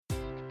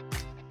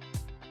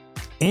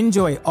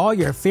Enjoy all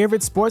your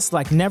favorite sports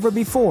like never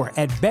before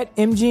at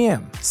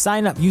BetMGM.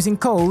 Sign up using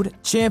code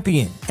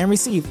CHAMPION and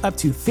receive up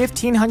to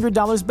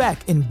 $1,500 back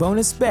in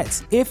bonus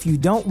bets if you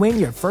don't win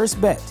your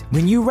first bet.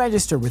 When you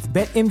register with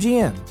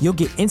BetMGM, you'll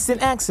get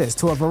instant access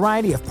to a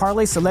variety of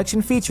parlay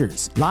selection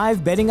features,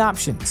 live betting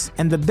options,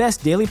 and the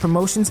best daily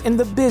promotions in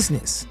the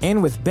business.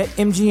 And with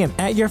BetMGM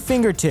at your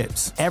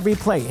fingertips, every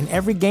play and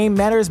every game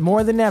matters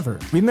more than ever.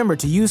 Remember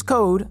to use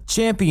code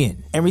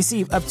CHAMPION and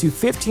receive up to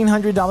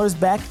 $1,500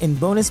 back in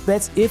bonus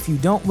bets if you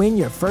don't win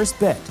your first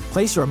bet.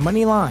 Place your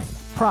money line,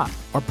 prop,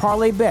 or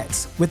parlay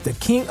bets with the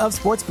king of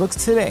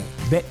sportsbooks today.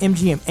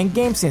 BetMGM and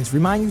GameSense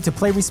remind you to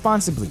play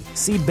responsibly.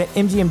 See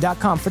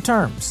BetMGM.com for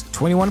terms.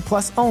 21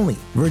 plus only.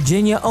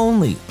 Virginia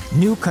only.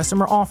 New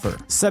customer offer.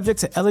 Subject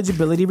to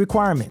eligibility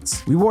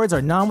requirements. Rewards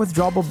are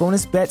non-withdrawable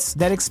bonus bets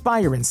that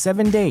expire in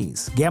 7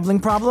 days. Gambling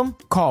problem?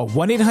 Call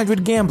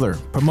 1-800-GAMBLER.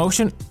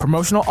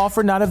 Promotional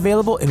offer not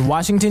available in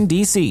Washington,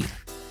 D.C.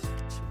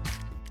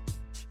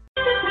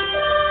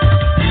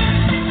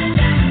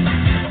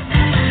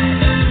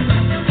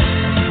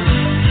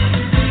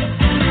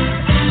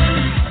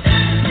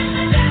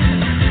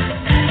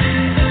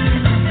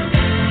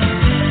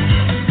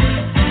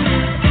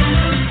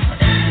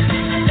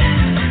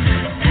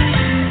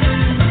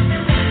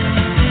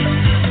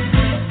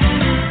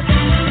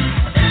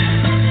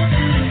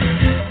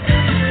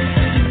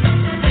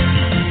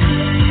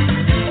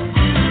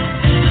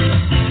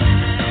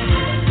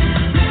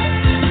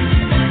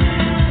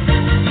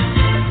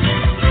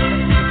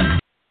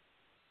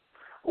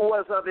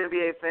 What's up,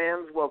 NBA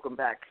fans? Welcome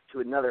back to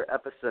another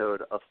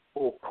episode of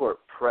Full Court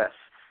Press,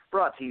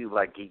 brought to you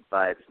by Geek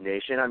Vibes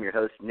Nation. I'm your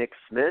host, Nick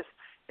Smith,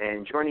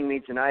 and joining me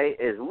tonight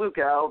is Luke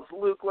Alves.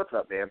 Luke, what's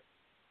up, man?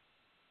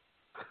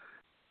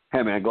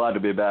 Hey, man, glad to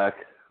be back.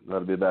 Glad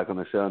to be back on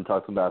the show and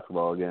talk some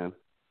basketball again.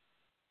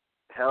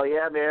 Hell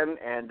yeah, man,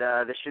 and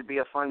this should be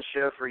a fun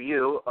show for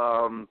you,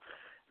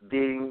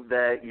 being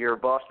that your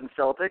Boston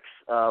Celtics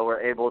were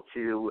able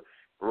to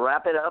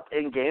wrap it up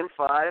in Game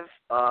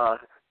 5.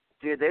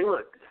 Dude, they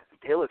look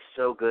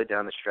so good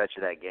down the stretch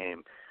of that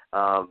game.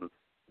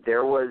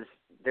 There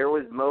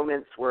was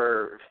moments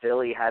where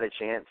Philly had a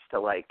chance to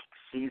like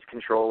seize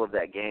control of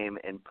that game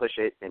and push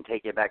it and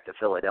take it back to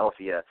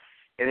Philadelphia.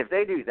 And if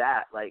they do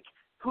that, like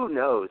who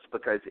knows?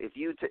 Because if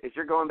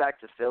you're going back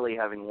to Philly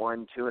having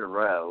won 2 in a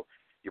row,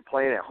 you're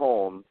playing at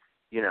home.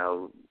 You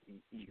know,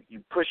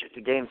 you push it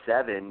to Game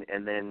 7,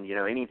 and then you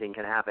know anything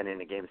can happen in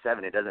a Game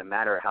 7. It doesn't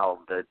matter how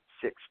the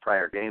 6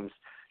 prior games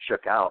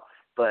shook out.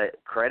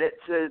 But credit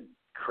to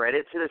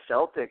the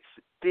Celtics.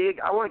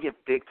 I want to give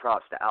big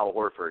props to Al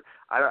Horford.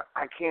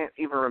 I can't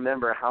even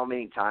remember how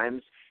many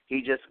times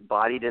he just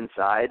bodied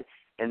inside,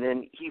 and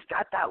then he's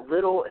got that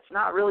little. It's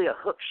not really a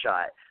hook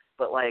shot,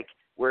 but like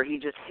where he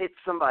just hits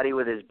somebody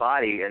with his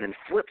body and then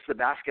flips the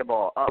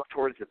basketball up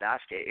towards the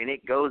basket, and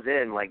it goes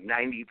in like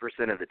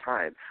 90% of the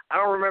time. I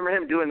don't remember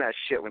him doing that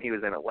shit when he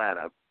was in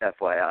Atlanta,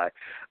 FYI.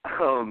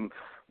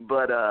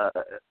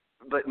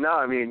 But no,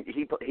 I mean,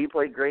 he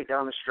played great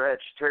down the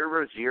stretch. Terry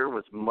Rozier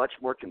was much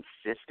more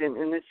consistent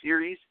in this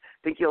series.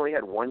 I think he only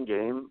had one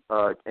game,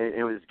 and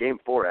it was Game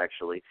 4,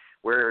 actually,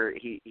 where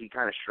he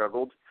kind of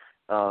struggled.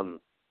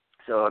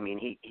 So, I mean,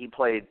 he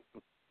played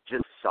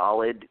just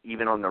solid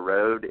even on the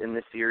road in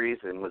this series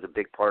and was a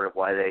big part of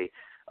why they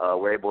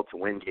were able to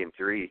win Game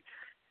 3.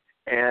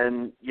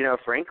 And, you know,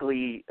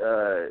 frankly,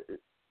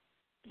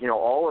 you know,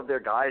 all of their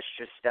guys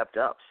just stepped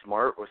up.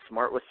 Smart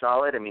was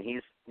solid. I mean,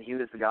 he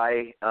was the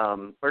guy,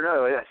 or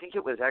no, I think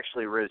it was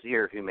actually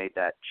Rozier who made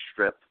that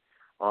strip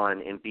on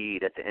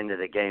Embiid at the end of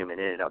the game and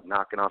ended up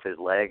knocking off his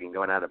leg and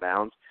going out of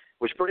bounds,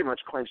 which pretty much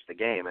clinched the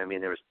game. I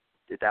mean, there was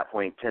at that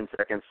point 10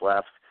 seconds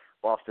left.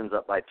 Boston's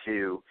up by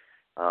 2,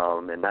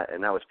 and that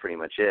was pretty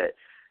much it.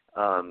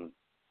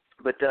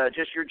 But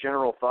just your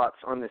general thoughts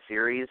on the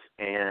series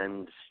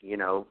and, you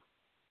know,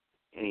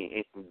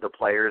 the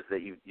players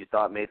that you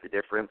thought made the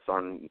difference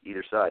on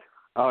either side.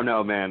 Oh,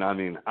 no, man. I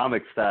mean, I'm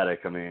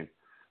ecstatic. I mean,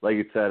 like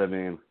you said, I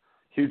mean,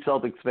 huge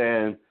Celtics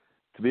fan.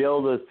 To be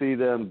able to see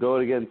them go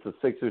against the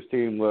Sixers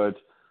team, which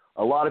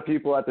a lot of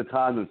people at the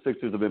time, the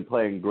Sixers have been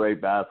playing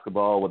great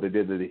basketball, what they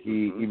did to the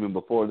Heat, even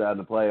before that in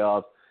the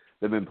playoffs,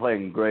 they've been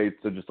playing great.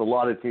 So just a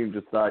lot of teams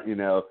just thought, you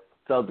know,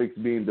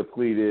 Celtics being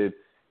depleted,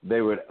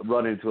 they would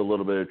run into a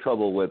little bit of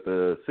trouble with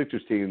the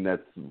Sixers team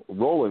that's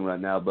rolling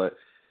right now. But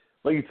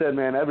like you said,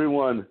 man,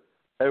 everyone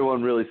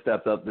really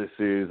stepped up this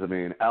series. I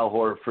mean, Al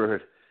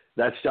Horford,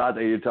 that shot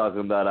that you're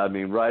talking about, I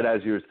mean, right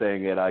as you were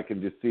saying it, I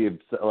can just see him,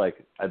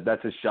 like,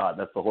 that's a shot.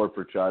 That's the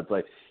Horford shot. It's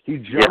like he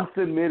jumps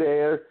in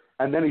midair,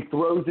 and then he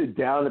throws it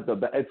down at the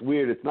 – it's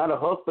weird. It's not a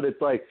hook, but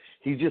it's like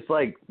he's just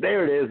like,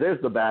 there it is.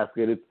 There's the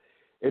basket.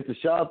 It's a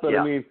shot, but,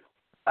 I mean,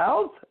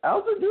 Al's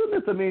been doing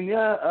this. I mean,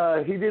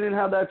 he didn't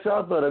have that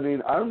shot, but, I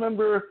mean, I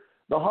remember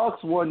the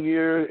Hawks one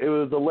year, it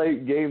was a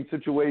late game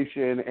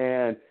situation,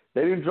 and –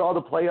 they didn't draw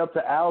the play up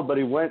to Al, but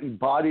he went and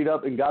bodied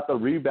up and got the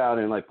rebound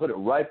and, like, put it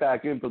right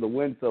back in for the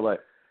win. So, like,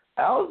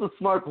 Al's a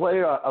smart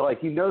player. Like,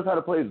 he knows how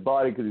to play his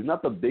body because he's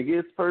not the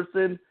biggest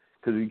person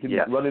because he can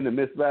run into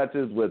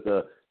mismatches with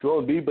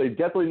Joel Embiid, but he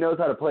definitely knows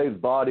how to play his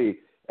body.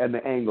 and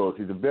the angles.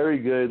 He's very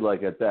good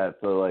at that.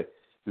 So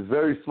he's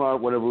very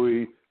smart whenever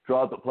we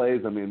draw up the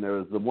plays. I mean, there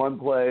was the one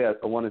play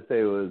I want to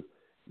say it was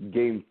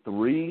Game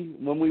 3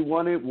 when we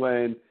won it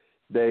when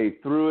they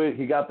threw it.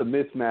 He got the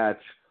mismatch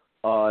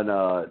on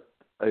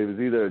it was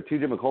either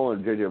T.J. McCollum or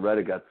J.J.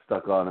 Redick got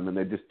stuck on him, and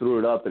they just threw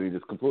it up, and he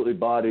just completely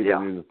bodied it,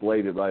 and he just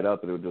laid it right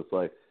up, and it was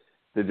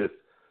just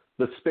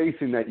the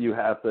spacing that you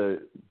have to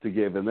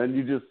give, and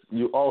then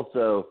you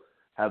also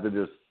have to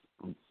just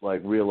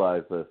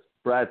realize this.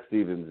 Brad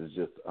Stevens is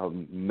just a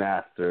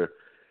master.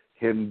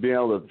 Him being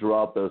able to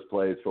drop those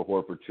plays for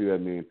Horford too. I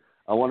mean,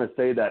 I want to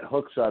say that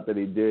hook shot that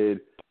he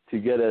did to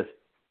get us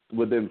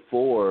within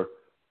 4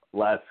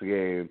 last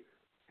game.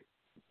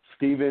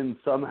 Stevens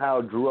somehow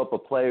drew up a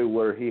play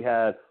where he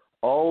had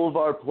all of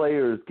our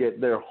players get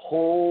their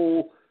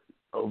whole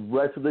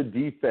rest of the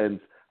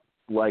defense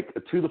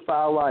to the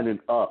foul line and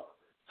up.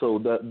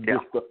 So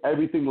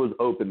everything was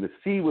open. The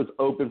C was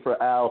open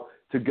for Al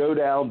to go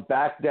down,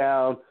 back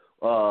down,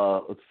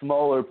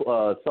 smaller,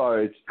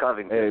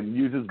 Covington. and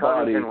use his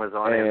body. Covington was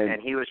on him,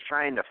 and he was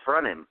trying to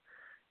front him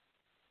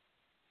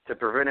to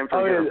prevent him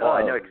from getting the ball.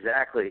 I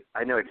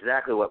know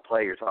exactly what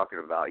play you're talking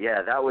about.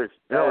 Yeah, that was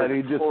and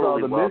he just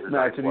totally saw the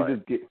mismatch, and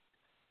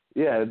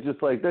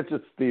play. that's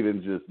just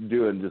Stevens just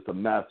doing just a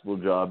masterful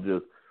job.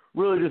 Just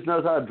really just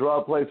knows how to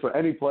draw plays for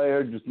any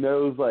player. Just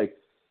knows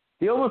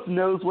he almost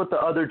knows what the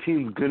other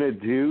team's gonna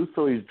do,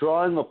 so he's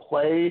drawing a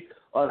play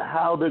on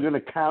how they're gonna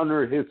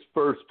counter his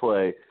first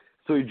play.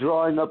 So he's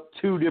drawing up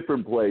 2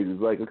 different plays. He's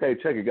like, okay,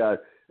 check it, guys.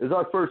 This is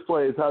our first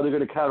play. Is how they're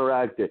gonna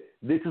counteract it.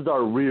 This is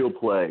our real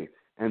play.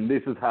 And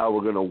this is how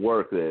we're going to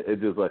work it. It's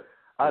just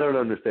I don't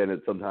understand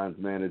it sometimes,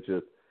 man.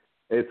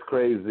 It's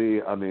crazy.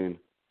 I mean,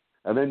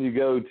 and then you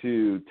go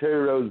to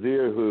Terry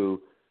Rozier, who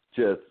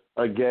just,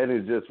 again,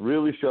 is just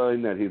really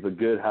showing that he's a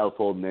good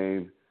household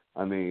name.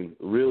 I mean,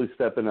 really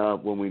stepping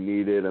up when we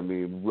need it. I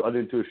mean, run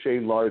into a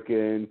Shane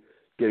Larkin,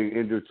 getting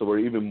injured, so we're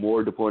even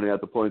more disappointed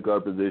at the point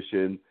guard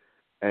position.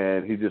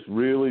 And he just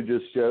really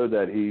just showed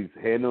that he's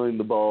handling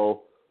the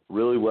ball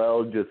really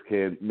well, just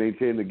can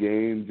maintain the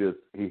game. Just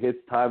he hits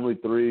timely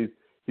threes.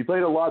 He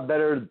played a lot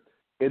better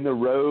in the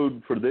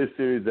road for this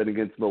series than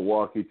against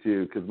Milwaukee,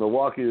 too, because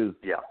Milwaukee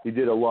he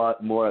did a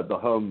lot more at the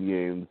home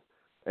games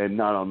and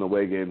not on the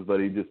away games, but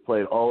he just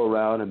played all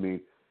around. I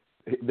mean,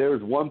 there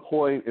was one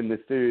point in this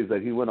series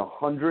that he went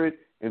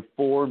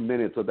 104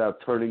 minutes without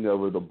turning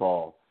over the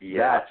ball.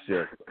 Yeah. That's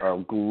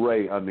just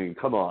great. I mean,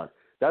 come on.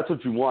 That's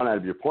what you want out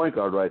of your point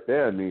guard right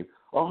there. I mean,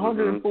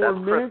 104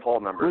 minutes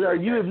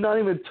without you have not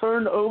even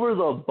turned over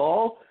the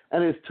ball,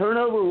 and his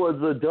turnover was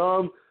the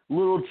dumb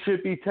little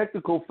chippy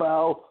technical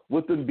foul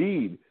with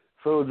Embiid.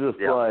 So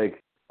just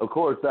of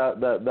course that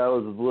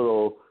was a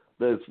little,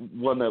 that's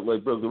one that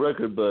broke the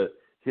record, but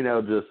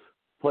just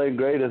playing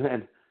great, and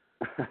then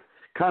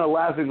kind of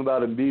laughing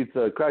about Embiid.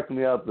 So it cracked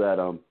me up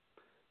that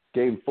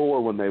Game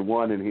 4 when they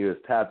won and he was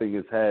tapping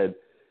his head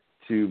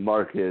to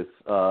Marcus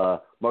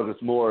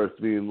Morris,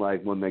 being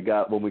when we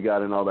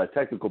got in all that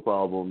technical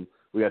problem,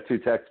 we got 2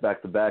 texts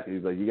back to back, and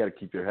he's like, you got to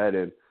keep your head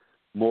in.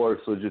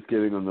 Morris was just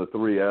giving him the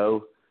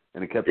 3-0.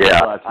 And it kept flashing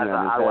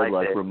on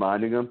his head,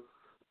 reminding him.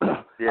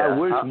 I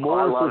wish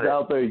Morris was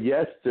out there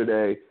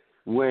yesterday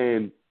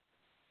when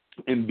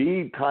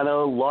Embiid kind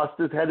of lost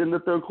his head in the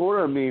third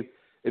quarter. I mean,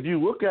 if you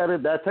look at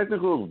it, that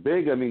technical is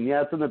big. I mean,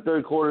 it's in the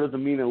third quarter,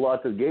 doesn't mean it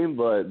lost the game,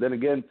 but then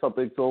again,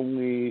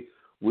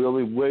 we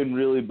only win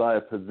really by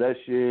a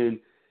possession.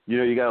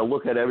 You got to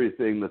look at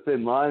everything, the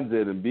thin lines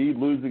in. Embiid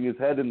losing his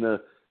head in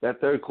that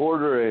third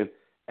quarter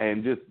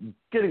and just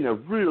getting a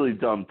really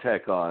dumb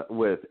tech on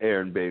with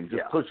Aaron Baines,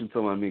 just pushing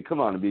someone. I mean,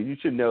 come on, Embiid, you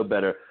should know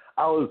better.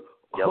 I was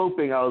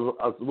hoping, I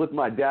was with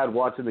my dad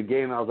watching the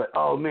game, and I was like,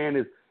 oh, man,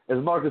 is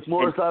Marcus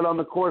Morris out on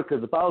the court?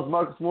 Because if I was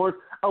Marcus Morris,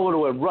 I would have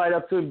went right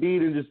up to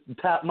Embiid and just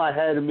tapped my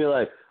head and be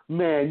like,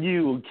 man,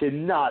 you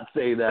cannot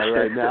say that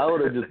right now. I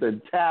would have just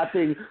been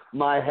tapping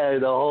my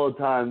head the whole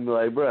time,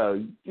 like,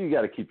 bro, you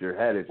got to keep your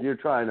head in. You're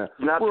trying to –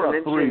 we're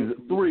up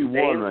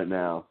 3-1 right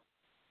now.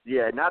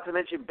 Yeah, not to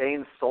mention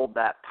Baines sold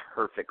that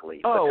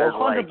perfectly. Oh,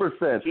 because,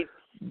 100%.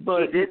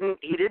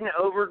 He didn't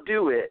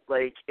overdo it.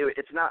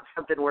 It's not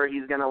something where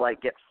he's gonna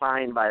get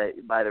fined by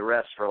the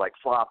refs for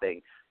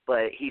flopping.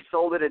 But he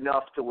sold it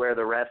enough to where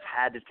the refs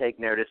had to take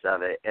notice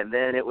of it. And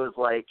then it was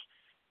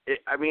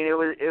it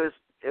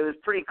was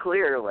pretty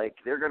clear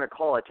they're gonna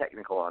call a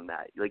technical on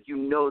that.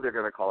 They're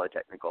gonna call a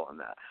technical on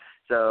that.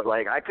 So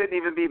I couldn't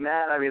even be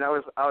mad. I mean, I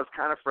was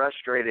kind of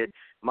frustrated.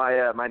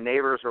 My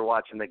neighbors were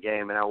watching the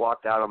game, and I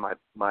walked out on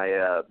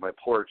my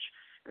porch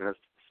and was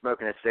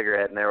smoking a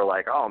cigarette, and they were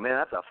like, "Oh man,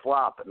 that's a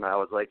flop." And I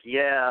was like,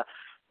 "Yeah,"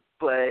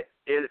 but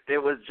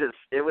it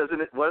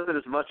wasn't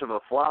as much of a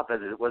flop as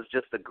it was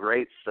just a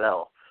great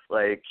sell.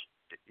 But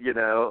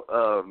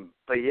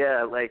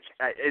yeah,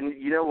 and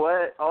you know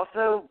what?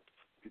 Also,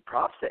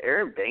 props to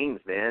Aaron Baines,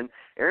 man.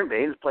 Aaron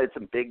Baines played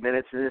some big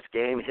minutes in this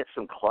game, hit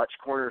some clutch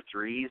corner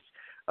threes.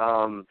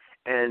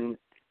 And,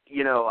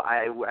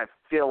 I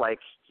feel like,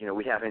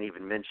 we haven't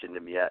even mentioned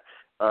him yet.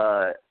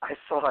 I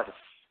saw a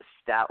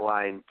stat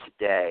line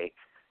today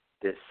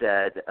that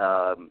said,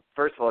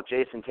 first of all,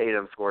 Jason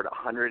Tatum scored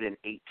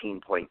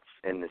 118 points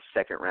in the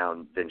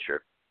second-round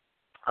venture.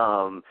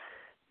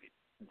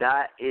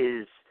 That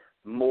is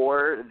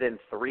more than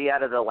 3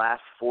 out of the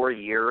last 4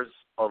 years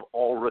of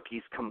all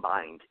rookies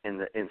combined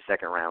in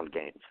second-round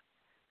games.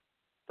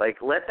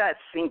 Like, let that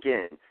sink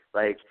in.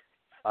 Like,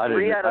 I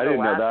didn't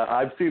know that.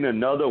 I've seen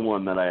another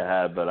one that I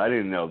had, but I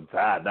didn't know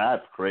that.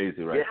 That's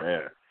crazy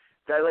there.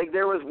 Like,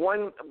 there was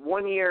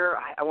one year,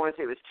 I want to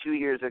say it was 2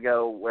 years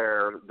ago,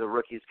 where the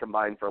rookies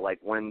combined for like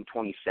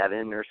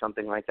 127 or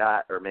something like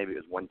that, or maybe it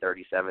was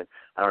 137.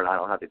 I don't know. I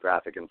don't have the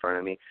graphic in front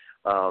of me.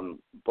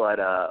 But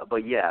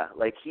yeah,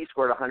 like, he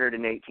scored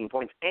 118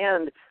 points.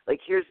 And, like,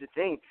 here's the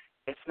thing.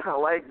 It's not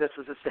like this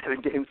was a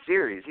 7-game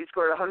series. He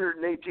scored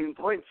 118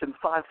 points in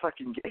 5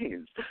 fucking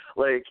games.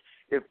 Like,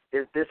 if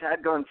this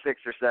had gone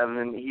 6 or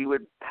 7, he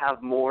would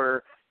have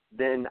more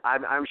than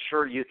I'm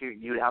sure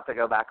you'd have to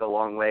go back a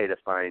long way to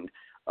find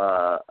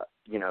a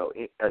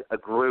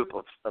group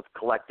of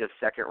collective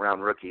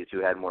second-round rookies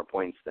who had more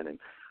points than him.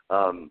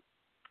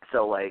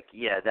 So, like,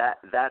 yeah,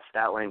 that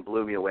stat line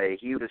blew me away.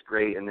 He was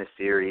great in this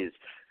series.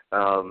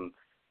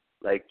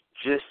 Like,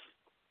 just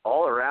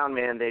all around,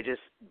 man,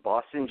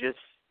 Boston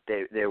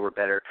they were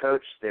better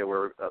coached. They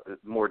were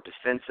more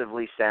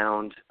defensively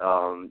sound.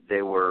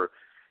 They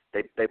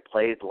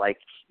played like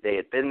they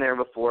had been there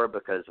before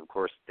because, of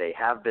course, they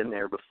have been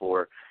there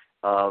before.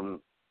 And,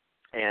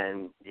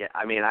 yeah,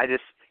 I mean, I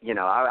just,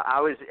 I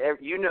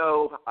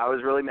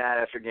was really mad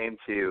after Game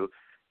 2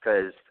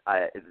 because,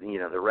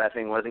 the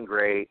reffing wasn't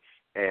great.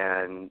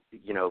 And,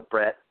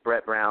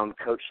 Brett Brown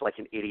coached like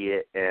an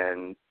idiot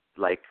and,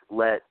 like,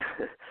 let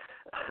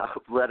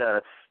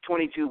a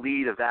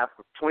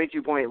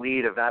 22-point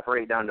lead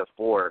evaporate down to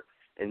 4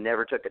 and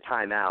never took a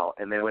timeout,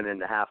 and then went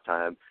into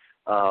halftime.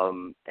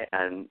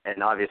 And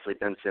obviously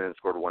Ben Simmons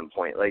scored 1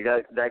 point. Like,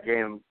 that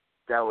game,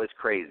 that was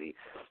crazy.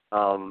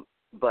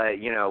 But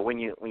when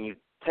you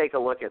take a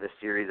look at the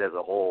series as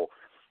a whole,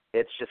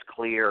 it's just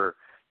clear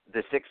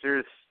the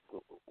Sixers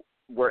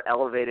were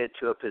elevated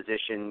to a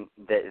position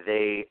that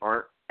they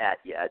aren't at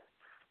yet.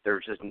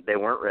 They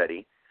weren't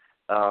ready.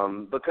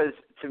 Because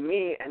to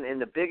me,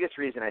 and the biggest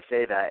reason I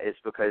say that is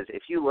because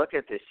if you look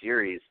at this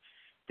series,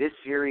 there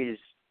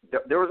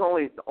was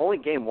only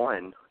Game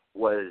 1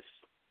 was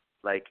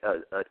like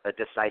a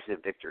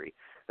decisive victory.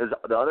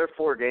 The other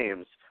 4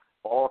 games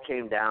all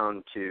came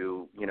down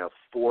to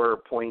 4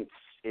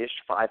 points-ish,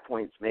 5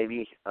 points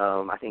maybe.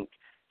 I think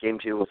Game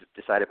 2 was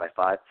decided by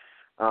 5.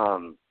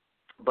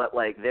 But,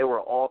 like, they were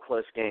all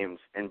close games,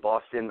 and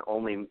Boston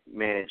only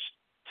managed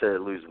to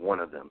lose 1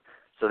 of them.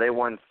 So they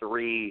won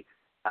 3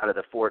 out of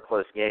the 4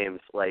 close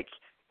games. Like,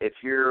 if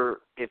you're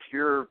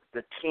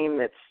the team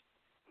that's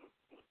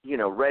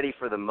ready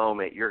for the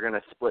moment, you're going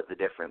to split the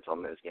difference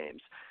on those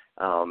games.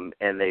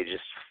 And they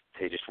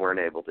just weren't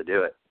able to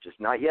do it. Just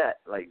not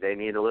yet. Like, they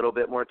need a little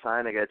bit more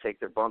time. They got to take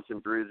their bumps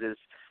and bruises,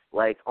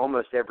 like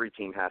almost every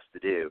team has to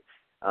do.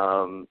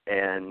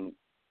 And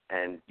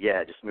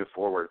yeah, just move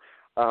forward.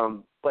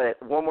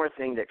 But one more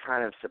thing that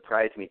kind of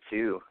surprised me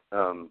too,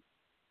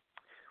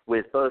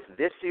 with both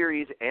this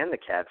series and the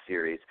Cavs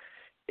series,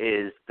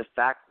 is the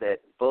fact that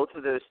both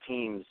of those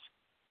teams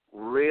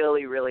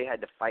really, really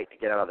had to fight to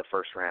get out of the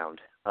first round.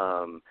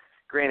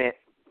 Granted,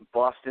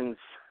 Boston's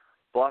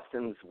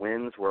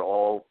wins were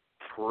all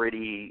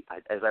pretty,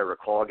 as I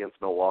recall,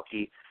 against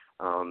Milwaukee.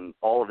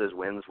 All of those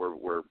wins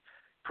were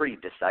pretty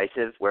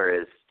decisive,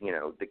 whereas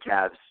the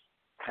Cavs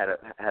had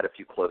a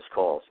few close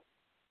calls.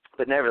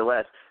 But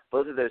nevertheless,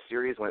 both of those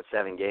series went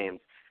 7 games,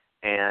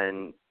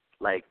 and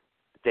like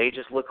they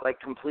just look like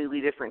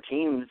completely different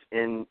teams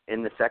in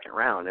the second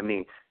round. I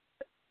mean,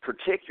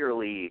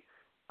 particularly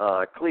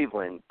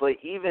Cleveland, but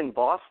even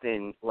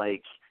Boston.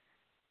 Like,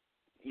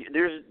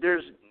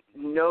 there's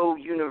no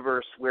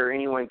universe where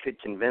anyone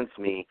could convince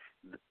me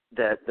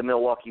that the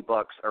Milwaukee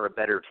Bucks are a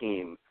better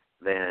team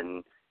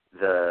than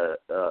the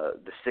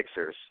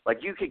Sixers. Like,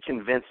 you could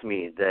convince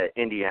me that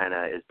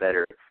Indiana is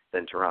better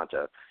than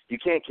Toronto. You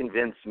can't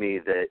convince me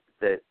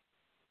that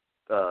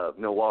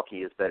Milwaukee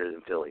is better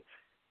than Philly.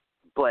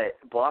 But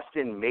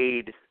Boston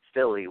made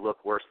Philly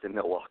look worse than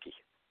Milwaukee.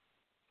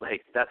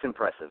 Like, that's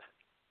impressive.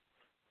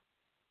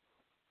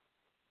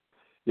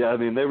 Yeah, I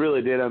mean, they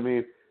really did. I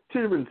mean,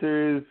 2 different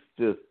series,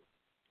 just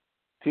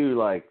 2,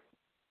 like,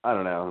 I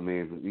don't know. I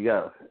mean,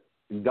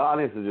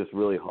 Giannis is just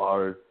really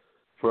hard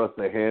for us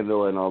to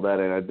handle and all that.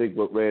 And I think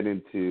what ran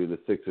into the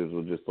Sixers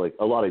was just, like,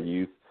 a lot of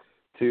youth,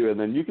 too. And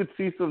then you could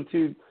see some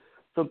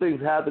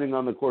things happening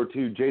on the court,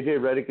 too. J.J.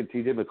 Redick and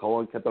T.J.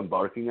 McCollum kept on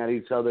barking at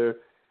each other.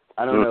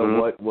 I don't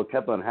know what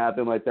kept on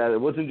happening like that. It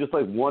wasn't just,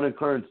 like, one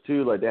occurrence,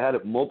 too. Like, they had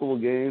it multiple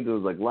games. It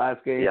was, like,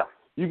 last game. Yeah.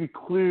 You could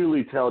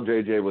clearly tell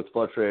J.J. was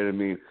frustrated. I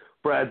mean,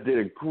 Brad did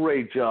a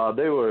great job.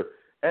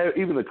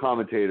 Even the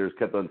commentators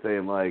kept on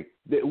saying, like,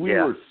 we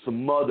were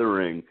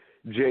smothering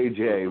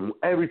J.J.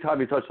 every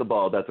time he touched the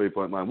ball at that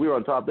 3-point line. We were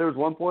on top. There was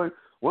one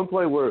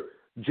play where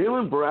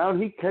Jaylen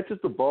Brown, he catches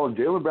the ball, and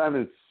Jaylen Brown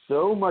is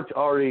so much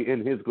already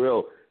in his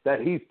grill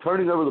that he's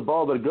turning over the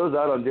ball, but it goes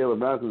out on Jaylen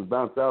Brown because it's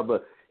bounced out.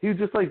 But he was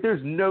just like,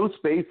 there's no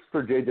space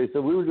for JJ.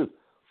 So we were just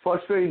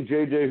frustrating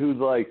JJ, who's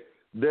like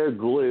their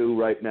glue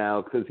right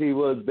now, because he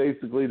was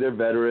basically their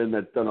veteran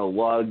that's done a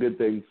lot of good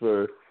things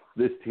for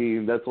this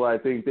team. That's why I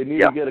think they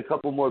need to get a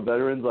couple more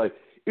veterans. Like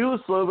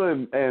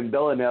Ilyasova and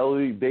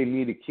Bellinelli, they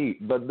need to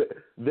keep, but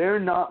they're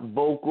not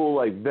vocal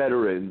like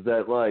veterans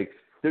that like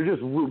they're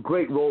just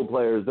great role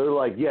players. They're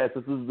like, yes,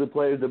 this is the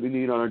players that we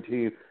need on our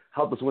team,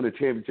 help us win a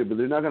championship, but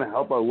they're not going to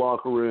help our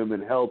locker room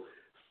and help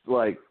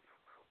like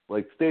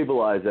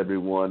stabilize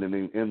everyone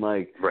and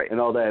like and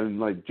all that. And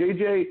like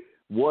JJ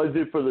was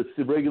it for the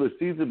regular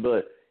season,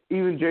 but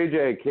even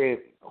JJ can't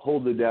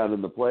hold it down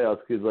in the playoffs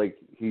because like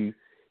he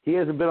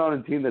hasn't been on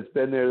a team that's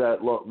been there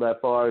that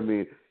far. I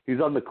mean,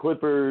 he's on the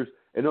Clippers,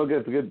 and don't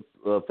get a good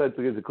offense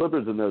against the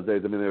Clippers in those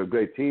days. I mean, they were a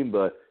great team,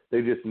 but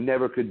they just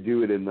never could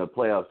do it in the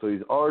playoffs. So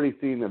he's already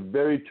seen a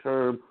very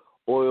term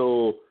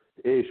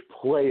oil-ish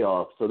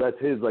playoff. So that's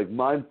his like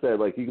mindset.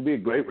 Like he could be a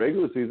great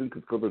regular season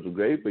because Clippers were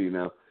great, but you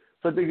know.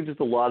 So I think it's just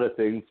a lot of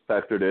things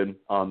factored in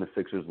on the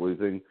Sixers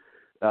losing.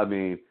 I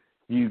mean,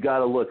 you got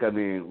to look. I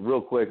mean,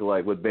 real quick,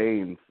 like with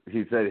Baines,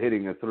 he said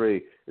hitting a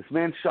three. This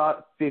man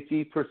shot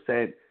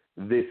 50%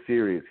 this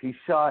series. He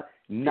shot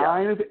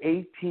 9 of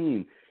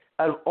 18.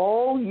 Out of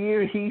all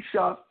year, he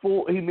shot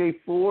he made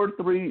 4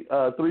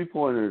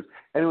 three-pointers,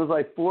 and it was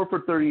like 4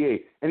 for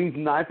 38. And he's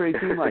 9 for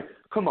 18. Like,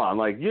 come on,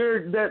 like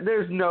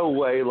there's no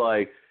way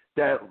like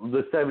that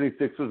the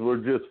 76ers were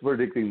just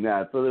predicting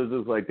that. So there's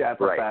just like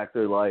that's a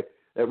factor like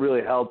that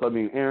really helped. I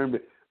mean,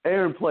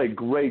 Aaron played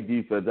great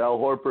defense. Al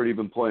Horford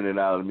even pointed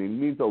out. I mean,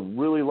 he needs a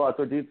really lot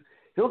of defense.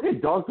 He'll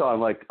get dunked on.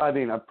 Like, I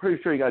mean, I'm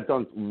pretty sure he got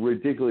dunked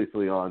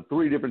ridiculously on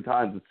 3 different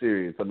times in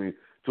series. I mean,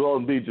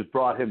 Joel Embiid just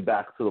brought him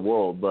back to the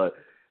world. But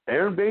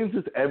Aaron Baines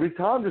just every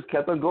time just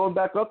kept on going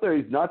back up there.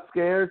 He's not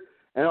scared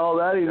and all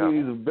that.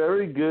 He's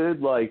very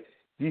good, like,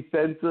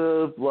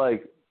 defensive,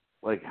 like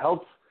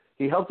helps.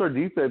 He helps our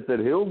defense,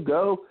 and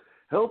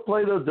he'll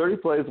play those dirty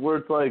plays where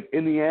it's like,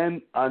 in the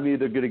end, I'm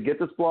either going to get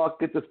this block,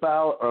 get this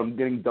foul, or I'm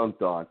getting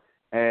dunked on.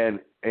 And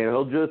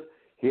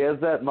he has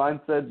that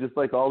mindset just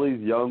like all these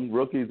young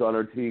rookies on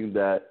our team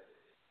that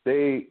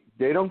they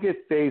don't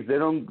get phased. They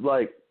don't,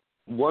 like,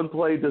 one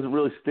play doesn't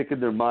really stick in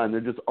their mind.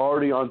 They're just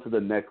already on to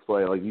the next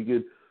play. Like, you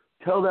could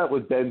tell that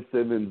with Ben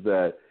Simmons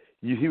that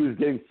he was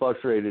getting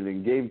frustrated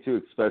in Game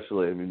 2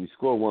 especially. I mean, you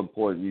score 1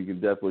 point, you can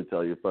definitely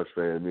tell you're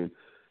frustrated. I mean,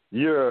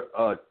 you're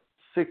a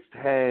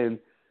 6'10",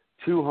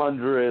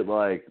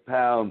 200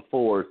 pound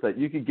force that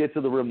you could get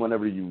to the rim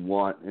whenever you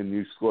want, and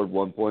you scored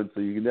 1 point. So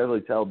you can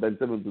definitely tell Ben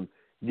Simmons was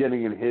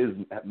getting in his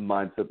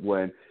mindset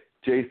when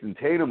Jason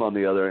Tatum, on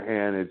the other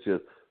hand, is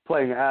just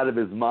playing out of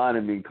his mind.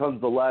 I mean,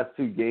 comes the last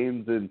 2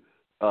 games and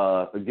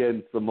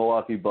against the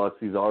Milwaukee Bucks,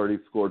 he's already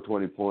scored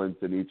 20 points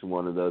in each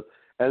one of those.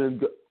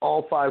 And then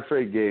all 5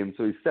 straight games,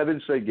 so he's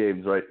 7 straight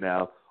games right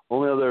now.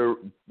 Only other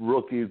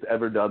rookie's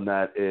ever done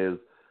that is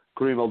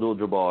Kareem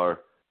Abdul-Jabbar.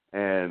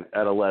 And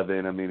at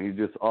 11, I mean, he's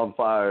just on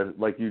fire,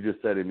 like you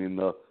just said. I mean,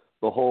 the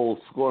whole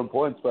scoring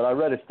points. But I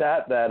read a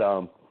stat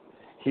that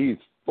he's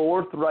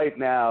 4th right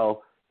now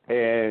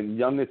and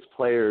youngest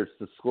players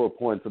to score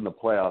points in the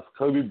playoffs.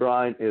 Kobe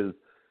Bryant is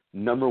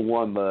number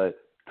 1, but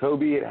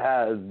Kobe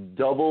has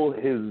double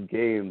his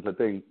games. I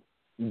think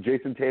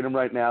Jason Tatum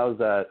right now is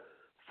at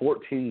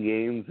 14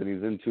 games, and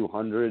he's in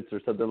 200s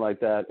or something like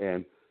that.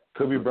 And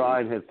Kobe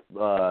Bryant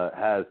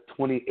has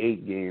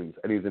 28 games,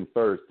 and he's in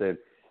first. And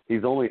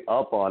he's only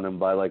up on him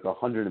by like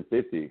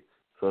 150.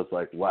 So it's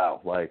like,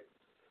 wow. Like,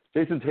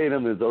 Jason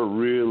Tatum is a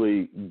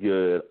really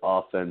good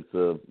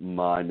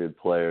offensive-minded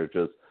player.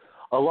 Just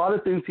a lot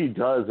of things he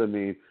does. I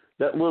mean,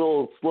 that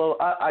little slow –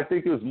 I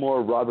think it was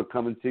more Robert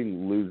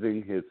Covington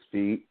losing his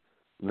feet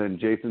than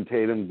Jason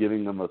Tatum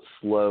giving him a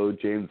slow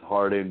James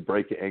Harden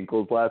break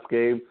ankles last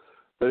game.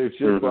 But it's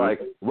just like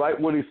right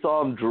when he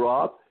saw him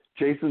drop,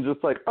 Jason's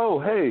just like, oh,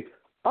 hey,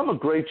 I'm a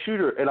great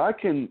shooter, and I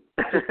can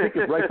just take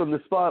it right from the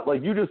spot.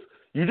 Like, you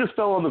just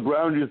fell on the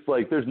ground, just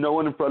like, there's no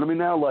one in front of me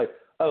now. Like,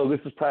 oh, this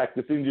is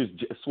practice. And you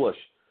just swoosh.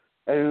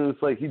 And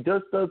it's like he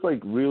does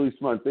like really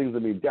smart things. I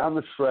mean, down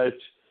the stretch,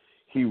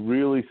 he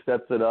really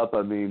steps it up.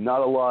 I mean,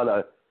 not a lot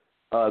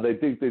of they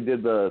think they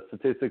did the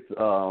statistics,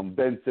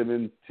 Ben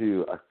Simmons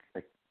to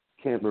I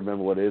can't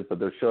remember what it is, but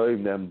they're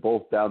showing them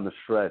both down the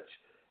stretch.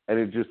 And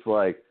it's just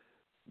like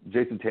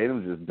Jason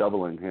Tatum's just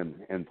doubling him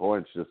in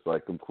points, just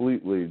like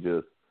completely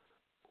just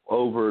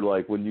over,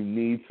 like when you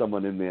need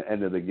someone in the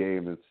end of the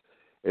game.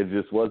 It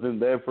just wasn't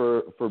there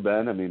for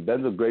Ben. I mean,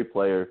 Ben's a great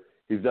player.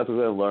 He's definitely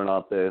going to learn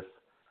off this.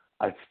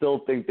 I still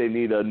think they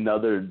need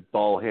another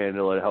ball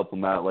handler to help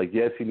him out. Like,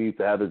 yes, he needs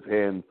to have his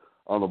hands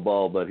on the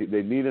ball, but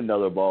they need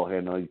another ball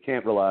handler. You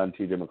can't rely on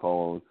T.J.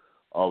 McCollum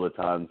all the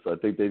time. So I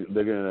think they're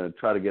going to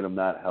try to get him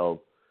that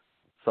help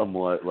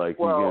somewhat. Like,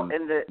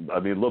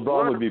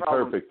 LeBron would be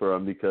perfect for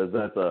him because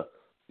that's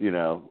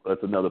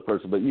that's another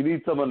person. But you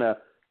need someone to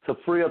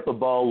free up the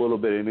ball a little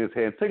bit in his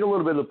hands, take a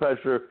little bit of the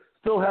pressure,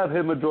 still have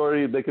him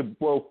majority. They could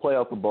both play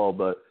off the ball,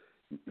 but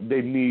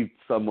they need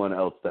someone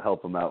else to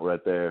help them out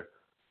right there.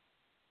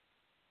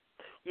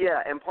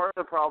 Yeah, and part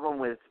of the problem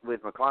with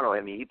McConnell,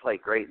 I mean, he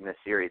played great in this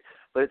series,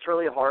 but it's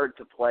really hard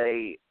to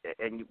play,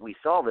 and we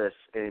saw this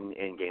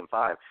in Game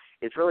 5.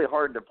 It's really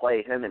hard to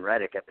play him and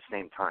Redick at the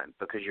same time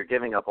because you're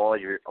giving up all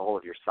of your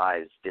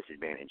size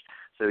disadvantage.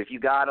 So if you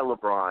got a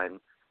LeBron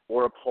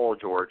or a Paul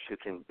George who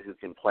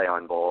can play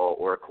on ball,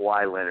 or a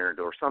Kawhi Leonard,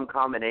 or some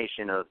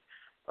combination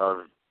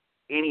of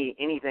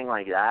anything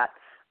like that,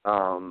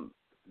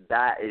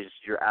 that is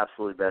your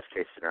absolute best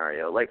case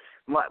scenario. Like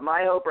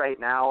my hope right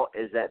now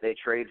is that they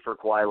trade for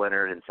Kawhi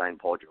Leonard and sign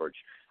Paul George.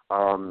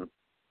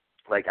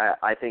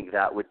 I think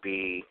that would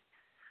be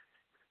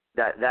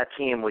that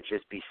team would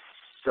just be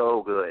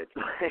so good.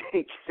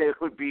 Like, it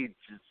would be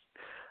just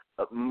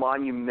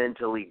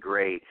monumentally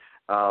great.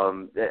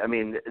 I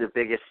mean, the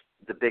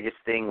biggest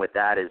thing with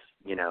that is,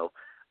 you know,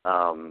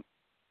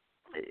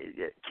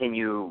 can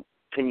you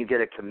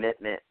get a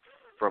commitment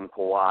from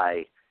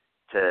Kawhi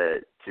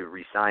to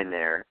re-sign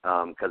there?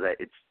 Because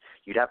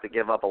you'd have to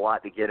give up a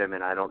lot to get him,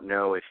 and I don't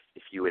know if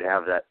you would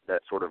have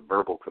that sort of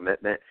verbal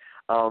commitment.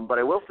 But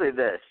I will say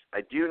this: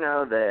 I do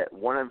know that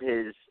one of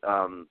his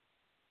I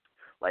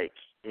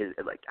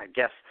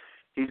guess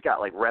he's got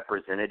like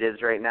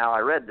representatives right now. I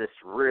read this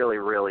really,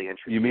 really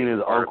interesting. You mean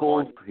his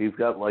uncle? He's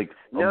got like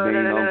a main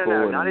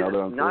uncle and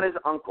another uncle? Not his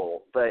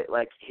uncle, but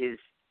like his,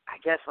 I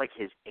guess like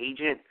his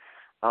agent,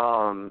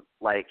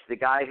 like the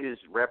guy who's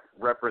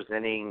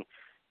representing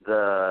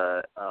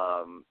the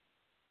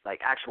like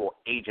actual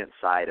agent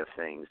side of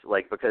things,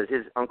 like because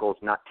his uncle's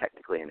not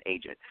technically an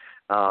agent.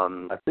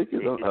 I think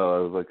his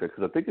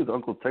because I think his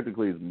uncle's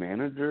technically his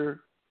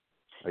manager.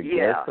 I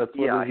guess that's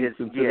what he's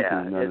considered.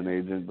 He's not an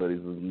agent, but he's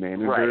his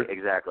manager. Right,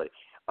 exactly.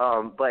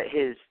 But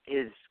his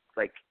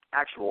like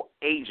actual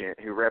agent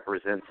who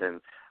represents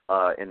him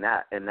in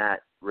that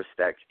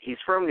respect, he's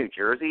from New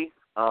Jersey,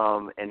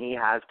 and he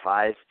has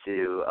ties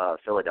to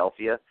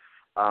Philadelphia.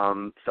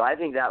 So I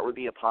think that would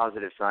be a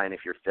positive sign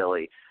if you're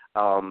Philly.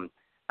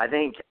 I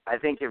think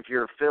if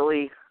you're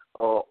Philly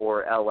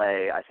or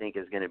LA, I think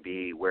is going to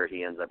be where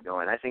he ends up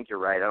going. I think you're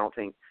right.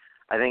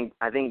 I think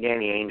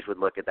Danny Ainge would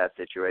look at that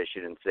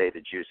situation and say the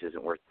juice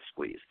isn't worth the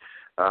squeeze.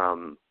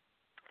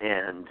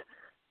 And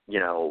you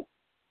know,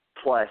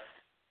 plus,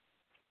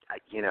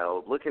 you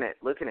know, looking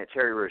at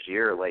Terry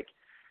Rozier, like,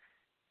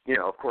 you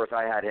know, of course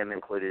I had him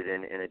included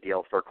in a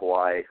deal for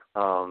Kawhi,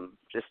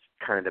 just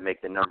kind of to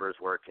make the numbers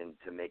work and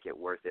to make it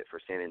worth it for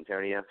San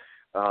Antonio.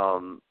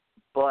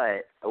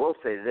 But I will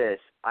say this: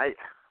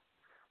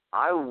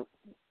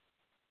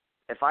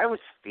 if I was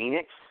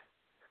Phoenix,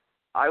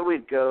 I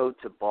would go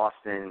to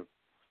Boston.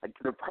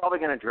 They're probably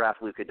going to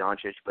draft Luka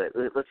Doncic, but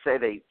let's say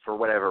they, for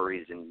whatever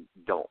reason,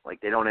 don't.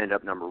 Like, they don't end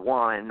up number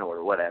one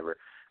or whatever,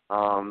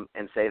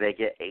 and say they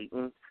get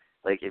Ayton.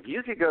 Like, if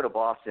you could go to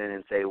Boston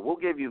and say, we'll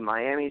give you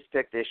Miami's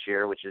pick this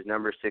year, which is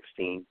number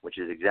 16, which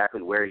is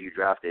exactly where you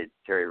drafted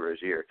Terry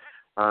Rozier,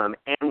 and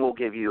we'll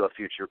give you a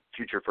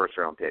future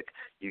first-round pick.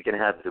 You can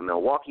have the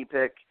Milwaukee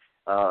pick.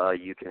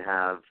 You can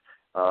have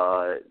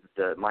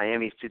the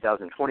Miami's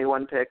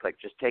 2021 pick. Like,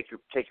 just take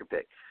your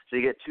pick. So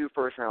you get 2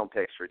 first-round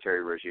picks for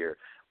Terry Rozier.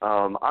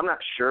 I'm not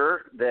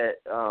sure that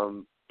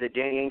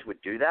Danny Ainge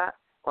would do that,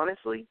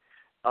 honestly.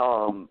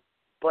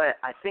 But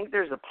I think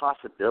there's a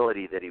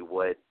possibility that he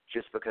would,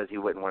 just because he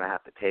wouldn't want to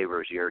have to pay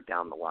Rozier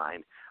down the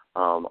line,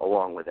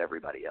 along with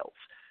everybody else.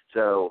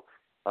 So,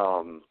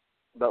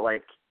 but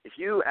like, if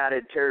you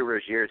added Terry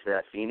Rozier to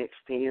that Phoenix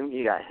team,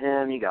 you got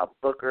him, you got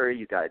Booker,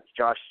 you got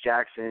Josh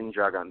Jackson,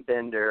 Dragan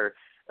Bender,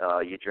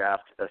 you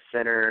draft a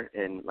center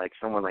in like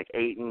someone like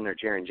Ayton or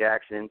Jaren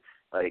Jackson.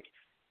 Like,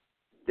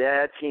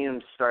 that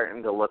team's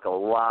starting to look a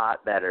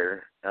lot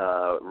better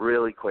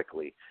really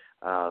quickly.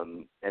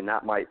 And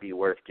that might be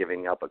worth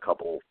giving up a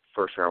couple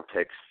first-round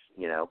picks,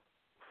 you know,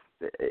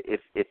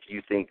 if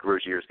you think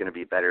Rozier is going to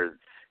be better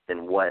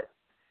than what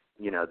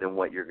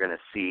you're going to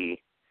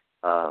see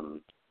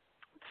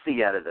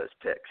out of those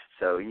picks.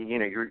 So, you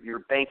know, you're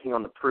banking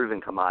on the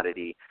proven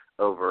commodity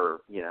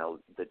over, you know,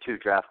 the 2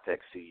 draft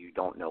picks who you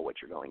don't know what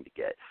you're going to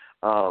get.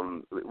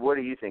 What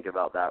do you think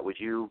about that? Would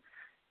you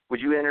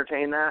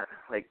entertain that?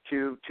 Like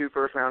two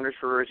first-rounders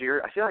for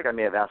Rozier? I feel like I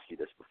may have asked you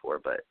this before,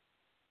 but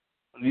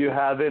you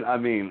haven't. I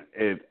mean,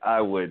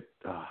 I would.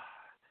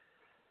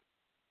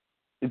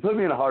 It put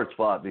me in a hard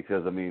spot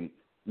because, I mean,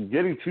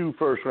 getting 2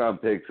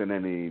 first-round picks in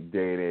any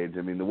day and age,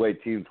 I mean, the way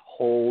teams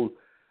hold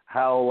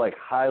how, like,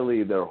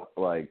 highly they're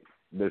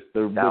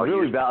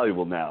really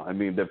valuable now. I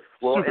mean, they're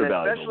super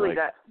valuable. Especially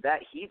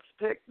that Heat's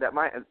pick, that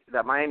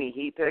Miami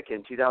Heat pick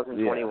in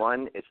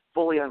 2021 is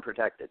fully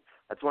unprotected.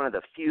 That's one of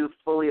the few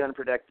fully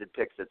unprotected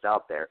picks that's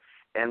out there.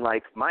 And,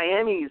 like,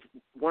 Miami's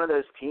one of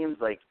those teams,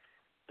 like,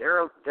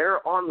 they're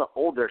on the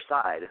older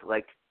side.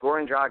 Like,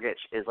 Goran Dragic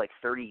is, like,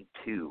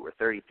 32 or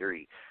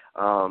 33.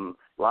 A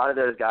lot of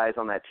those guys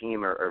on that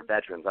team are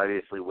veterans.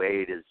 Obviously,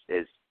 Wade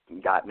is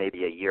got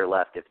maybe a year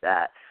left, if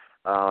that.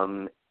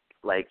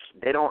 Like,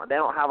 they don't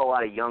have a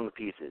lot of young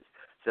pieces.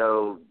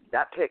 So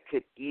that pick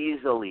could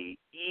easily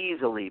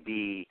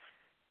be,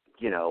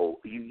 you know,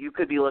 you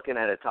could be looking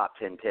at a top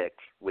 10 pick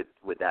with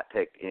that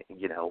pick.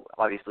 You know,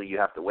 obviously you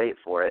have to wait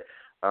for it.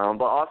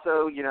 But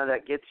also,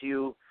 that gets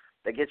you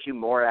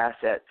more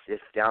assets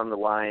if down the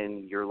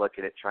line you're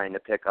looking at trying to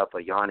pick up a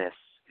Giannis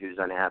who's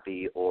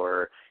unhappy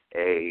or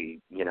a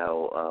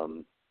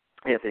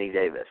Anthony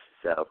Davis.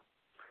 So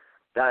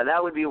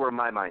that would be where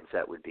my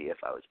mindset would be if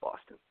I was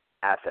Boston.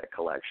 Asset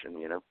collection,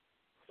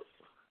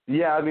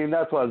 Yeah, I mean,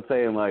 that's what I'm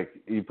saying. Like,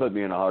 you put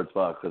me in a hard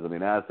spot because, I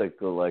mean, asset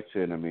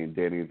collection, I mean,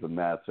 Danny's a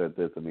master at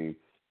this. I mean,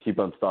 keep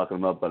on stocking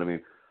them up. But, I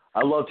mean,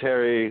 I love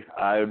Terry.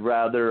 I'd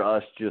rather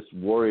us just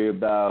worry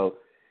about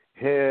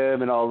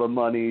him and all the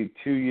money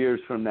 2 years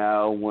from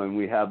now when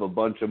we have a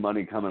bunch of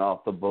money coming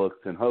off the books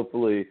and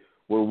hopefully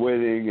we're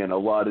winning and a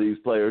lot of these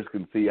players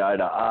can see eye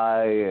to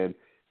eye. And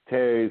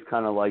Terry's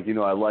kind of like,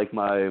 I like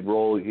my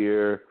role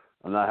here.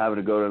 I'm not having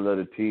to go to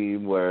another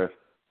team where,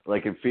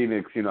 like in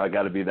Phoenix, I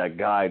got to be that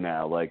guy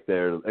now. Like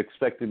they're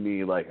expecting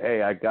me, like,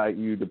 hey, I got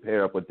you to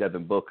pair up with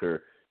Devin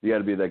Booker. You got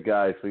to be that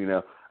guy.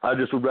 So I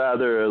just would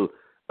rather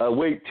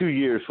wait 2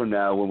 years from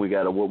now when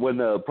when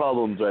the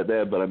problem's right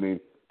there. But I mean,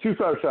 2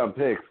 first-round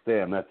picks,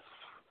 damn, that's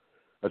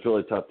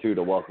really tough too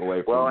to walk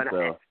away from. Well,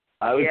 so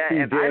I would see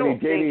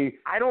Danny.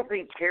 I don't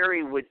think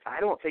Terry would. I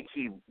think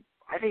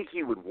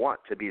he would want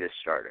to be the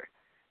starter.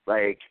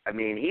 Like, I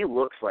mean, he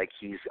looks like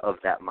he's of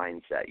that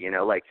mindset,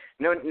 like,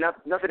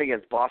 nothing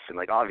against Boston.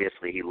 Like,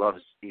 obviously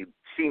he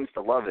seems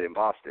to love it in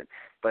Boston,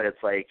 but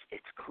it's like,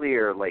 it's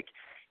clear, like,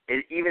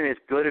 even as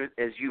good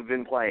as you've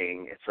been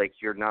playing, it's like,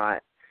 you're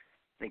not,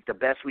 like, the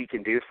best we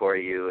can do for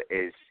you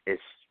is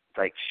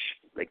like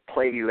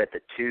play you at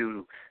the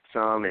 2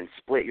 some and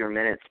split your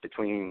minutes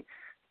between,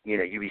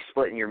 you be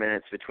splitting your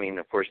minutes between,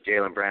 of course,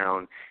 Jaylen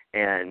Brown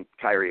and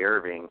Kyrie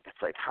Irving.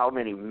 It's like, how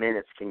many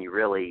minutes can you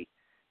really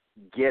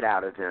get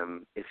out of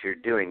him if you're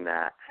doing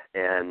that?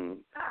 And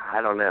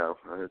I don't know.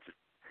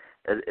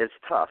 It's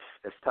tough.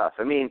 It's tough.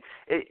 I mean,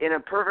 in a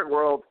perfect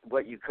world,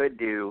 what you could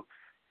do,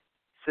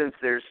 since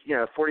there's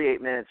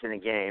 48 minutes in a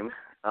game,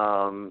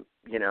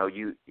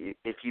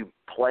 if you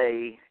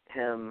play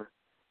him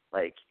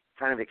like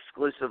kind of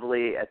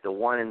exclusively at the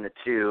 1 and the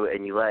 2,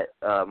 and you let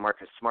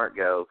Marcus Smart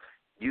go,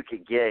 you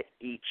could get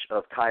each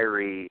of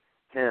Kyrie,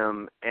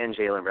 him, and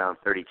Jaylen Brown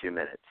 32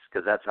 minutes,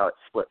 because that's how it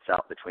splits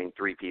out between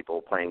 3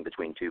 people playing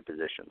between 2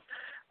 positions.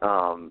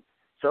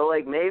 So,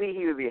 like, maybe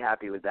he would be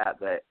happy with that,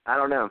 but I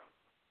don't know.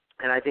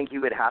 And I think you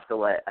would have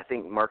to I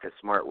think Marcus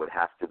Smart would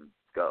have to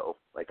go.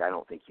 Like, I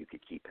don't think you could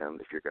keep him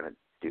if you're going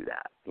to do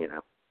that,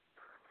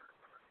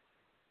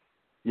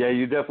 Yeah,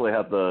 you definitely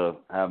have to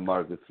have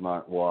Marcus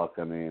Smart walk.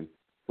 I mean,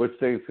 which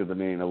stinks because, I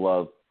mean, I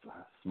love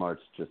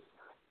Smart's just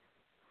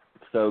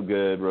so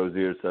good.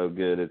 Rozier's so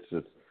good. It's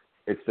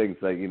things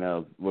like, they're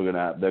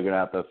gonna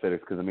have to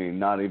finish because, I mean,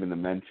 not even to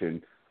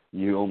mention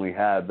you only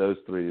had those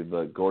 3,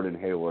 but Gordon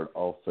Hayward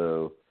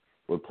also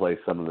would play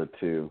some of the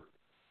 2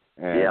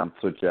 and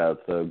switch out.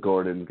 So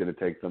Gordon's gonna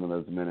take some of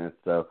those minutes.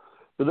 So,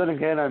 but then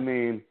again, I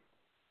mean,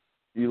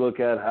 you look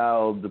at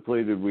how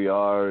depleted we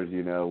are.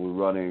 We're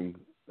running,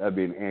 that'd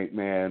be an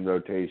 8-man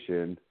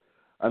rotation.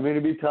 I mean,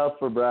 it'd be tough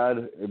for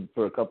Brad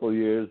for a couple of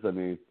years. I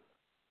mean,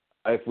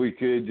 if we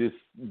could just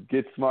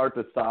get Smart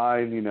to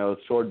sign,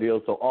 short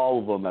deals, so all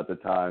of them at the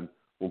time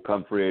will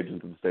come free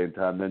agents at the same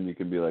time, then you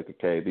can be like,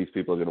 okay, these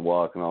people are going to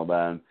walk and all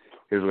that, and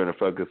here's where we're going to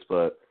focus.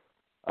 But,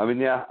 I mean,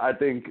 yeah, I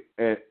think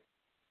in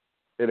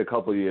a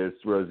couple of years,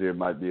 Rozier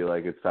might be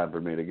like, it's time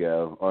for me to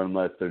go, or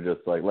unless they're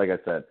just like I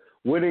said,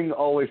 winning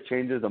always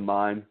changes a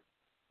mind.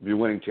 If you're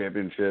winning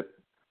championship,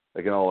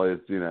 they can always,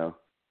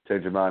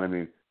 change your mind. I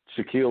mean,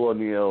 Shaquille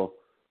O'Neal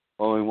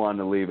only wanted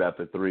to leave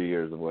after 3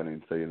 years of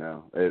winning. So,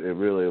 it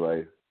really,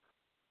 like,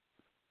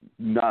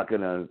 not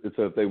going to –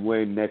 so if they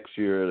win next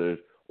year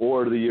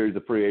or the year he's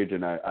a free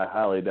agent, I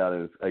highly doubt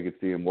it. I could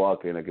see him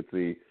walking. I could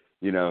see,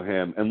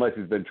 him – unless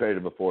he's been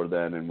traded before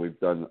then and we've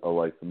done,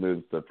 some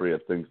moves to free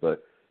up things.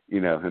 But,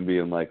 him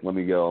being like, let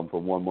me go on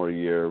for 1 more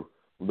year.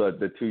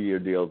 The 2-year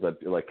deals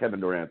that, like,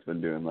 Kevin Durant's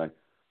been doing, like,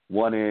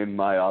 1 in,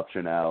 my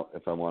option out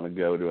if I want to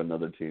go to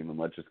another team. And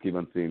let's just keep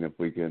on seeing if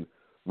we can –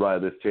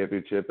 ride this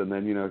championship. And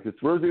then, because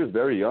Rozier is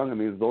very young. I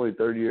mean, he's only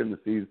 3rd year in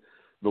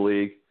the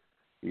league.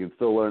 You can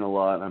still learn a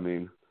lot. I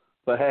mean,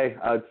 but hey,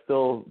 I'd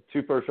still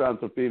 2 first rounds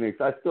for Phoenix.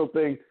 I still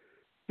think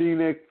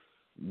Phoenix,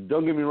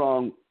 don't get me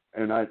wrong,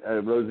 and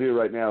Rozier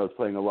right now is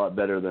playing a lot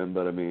better than,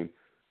 but I mean,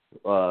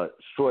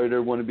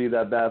 Schroeder wouldn't be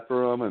that bad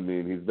for him. I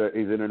mean,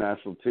 he's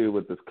international too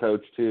with this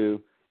coach too.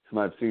 You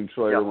might have seen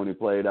Schroeder when he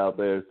played out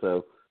there.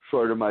 So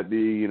Schroeder might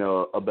be,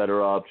 a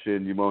better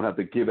option. You won't have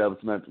to give up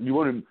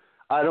some.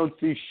 I don't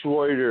see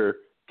Schroeder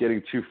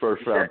getting 2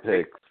 first-round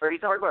picks. Are you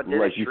talking about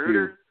Dennis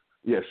Schroeder?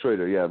 Yeah,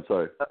 Schroeder. Yeah, I'm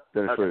sorry.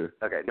 Dennis Schroeder.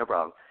 Okay, no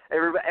problem.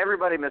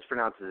 Everybody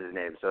mispronounces his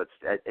name, so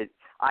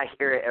I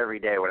hear it every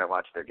day when I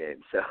watch their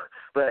games. So,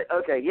 but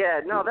okay,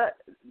 yeah, no, that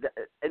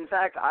in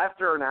fact, I've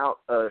thrown out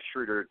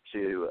Schroeder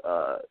to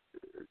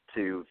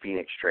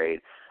Phoenix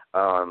trade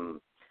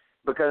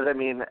because I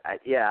mean,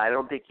 I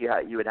don't think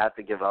you would have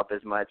to give up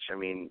as much. I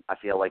mean, I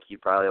feel like you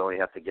probably only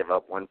have to give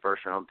up 1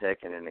 first-round pick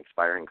and an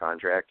expiring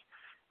contract.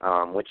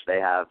 Which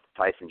they have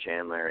Tyson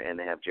Chandler and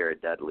they have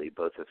Jared Dudley,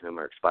 both of whom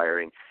are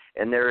expiring.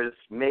 And there is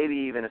maybe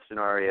even a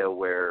scenario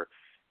where,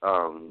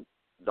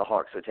 the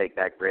Hawks would take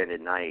back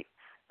Brandon Knight,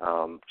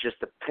 just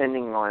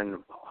depending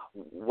on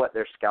what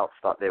their scouts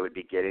thought they would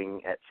be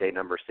getting at, say,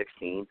 number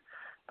 16.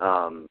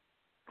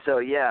 So,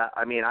 yeah,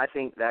 I mean, I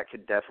think that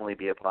could definitely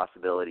be a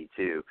possibility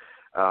too.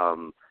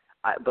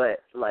 But,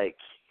 like,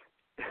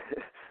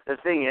 the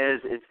thing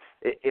is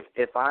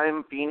if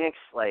I'm Phoenix,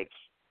 like,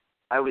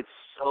 I would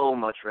so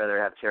much rather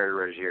have Terry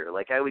Rozier.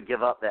 Like, I would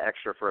give up the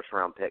extra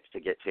first-round picks to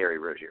get Terry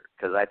Rozier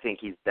because I think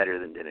he's better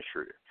than Dennis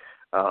Schroeder.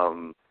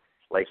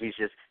 Like, he's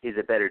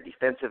a better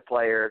defensive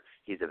player.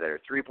 He's a better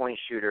three-point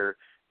shooter.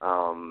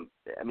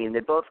 I mean,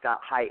 they both got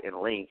height and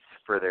length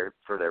for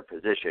their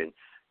position,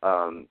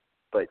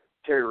 but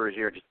Terry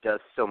Rozier just does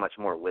so much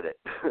more with it.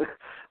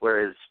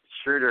 Whereas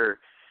Schroeder,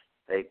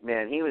 like,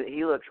 man,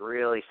 he looked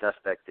really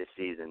suspect this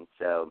season.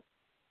 So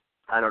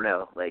I don't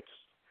know. Like,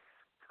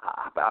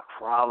 I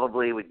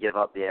probably would give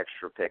up the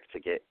extra pick to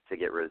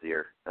get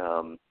Rozier.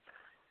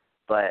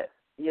 But,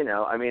 you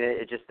know, I mean,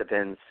 it just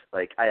depends.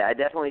 Like, I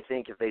definitely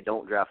think if they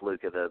don't draft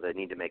Luka, they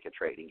need to make a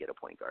trade and get a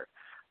point guard.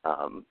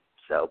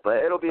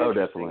 But it'll be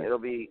interesting.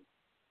 Definitely.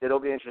 It'll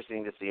be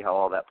interesting to see how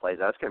all that plays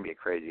out. It's going to be a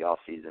crazy off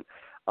season.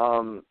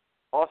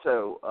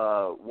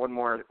 Also, one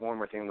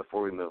more thing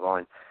before we move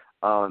on.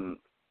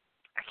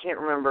 I can't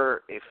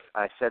remember if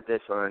I said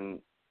this on.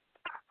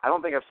 I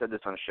don't think I've said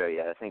this on a show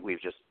yet. I think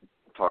we've just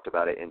talked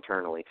about it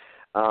internally.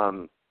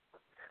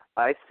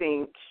 I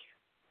think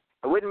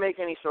I wouldn't make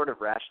any sort of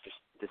rash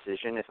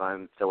decision if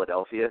I'm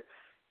Philadelphia,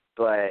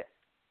 but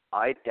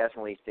I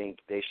definitely think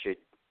they should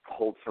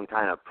hold some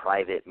kind of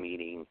private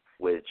meeting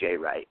with Jay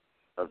Wright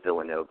of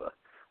Villanova.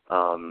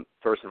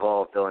 First of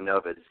all,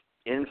 Villanova's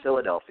in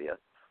Philadelphia,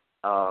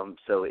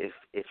 so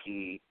if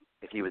he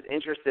was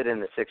interested in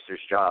the Sixers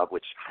job,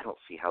 which I don't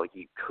see how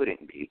he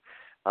couldn't be,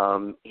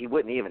 he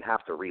wouldn't even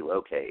have to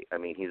relocate. I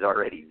mean, he's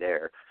already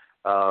there.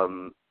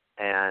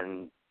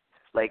 And,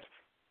 like,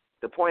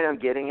 the point I'm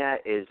getting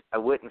at is I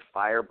wouldn't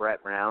fire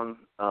Brett Brown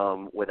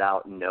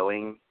without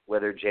knowing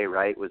whether Jay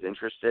Wright was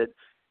interested,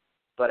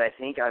 but I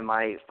think I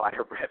might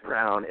fire Brett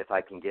Brown if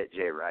I can get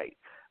Jay Wright.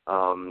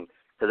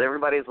 Because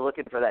everybody's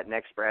looking for that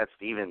next Brad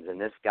Stevens, and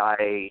this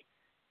guy,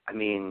 I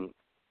mean,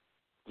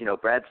 you know,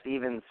 Brad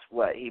Stevens,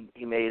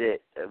 he made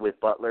it with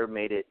Butler,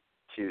 made it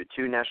to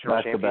 2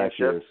 national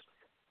championships.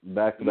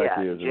 Back-to-back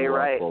years. Jay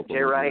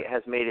Wright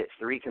has made it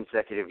 3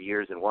 consecutive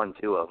years and won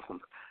 2 of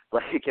them.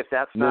 Like, if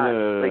that's not...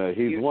 No.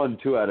 He's won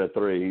 2 out of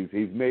 3.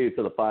 He's made it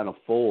to the Final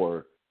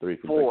Four 3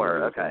 consecutive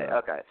years. 4,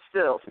 okay.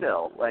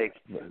 Still, like...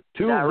 Winning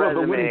 2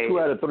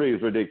 out of 3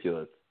 is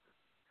ridiculous.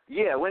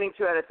 Yeah, winning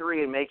 2 out of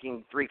 3 and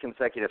making 3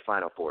 consecutive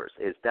Final Fours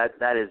is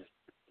that is...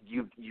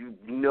 You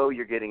know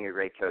you're getting a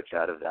great coach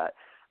out of that.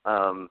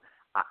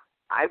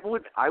 I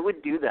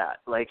would do that.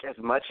 Like, as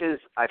much as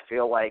I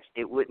feel like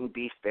it wouldn't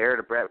be fair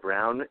to Brett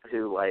Brown,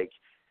 who, like,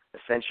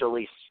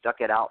 essentially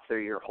stuck it out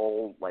through your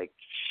whole, like,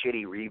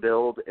 shitty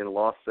rebuild and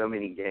lost so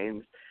many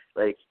games.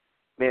 Like,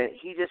 man,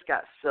 he just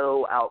got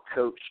so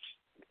out-coached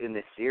in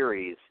this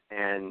series.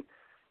 And,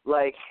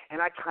 like,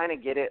 and I kind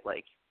of get it.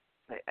 Like,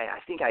 I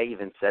think I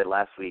even said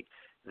last week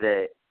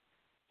that,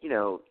 you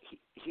know,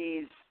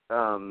 he's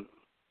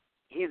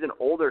an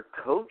older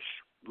coach,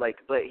 like,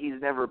 but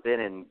he's never been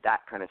in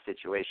that kind of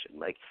situation.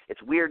 Like,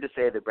 it's weird to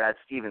say that Brad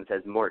Stevens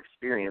has more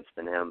experience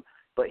than him,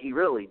 but he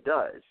really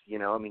does. You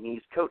know, I mean,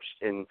 he's coached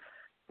in,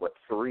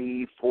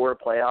 3-4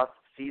 playoff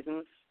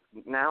seasons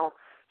now.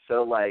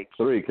 So, like...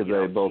 3, because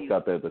they both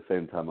got there at the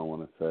same time, I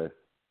want to say.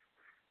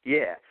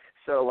 Yeah.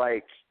 So,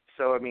 I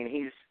mean,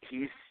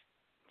 he's,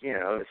 you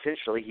know,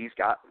 essentially he's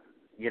got,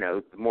 you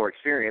know, more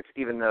experience,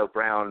 even though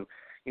Brown,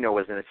 you know,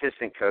 was an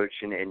assistant coach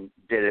and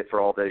did it for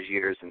all those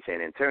years in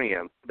San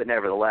Antonio. But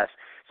nevertheless,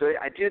 so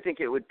I do think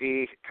it would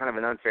be kind of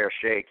an unfair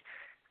shake.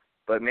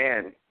 But,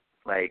 man,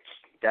 like,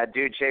 that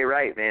dude Jay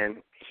Wright,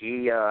 man,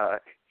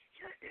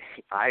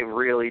 I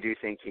really do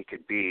think he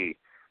could be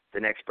the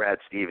next Brad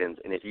Stevens.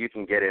 And if you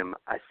can get him,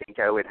 I think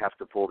I would have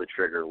to pull the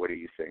trigger. What do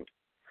you think?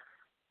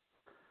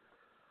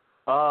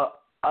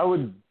 I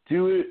would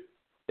do it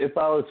if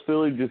I was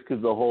Philly just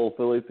because the whole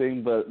Philly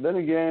thing. But then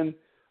again,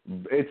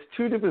 it's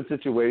 2 different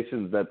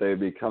situations that they'd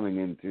be coming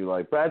into.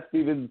 Like, Brad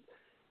Stevens,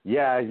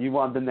 yeah, you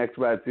want the next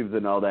Brad Stevens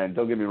and all that. And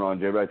don't get me wrong,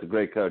 Jay Wright's a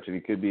great coach, and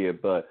he could be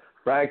it. But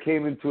Brad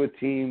came into a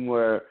team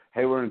where,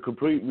 hey, we're in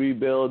complete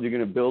rebuild. You're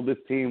going to build this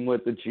team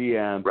with the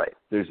GM. Right.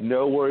 There's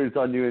no worries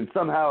on you. And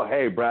somehow,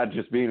 hey, Brad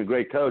just being a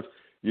great coach,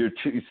 your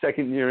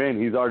second year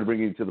in, he's already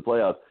bringing you to the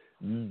playoffs.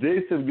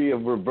 This would be a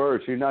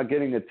reverse. You're not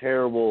getting a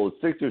terrible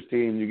Sixers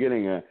team. You're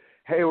getting a,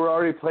 hey, we're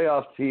already a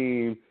playoff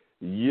team.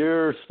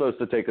 You're supposed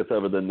to take us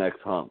over the next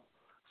hump.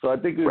 So I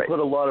think we put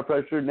a lot of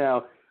pressure.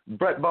 Now,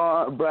 Brett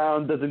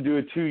Brown doesn't do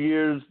it 2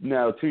 years.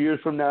 Now, 2 years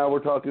from now, we're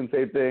talking the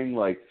same thing.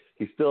 Like,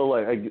 he's still,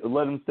 like,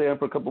 let him stay on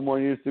for a couple more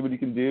years, see what he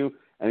can do.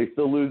 And he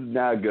still loses.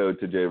 Now go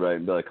to Jay Wright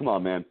and be like, come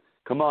on, man.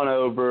 Come on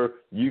over.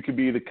 You could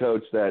be the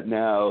coach that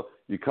now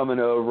you're coming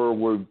over.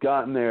 We've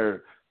gotten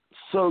there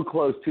so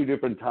close 2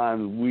 different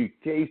times. We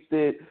taste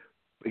it.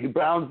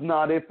 Brown's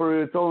not it for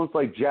it. It's almost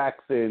like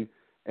Jackson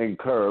and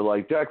Kerr.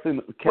 Like, Jackson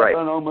kept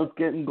on almost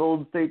getting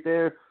Golden State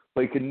there,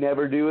 but he could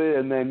never do it.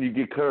 And then you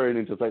get Curry, and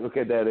it's just like,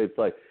 okay, Dad, it's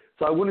like,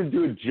 so I wouldn't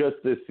do it just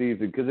this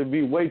season because it'd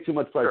be way too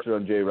much pressure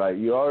on Jay Wright.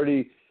 You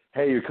already,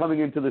 hey, you're coming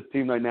into this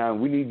team right now,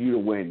 and we need you to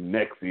win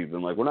next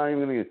season. Like, we're not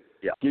even going to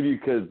give you,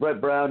 because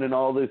Brett Brown and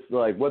all this,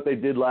 like what they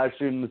did last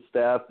year in the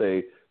staff,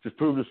 they just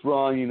proved us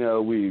wrong. You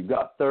know, we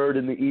got third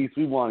in the East.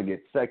 We want to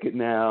get second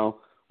now.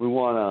 We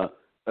want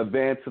to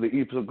advance to the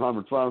Eastern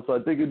Conference Finals. So I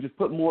think it just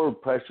put more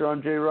pressure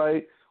on Jay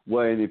Wright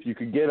when if you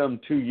could get him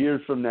 2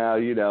 years from now,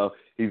 you know,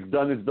 he's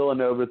done his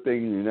Villanova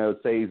thing, you know,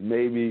 say he's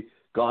maybe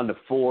gone to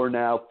 4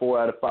 out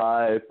of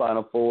 5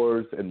 Final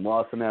Fours and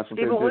lost the national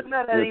championship. Even wouldn't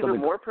that add even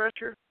more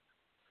pressure?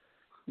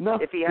 No,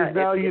 because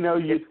now,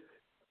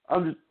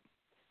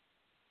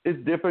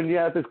 it's different.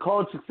 Yeah, if his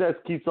college success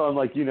keeps on,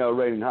 like, you know,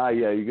 rating high,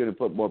 yeah, you're going to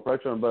put more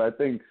pressure on. But I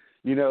think,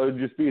 you know, it'd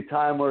just be a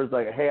time where it's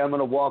like, hey, I'm going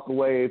to walk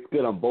away. It's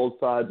good on both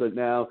sides right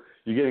now.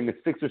 You're getting a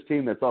Sixers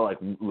team that's all like,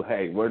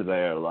 hey, we're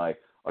there. Like,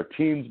 our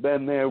team's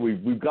been there.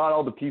 We've got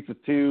all the pieces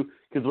too.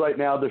 Because right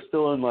now they're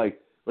still in, like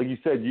you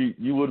said,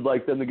 you would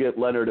like them to get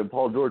Leonard and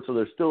Paul George, so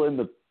they're still in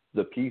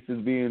the pieces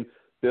being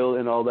built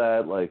and all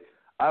that. Like,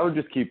 I would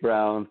just keep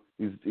Brown.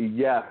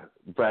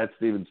 Brad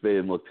Stevens made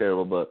him look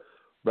terrible, but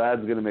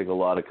Brad's going to make a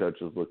lot of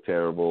coaches look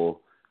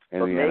terrible.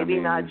 But maybe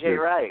not Jay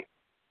Wright.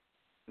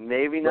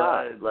 Maybe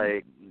not.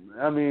 Like,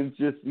 I mean,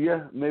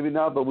 maybe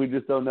not, but we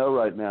just don't know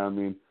right now. I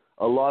mean,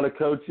 a lot of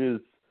coaches,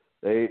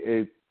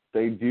 they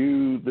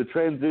do the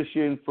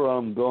transition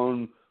from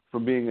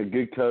being a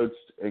good coach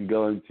and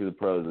going to the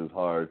pros is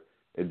hard.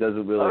 It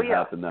doesn't really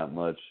happen that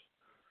much.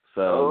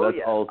 So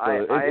that's also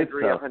I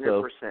agree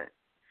 100%.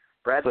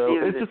 Brad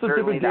Stevens it's just is a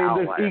different game.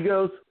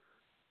 There's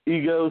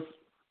egos.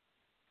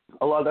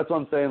 A lot. That's what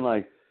I'm saying.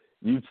 Like,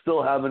 you're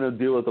still having to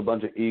deal with a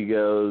bunch of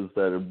egos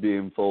that are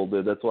being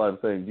folded. That's why I'm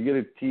saying you get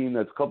a team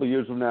that's a couple of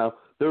years from now,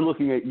 they're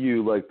looking at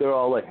you like they're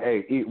all like,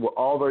 hey,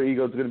 all of our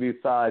egos are going to be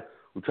aside.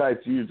 We tried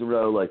 2 years in a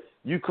row. Like,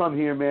 you come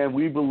here, man.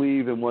 We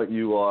believe in what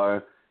you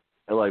are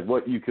and, like,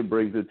 what you can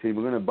bring to the team.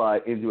 We're going to buy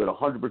into it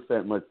 100%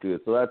 and let's do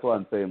it. So that's why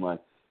I'm saying, like,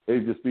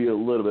 it'd just be a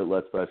little bit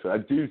less pressure. I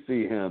do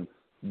see him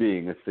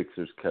being a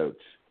Sixers coach,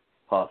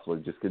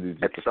 possibly, just because he's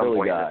just a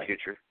Philly guy. At some point in the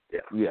future.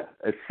 Yeah,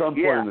 at some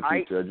point in the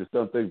future. I just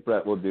don't think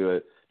Brett will do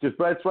it. Just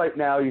Brett's right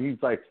now, he's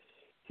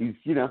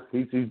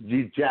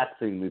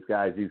jacksing these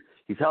guys.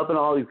 He's helping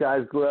all these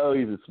guys grow.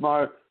 He's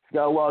smart. He's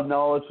got a lot of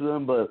knowledge for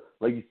them. But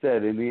like you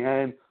said, in the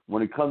end,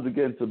 when he comes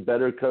against a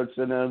better coach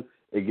than him,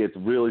 it gets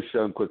really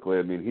shown quickly.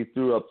 I mean, he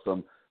threw up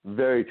some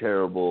very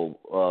terrible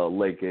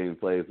late game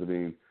plays. I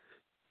mean,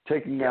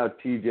 taking out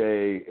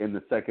TJ in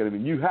the second. I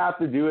mean, you have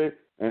to do it,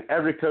 and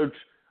every coach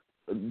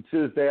to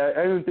this day,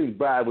 I don't think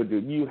Brad would do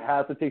it. You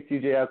have to take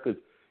TJ out because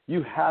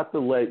you have to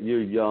let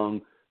your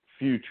young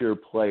future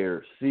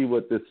players see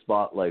what this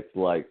spotlight's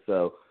like.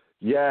 So,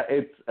 yeah,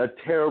 it's a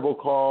terrible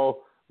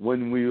call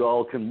when we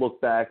all can look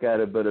back at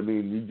it, but I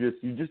mean,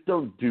 you just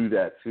don't do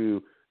that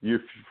to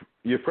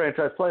your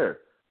franchise player,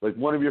 like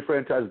one of your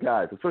franchise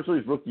guys, especially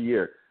his rookie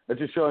year. That's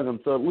just showing them.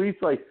 So at least,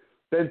 like,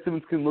 Ben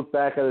Simmons can look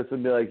back at this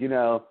and be like, you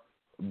know,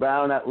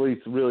 Brown at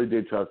least really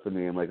did trust in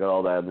me and, like,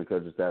 all that and the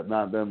coaching staff.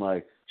 Not been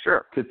like,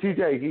 sure. Because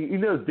TJ, he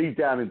knows deep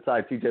down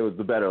inside TJ was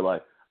the better.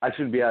 Like, I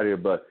shouldn't be out here,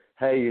 but,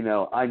 hey, you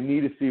know, I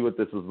need to see what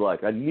this is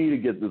like. I need to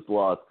get this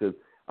loss because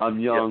I'm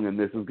young and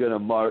this is going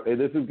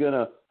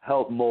to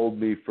help mold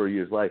me for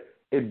years. Like,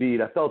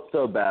 Embiid, I felt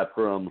so bad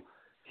for him.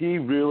 He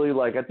really,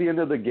 like, at the end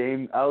of the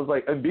game, I was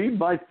like, Embiid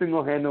might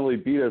single-handedly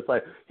beat us.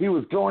 Like, he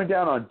was going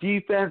down on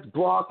defense,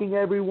 blocking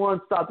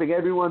everyone, stopping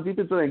everyone's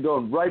defense, and then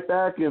going right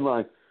back. And,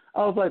 like,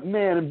 I was like,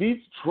 man,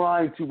 Embiid's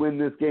trying to win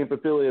this game for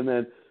Philly. And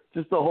then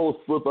just the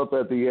whole slip-up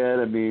at the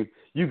end. I mean,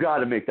 you got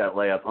to make that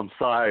layup. I'm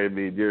sorry. I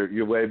mean,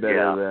 you're way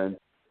better than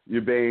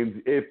your Baines.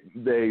 If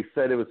they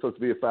said it was supposed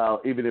to be a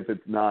foul, even if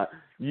it's not,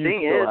 you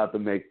still have to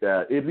make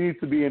that. It needs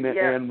to be an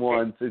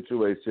and-one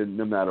situation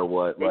no matter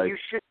what. Like,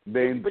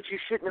 Baines, but you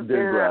shouldn't have been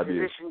in that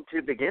position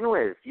to begin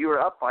with. You were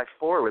up by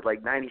 4 with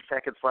like 90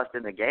 seconds left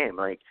in the game.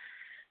 Like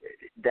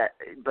that,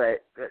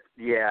 but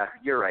yeah,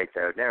 you're right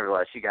though.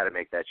 Nevertheless, you got to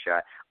make that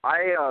shot.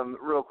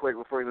 Real quick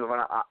before we move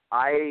on,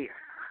 I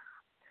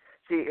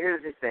see.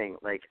 Here's the thing.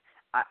 Like,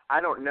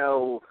 I don't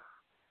know.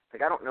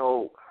 Like, I don't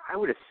know. I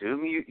would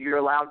assume you're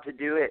allowed to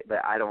do it, but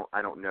I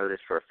don't know this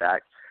for a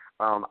fact.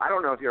 I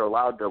don't know if you're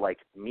allowed to, like,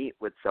 meet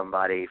with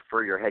somebody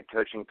for your head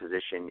coaching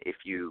position if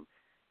you,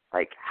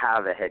 like,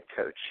 have a head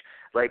coach.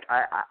 Like,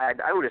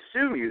 I would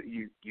assume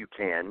you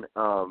can.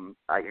 I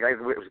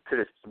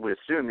would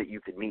assume that you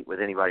could meet with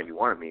anybody you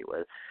want to meet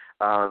with.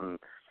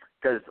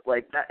 Because,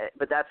 like,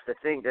 but that's the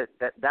thing,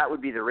 that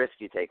would be the risk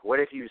you take. What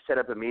if you set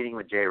up a meeting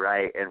with Jay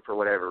Wright and for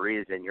whatever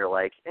reason you're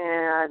like,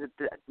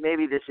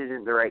 maybe this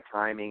isn't the right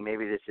timing,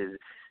 maybe this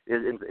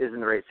isn't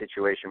the right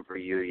situation for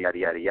you, yada,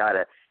 yada,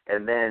 yada.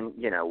 And then,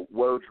 you know,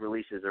 Woj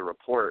releases a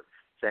report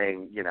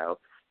saying, you know,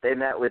 they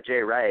met with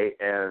Jay Wright,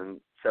 and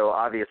so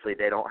obviously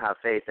they don't have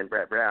faith in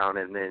Brett Brown,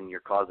 and then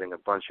you're causing a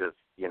bunch of,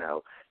 you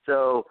know.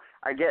 So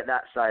I get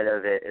that side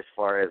of it as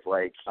far as,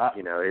 like,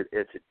 you know,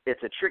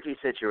 it's a tricky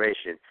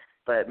situation.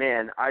 But,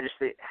 man, I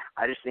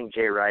just think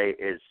Jay Wright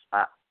is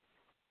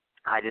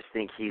I just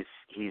think he's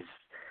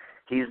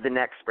the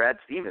next Brad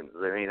Stevens.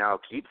 I mean,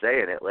 I'll keep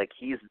saying it. Like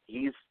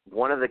he's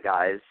one of the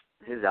guys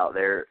who's out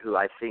there who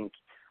I think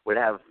would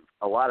have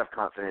a lot of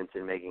confidence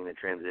in making the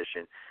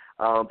transition.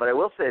 But I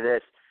will say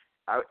this: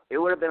 it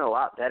would have been a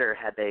lot better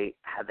had they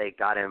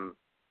got him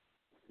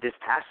this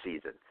past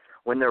season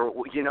when there,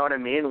 you know what I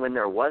mean, when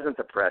there wasn't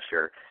the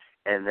pressure,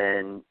 and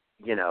then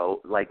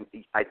like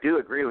I do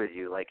agree with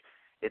you, like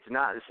it's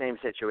not the same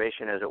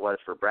situation as it was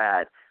for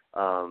Brad,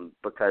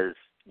 because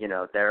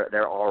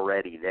they're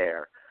already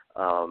there,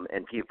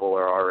 and people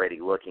are already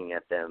looking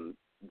at them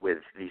with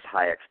these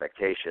high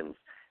expectations,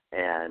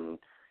 and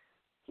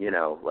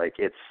like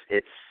it's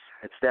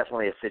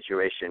definitely a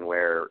situation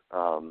where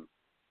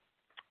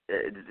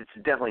it's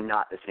definitely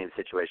not the same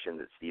situation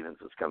that Stevens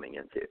was coming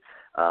into,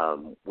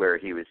 where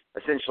he was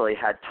essentially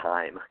had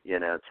time,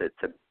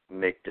 to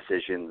make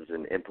decisions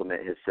and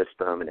implement his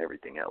system and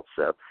everything else.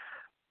 So,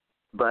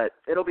 but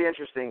it'll be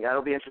interesting.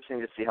 That'll be interesting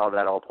to see how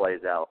that all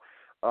plays out.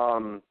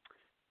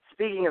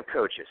 Speaking of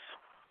coaches,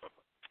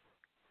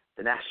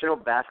 the National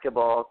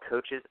Basketball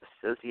Coaches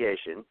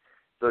Association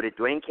voted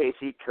Dwayne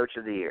Casey Coach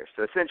of the Year.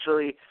 So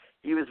essentially,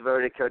 he was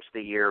voted Coach of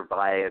the Year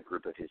by a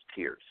group of his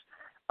peers.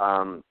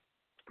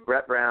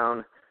 Brett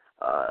Brown,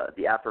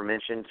 the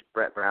aforementioned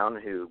Brett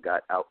Brown, who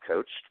got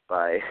outcoached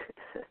by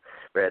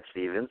Brad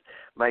Stevens,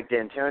 Mike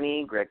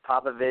D'Antoni, Greg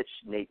Popovich,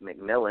 Nate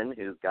McMillan,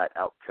 who got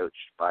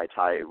outcoached by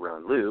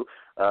Tyronn Lue,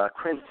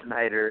 Quinn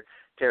Snyder,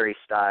 Terry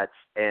Stotts,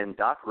 and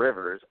Doc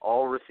Rivers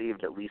all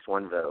received at least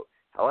one vote.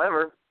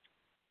 However,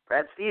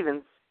 Brad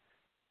Stevens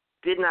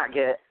did not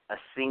get a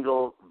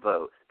single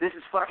vote. This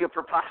is fucking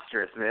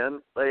preposterous,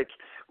 man. Like,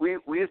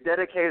 we've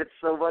dedicated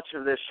so much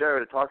of this show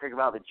to talking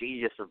about the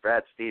genius of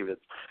Brad Stevens,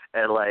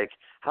 and like,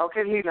 how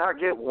can he not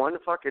get one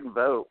fucking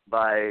vote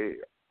by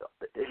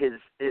his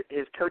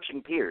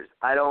coaching peers?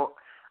 I don't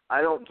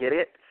get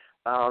it.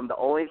 The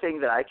only thing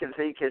that I can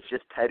think is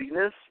just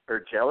pettiness or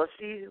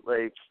jealousy.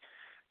 Like,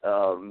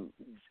 I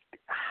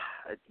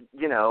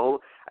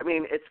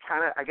mean,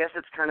 I guess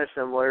it's kind of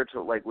similar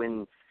to like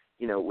when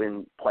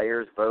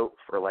players vote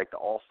for like the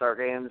All-Star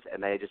games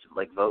and they just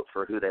like vote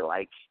for who they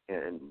like,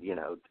 and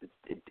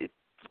it's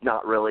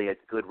not really a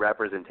good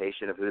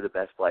representation of who the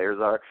best players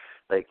are.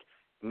 Like,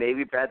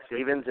 maybe Brad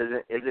Stevens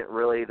isn't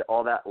really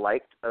all that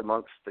liked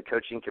amongst the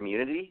coaching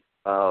community,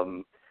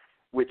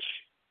 which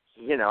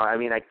I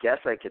mean, I guess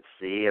I could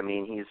see. I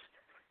mean,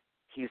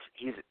 he's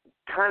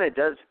kind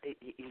of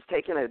he's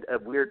taken a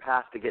weird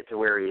path to get to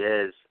where he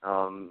is,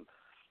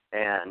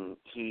 and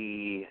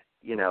he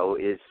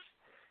is.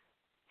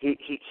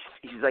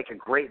 He's like a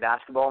great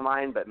basketball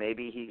mind, but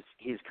maybe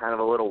he's kind of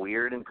a little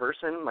weird in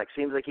person. Like,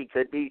 seems like he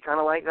could be kind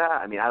of like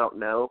that. I mean, I don't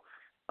know,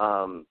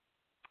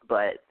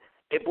 but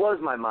it blows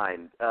my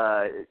mind.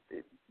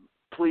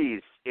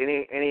 Please,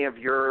 any of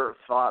your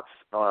thoughts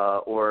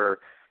or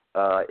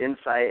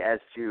insight as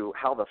to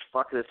how the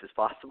fuck this is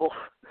possible?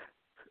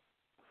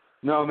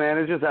 No, man,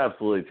 it's just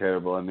absolutely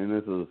terrible. I mean,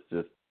 this is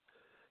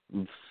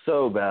just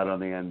so bad on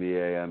the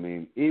NBA. I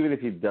mean, even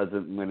if he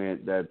doesn't win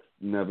it, that's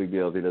no big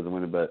deal if he doesn't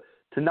win it, but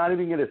to not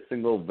even get a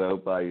single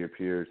vote by your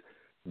peers,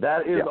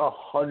 that is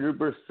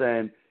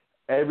 100%.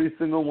 Every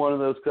single one of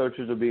those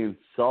coaches are being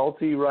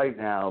salty right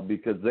now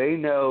because they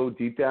know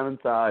deep down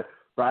inside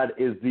Brad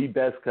is the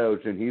best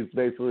coach, and he's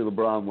basically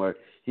LeBron, where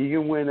he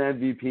can win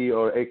MVP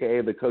or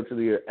AKA the Coach of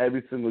the Year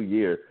every single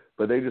year,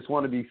 but they just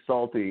want to be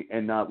salty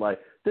and not like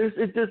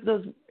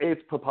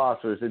it's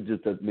preposterous. It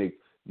just doesn't make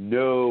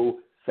no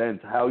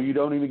sense how you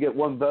don't even get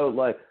one vote.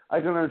 Like,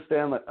 I can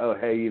understand, like, oh,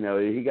 hey,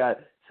 he got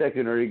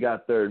second or he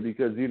got third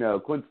because,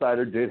 Quinn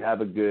Snyder did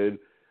have a good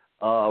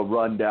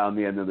run down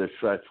the end of the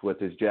stretch with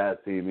his Jazz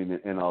team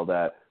and all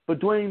that. But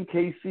Dwayne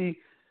Casey,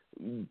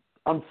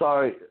 I'm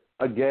sorry,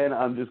 again,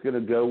 I'm just going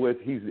to go with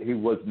he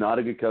was not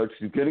a good coach.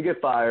 He's going to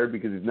get fired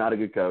because he's not a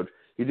good coach.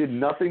 He did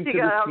nothing to the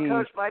team. He got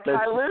outcoached by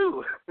Ty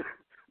Lue.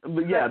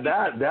 But yeah,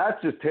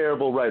 that's just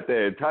terrible right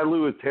there. Ty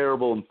Lue is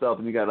terrible himself,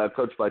 and you got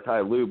outcoached by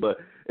Ty Lue. But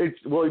he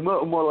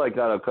more like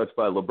got outcoached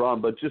by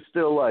LeBron. But just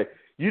still, like,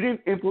 you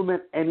didn't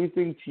implement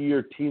anything to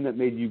your team that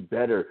made you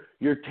better.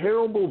 Your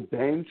terrible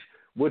bench,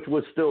 which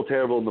was still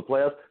terrible in the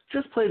playoffs,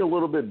 just played a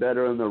little bit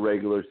better in the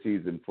regular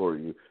season for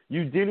you.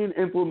 You didn't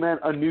implement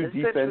a new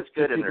defense.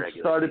 People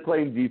started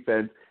playing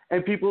defense,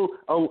 and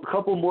a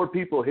couple more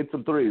people hit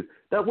some threes.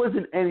 That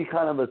wasn't any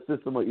kind of a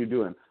system what you're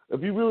doing.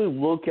 If you really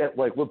look at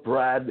like what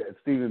Brad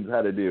Stevens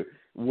had to do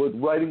with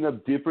writing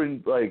up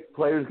different, like,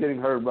 players getting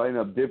hurt, writing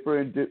up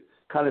different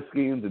kind of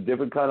schemes and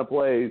different kind of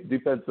plays,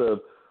 defensive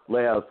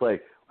layouts,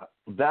 like,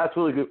 that's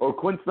really good. Or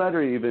Quinn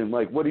Snyder even,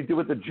 like what he did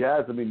with the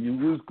Jazz. I mean, you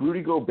lose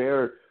Rudy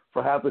Gobert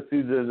for half a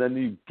season, and then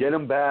you get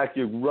him back.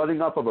 You're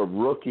running off of a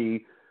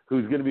rookie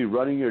who's going to be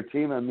running your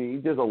team. I mean, he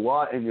does a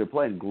lot, and you're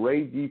playing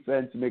great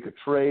defense. You make a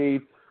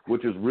trade,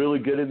 which is really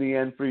good in the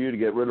end for you to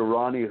get rid of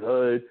Ronnie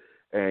Hood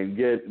and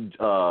get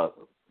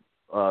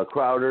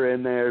Crowder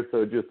in there.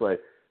 So just like,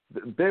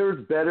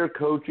 there's better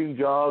coaching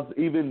jobs,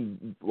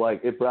 even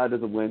like if Brad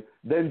doesn't win,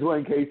 than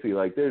Dwayne Casey.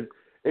 Like,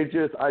 I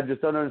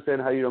just don't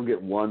understand how you don't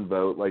get one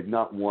vote, like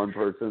not one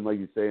person, like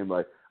you're saying.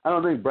 Like, I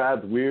don't think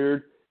Brad's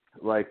weird,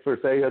 like, per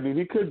se. I mean,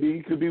 he could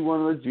be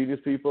one of those genius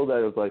people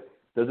that is like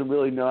doesn't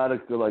really know how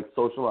to like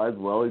socialize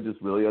well. He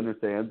just really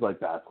understands like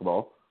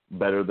basketball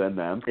better than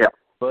them. Yeah.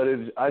 But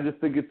I just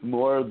think it's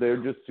more they're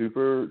just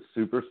super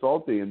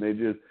salty, and they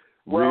just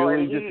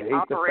really just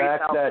hate the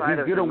fact that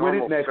he's going to win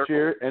it next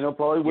year, and he'll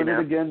probably win it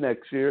again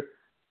next year.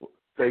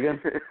 Say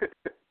again?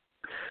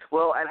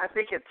 Well, and I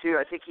think it too.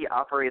 I think he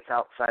operates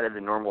outside of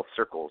the normal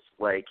circles.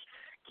 Like,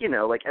 you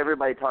know, like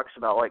everybody talks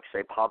about, like,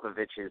 say,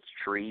 Popovich's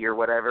tree or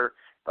whatever.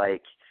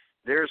 Like,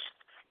 there's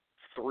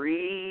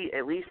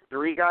at least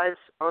three guys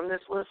on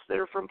this list that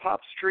are from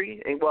Pop's tree,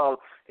 and,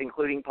 well,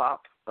 including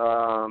Pop.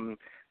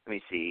 Let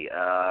me see,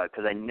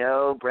 because I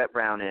know Brett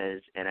Brown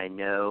is, and I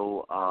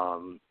know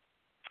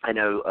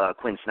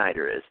Quinn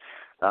Snyder is.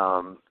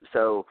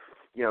 So,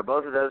 you know,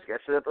 both of those guys.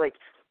 So, like,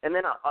 and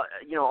then,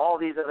 you know, all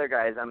these other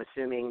guys, I'm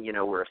assuming, you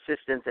know, were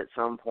assistants at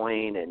some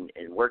point and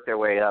worked their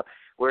way up.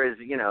 Whereas,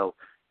 you know,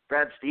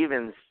 Brad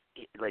Stevens,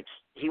 like,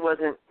 he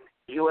wasn't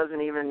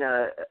even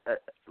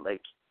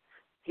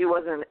he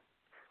wasn't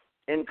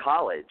in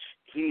college.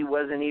 He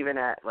wasn't even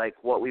at, like,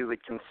 what we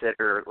would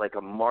consider, like,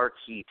 a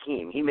marquee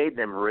team. He made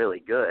them really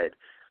good,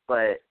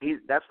 but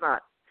that's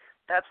not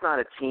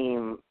a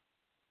team,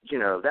 you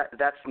know,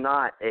 that's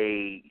not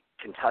a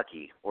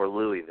Kentucky or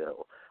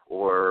Louisville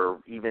or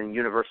even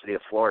University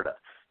of Florida.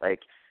 Like,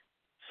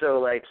 so,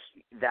 like,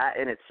 that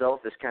in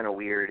itself is kind of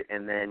weird.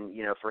 And then,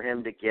 you know, for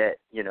him to get,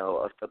 you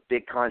know, a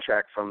big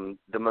contract from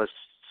the most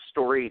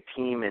storied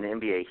team in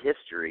NBA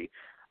history,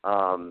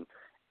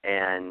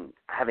 and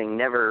having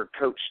never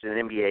coached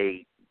an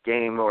NBA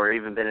game or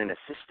even been an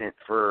assistant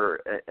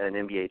for an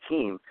NBA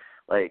team,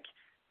 like,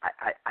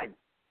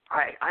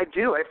 I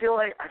do. I feel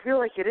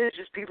like it is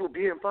just people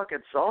being fucking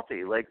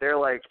salty. Like, they're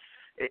like,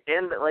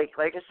 and like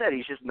I said,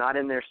 he's just not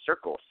in their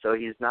circle. So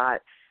he's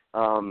not.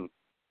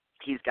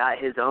 He's got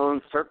his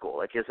own circle,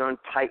 like his own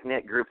tight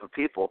knit group of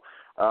people,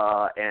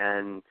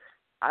 and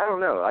I don't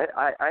know.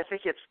 I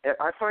think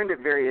I find it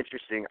very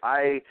interesting.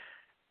 I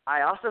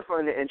also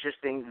find it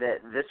interesting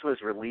that this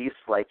was released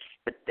like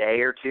a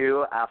day or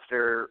two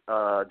after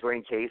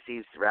Dwayne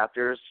Casey's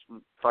Raptors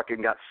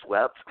fucking got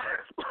swept.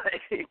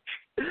 Like,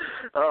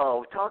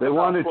 they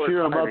want to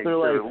cheer him up. They're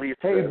like,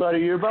 "Hey, buddy,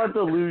 you're about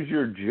to lose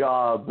your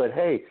job, but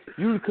hey,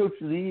 you're the coach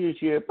of the year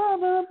this year. Bah,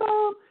 bah,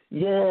 bah.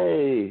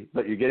 Yay!"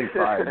 But you're getting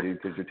fired,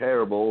 dude, because you're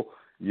terrible.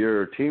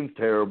 Your team's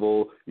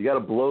terrible. You got to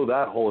blow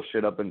that whole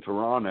shit up in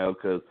Toronto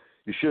because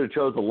you should have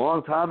chose a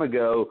long time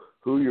ago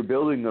who you're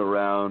building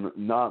around,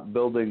 not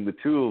building the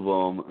two of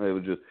them. It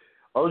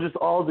was just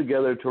all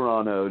together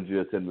Toronto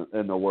just in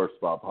the worst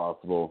spot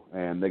possible,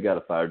 and they got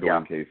to fire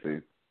Dwayne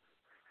Casey.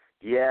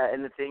 Yeah,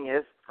 and the thing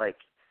is, like,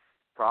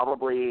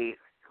 probably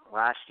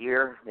last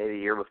year, maybe the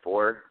year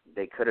before,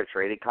 they could have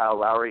traded Kyle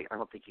Lowry. I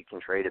don't think you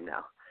can trade him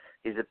now.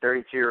 He's a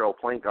 32-year-old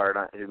point guard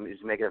who's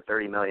making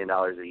 $30 million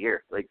a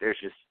year. Like,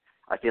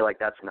 I feel like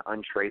that's an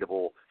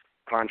untradeable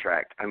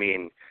contract. I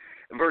mean,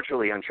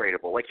 virtually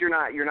untradeable. Like, you're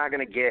not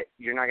going to get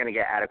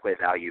adequate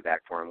value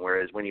back for him.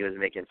 Whereas when he was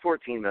making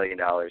 $14 million,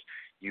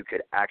 you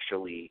could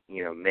actually,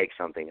 you know, make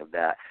something of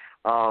that.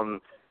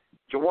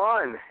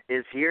 Jawan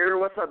is here.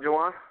 What's up,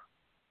 Jawan?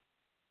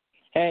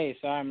 Hey,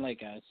 sorry I'm late,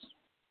 guys.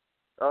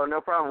 Oh,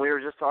 no problem. We were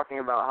just talking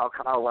about how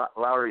Kyle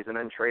Lowry's an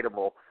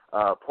untradeable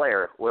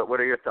player. What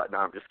are your thoughts? No,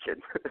 I'm just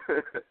kidding.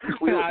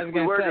 we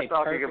were just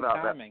talking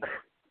about timing. That.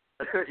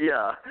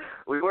 Yeah,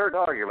 we were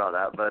talking about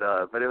that,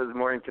 but it was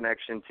more in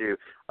connection to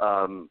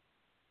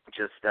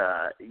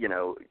you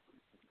know,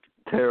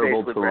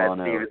 terrible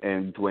Toronto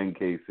and Dwayne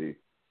Casey.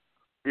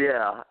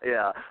 Yeah.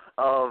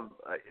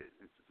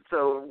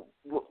 So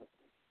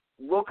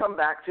we'll come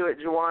back to it,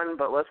 Jawan,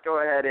 but let's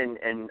go ahead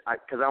and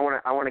because I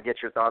want to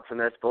get your thoughts on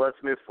this, but let's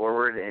move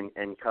forward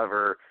and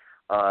cover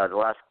the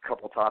last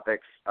couple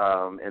topics,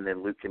 and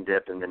then Luke can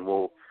dip, and then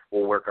we'll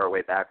work our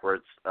way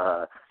backwards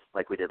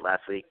like we did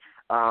last week.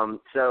 The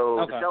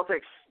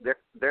Celtics,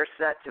 they're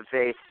set to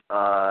face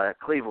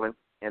Cleveland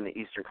in the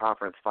Eastern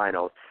Conference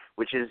Finals,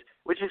 which is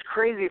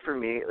crazy for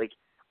me. Like,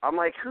 I'm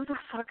like, who the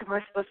fuck am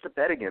I supposed to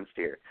bet against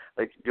here?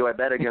 Like, do I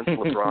bet against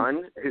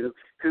LeBron,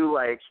 who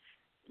like,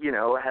 you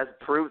know, has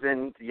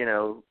proven, you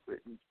know,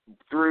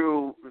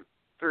 through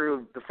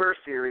the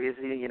first series,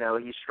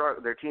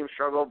 their team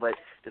struggled, but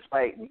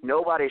despite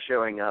nobody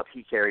showing up,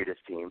 he carried his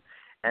team.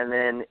 And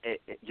then,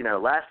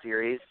 last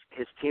series,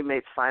 his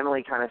teammates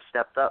finally kind of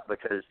stepped up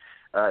because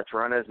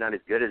Toronto's not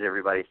as good as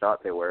everybody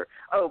thought they were.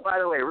 Oh, by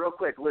the way, real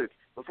quick, Luke,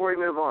 before we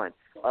move on,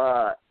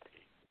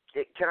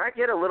 can I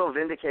get a little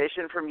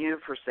vindication from you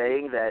for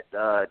saying that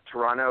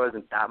Toronto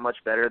isn't that much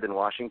better than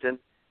Washington?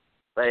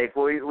 Like,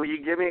 will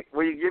you give me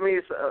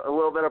a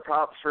little bit of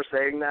props for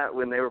saying that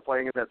when they were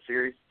playing in that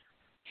series?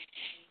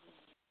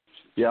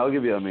 Yeah, I'll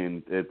give you. I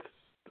mean,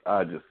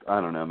 I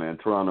don't know, man.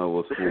 Toronto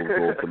was fool's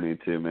gold to me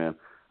too, man.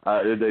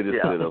 They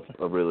just did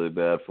a really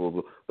bad fool's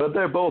gold. But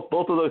they're both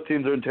of those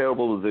teams are in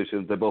terrible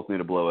positions. They both need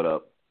to blow it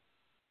up.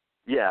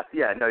 Yeah,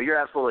 no, you're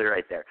absolutely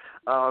right there.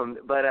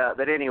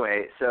 But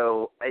anyway,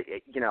 so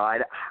I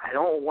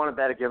don't want to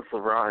bet against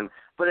LeBron,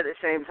 but at the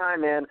same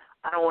time, man,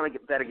 I don't want to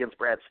bet against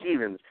Brad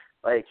Stevens.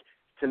 Like,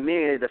 to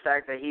me, the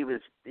fact that he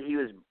was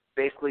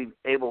basically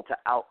able to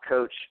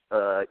outcoach,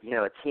 a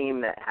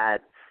team that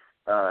had,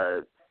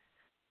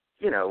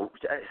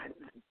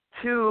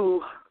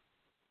 two.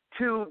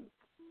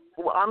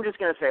 Well, I'm just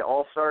going to say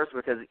all-stars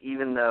because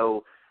even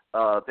though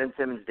Ben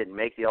Simmons didn't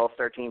make the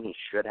all-star team, he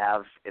should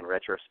have in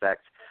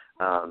retrospect.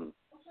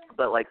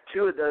 But, like,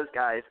 two of those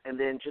guys and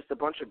then just a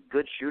bunch of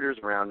good shooters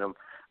around him.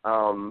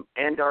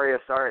 And Dario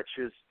Saric,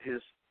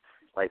 who's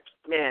like,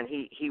 man,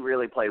 he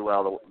really played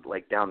well,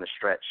 like, down the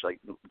stretch, like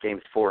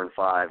games 4 and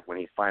 5 when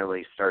he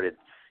finally started,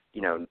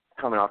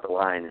 coming off the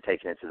line and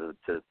taking it to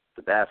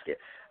the basket.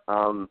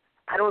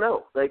 I don't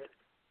know. Like,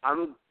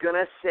 I'm going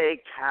to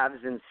say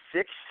Cavs in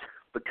 6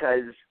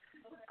 because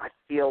I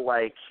feel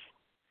like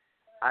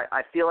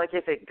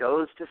if it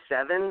goes to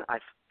 7, I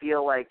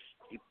feel like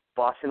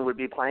Boston would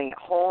be playing at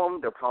home.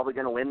 They're probably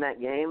going to win that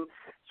game.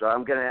 So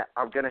I'm gonna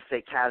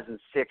say Cavs in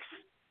 6.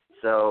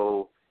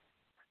 So,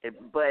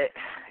 like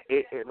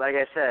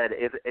I said,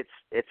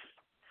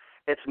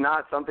 it's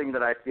not something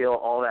that I feel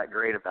all that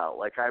great about.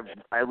 Like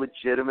I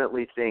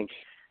legitimately think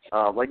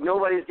like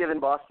nobody's given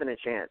Boston a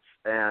chance,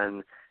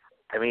 and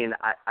I mean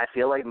I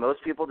feel like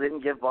most people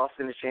didn't give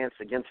Boston a chance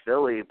against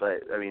Philly,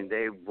 but I mean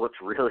they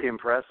looked really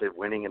impressive,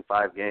 winning in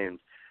 5 games,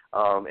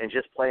 and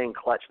just playing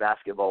clutch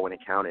basketball when it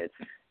counted.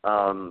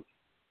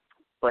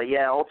 But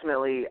yeah,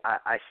 ultimately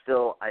I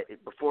still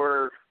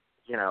before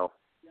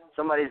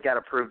somebody's got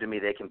to prove to me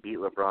they can beat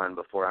LeBron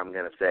before I'm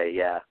going to say,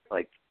 yeah,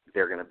 like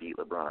they're going to beat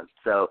LeBron.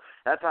 So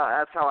that's how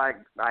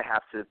I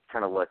have to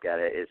kind of look at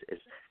it is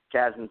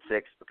Cavs in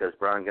 6 because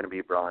Bron going to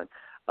beat Bron.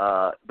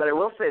 But I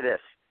will say this,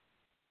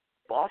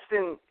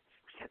 Boston,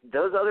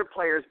 those other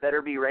players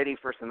better be ready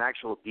for some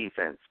actual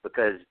defense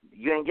because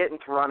you ain't getting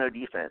Toronto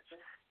defense.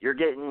 You're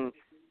getting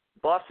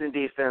Boston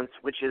defense,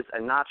 which is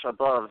a notch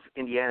above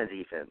Indiana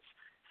defense.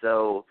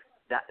 So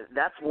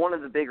that's one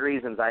of the big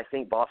reasons I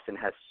think Boston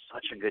has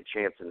such a good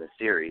chance in this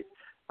series,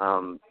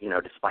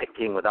 despite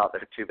being without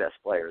their 2 best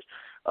players.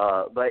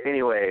 But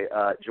anyway,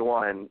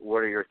 Juwan, what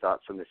are your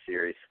thoughts on this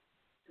series?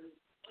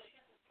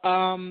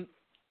 I'll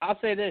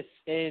say this,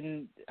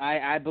 and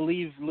I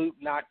believe Luke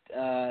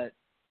hit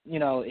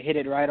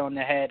it right on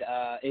the head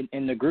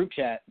in the group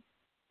chat.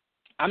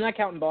 I'm not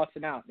counting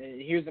Boston out.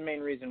 Here's the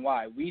main reason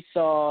why. We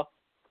saw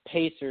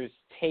Pacers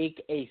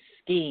take a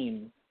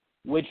scheme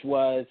which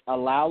was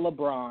allow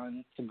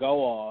LeBron to go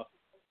off,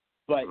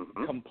 but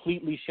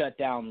completely shut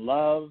down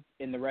Love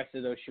and the rest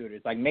of those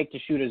shooters, like make the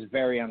shooters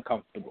very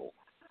uncomfortable.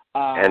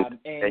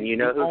 And you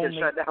know who can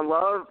shut down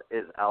Love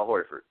is Al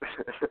Horford.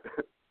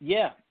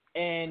 Yeah,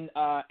 and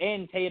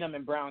Tatum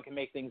and Brown can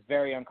make things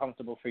very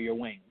uncomfortable for your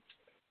wings.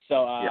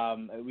 So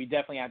we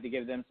definitely have to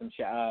give them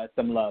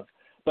some love.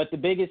 But the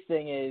biggest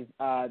thing is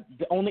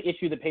the only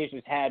issue the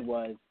Pacers had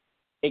was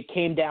it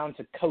came down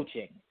to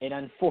coaching, and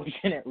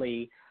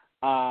unfortunately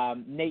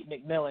Nate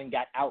McMillan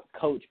got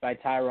out-coached by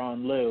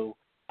Tyronn Lue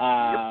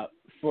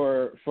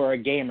for a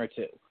game or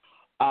two.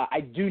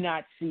 I do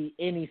not see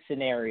any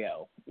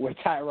scenario where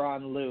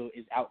Tyronn Lue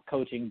is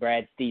out-coaching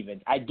Brad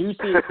Stevens. I do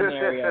see a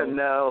scenario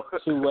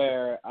to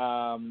where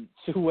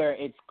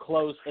it's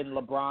close and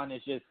LeBron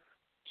is just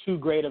too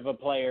great of a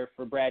player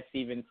for Brad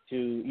Stevens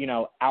to,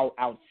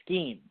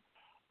 out-scheme.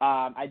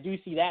 I do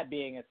see that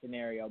being a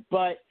scenario.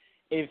 But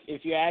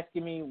if you're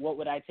asking me what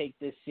would I take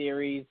this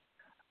series,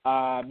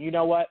 you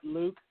know what,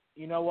 Luke?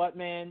 You know what,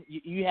 man?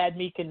 You had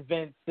me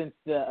convinced since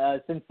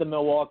the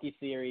Milwaukee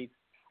series.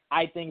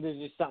 I think there's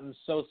just something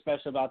so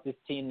special about this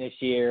team this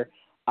year.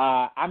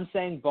 I'm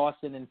saying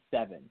Boston in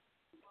 7.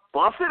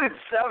 Boston in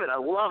 7. I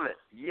love it.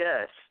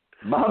 Yes.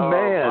 My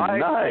man,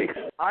 nice.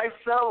 I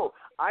so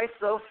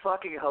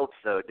fucking hope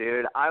so,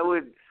 dude. I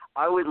would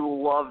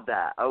love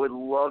that. I would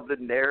love the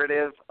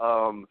narrative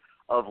of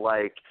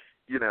like,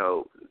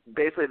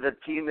 basically the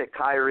team that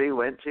Kyrie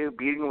went to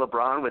beating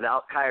LeBron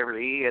without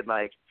Kyrie, and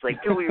like it's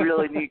like, do we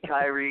really need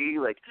Kyrie?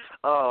 Like,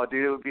 oh,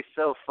 dude, it would be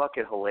so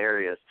fucking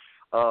hilarious.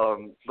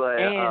 Luke.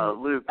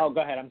 Oh,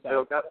 go ahead. I'm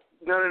sorry.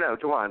 No.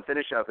 Go on.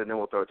 Finish up, and then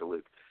we'll throw it to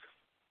Luke.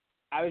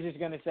 I was just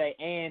gonna say,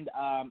 and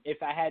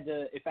if I had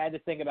to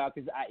think about,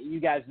 because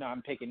you guys know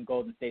I'm picking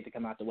Golden State to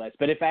come out the West,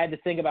 but if I had to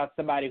think about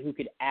somebody who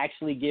could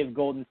actually give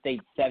Golden State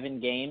 7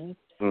 games,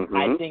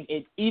 I think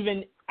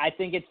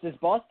it's this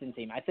Boston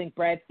team. I think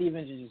Brad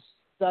Stevens is just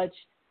such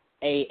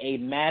a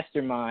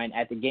mastermind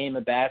at the game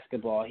of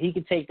basketball. He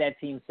could take that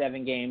team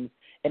 7 games,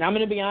 and I'm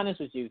going to be honest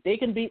with you. If they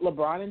can beat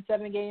LeBron in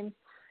 7 games,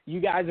 you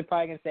guys are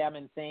probably going to say I'm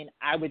insane.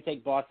 I would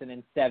take Boston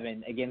in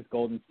 7 against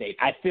Golden State.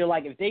 I feel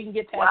like if they can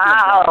get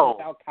past LeBron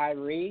without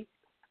Kyrie,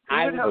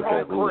 I would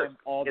probably them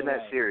all the in way.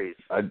 that series.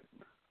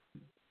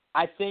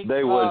 I think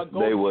they would.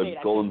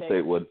 Golden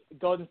State would.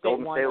 Golden State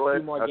won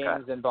 2 more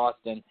games than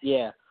Boston.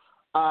 Yeah.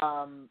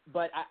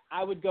 But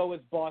I would go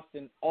with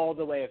Boston all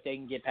the way if they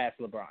can get past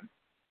LeBron.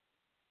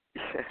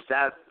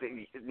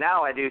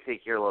 Now I do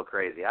think you're a little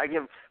crazy. Don't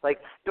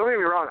get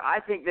me wrong.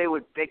 I think they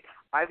would pick.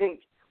 I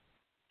think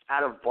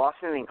out of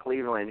Boston and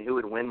Cleveland, who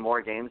would win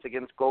more games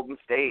against Golden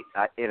State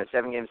in a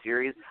 7-game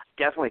series?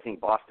 Definitely think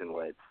Boston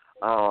would.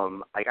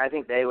 I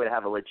think they would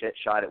have a legit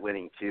shot at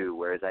winning 2,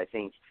 whereas I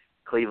think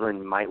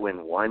Cleveland might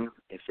win 1,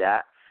 if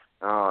that.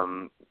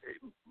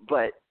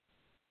 But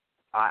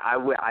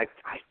I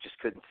just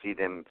couldn't see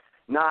them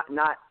not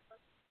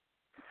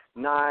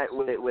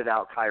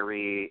without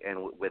Kyrie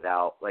and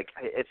without, like,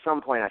 at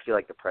some point I feel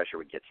like the pressure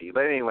would get to you.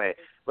 But anyway,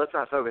 let's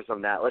not focus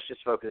on that. Let's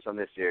just focus on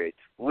this series.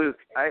 Luke,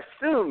 I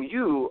assume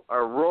you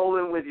are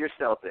rolling with your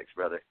Celtics,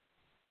 brother.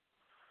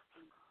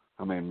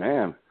 I mean,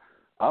 man,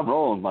 I'm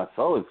rolling with my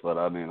Celtics, but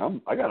I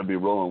mean, I got to be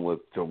rolling with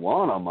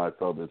Jawan on my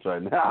Celtics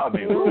right now. I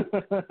mean, don't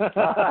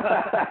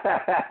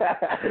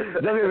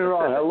get me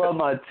wrong, I love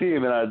my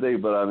team and I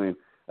think, but I mean,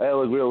 hey,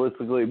 look,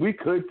 realistically, we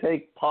could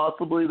take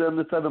possibly them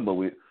to 7, but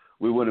we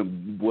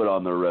wouldn't would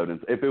on the road. And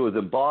if it was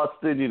in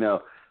Boston, you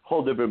know,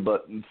 whole different,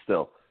 but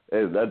still,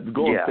 that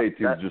Golden State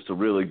team is just a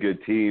really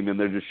good team, and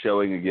they're just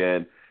showing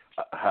again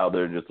how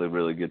they're just a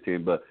really good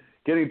team. But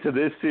getting to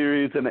this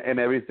series and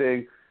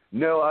everything,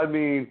 no, I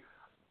mean,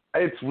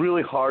 it's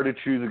really hard to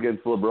choose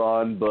against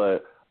LeBron,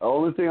 but the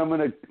only thing I'm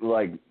going to,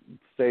 like,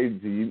 say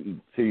to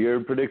your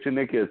prediction,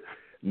 Nick, is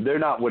they're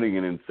not winning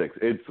it in 6.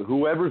 It's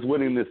whoever's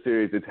winning this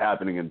series, it's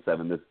happening in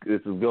 7. This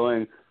is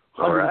going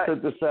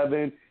 100% to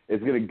 7.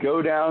 It's going to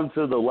go down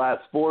to the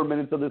last 4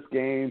 minutes of this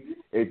game.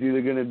 It's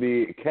either going to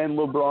be can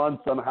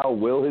LeBron somehow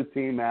will his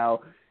team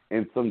out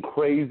in some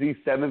crazy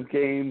 7th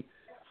game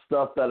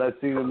stuff that I've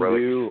seen him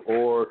do,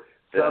 or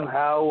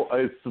somehow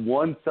is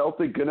one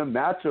Celtic going to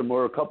match him,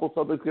 or a couple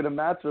Celtics going to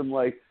match him,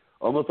 like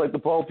almost like the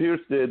Paul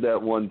Pierce did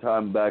that one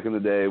time back in the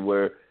day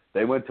where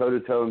they went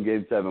toe-to-toe in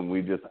Game 7.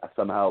 We just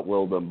somehow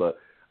willed them. But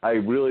I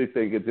really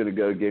think it's going to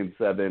go to Game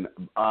 7.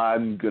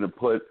 I'm going to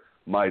put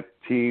my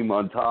team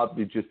on top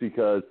just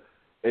because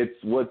it's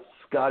what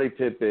Scottie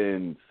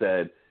Pippen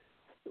said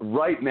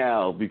right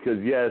now, because,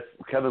 yes,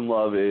 Kevin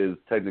Love is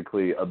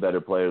technically a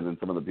better player than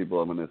some of the people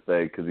I'm going to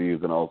say because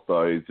he's an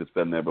all-star. He's just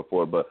been there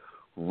before. But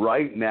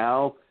right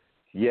now,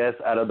 yes,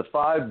 out of the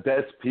 5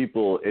 best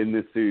people in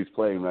this series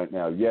playing right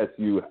now, yes,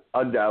 you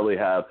undoubtedly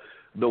have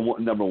the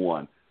number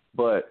 1.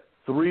 But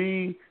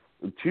 2,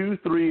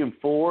 3, and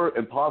 4,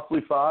 and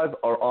possibly 5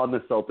 are on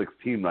the Celtics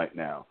team right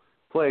now,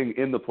 playing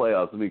in the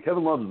playoffs. I mean,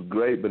 Kevin Love is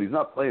great, but he's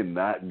not playing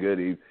that good.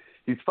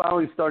 He's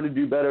finally starting to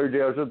do better,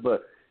 J.R. Smith,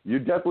 but you're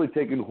definitely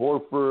taking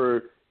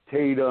Horford,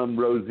 Tatum,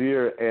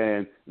 Rozier,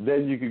 and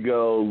then you could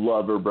go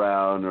Love or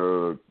Brown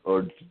or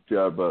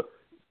but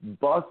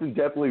Boston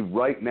definitely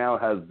right now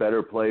has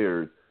better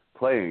players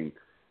playing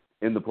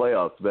in the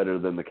playoffs better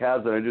than the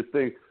Cavs, and I just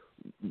think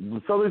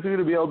the Celtics are going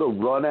to be able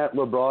to run at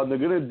LeBron. They're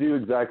going to do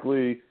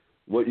exactly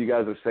what you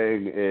guys are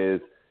saying is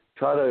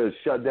try to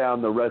shut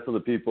down the rest of the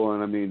people.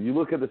 And, I mean, you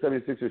look at the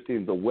 76ers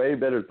team, it's a way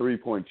better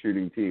three-point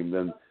shooting team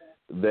than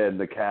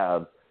the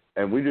Cavs,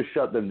 and we just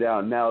shut them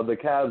down. Now, the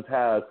Cavs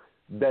have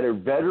better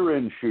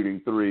veteran shooting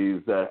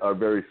threes that are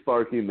very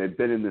sparky, and they've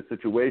been in this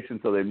situation,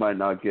 so they might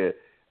not get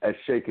as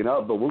shaken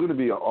up. But we're going to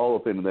be all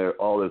up in there,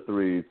 all the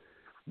threes.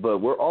 But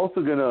we're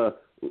also going to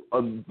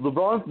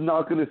LeBron's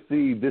not going to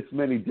see this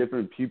many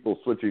different people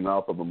switching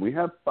off of him. We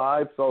have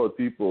 5 solid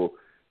people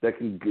that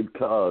can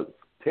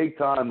take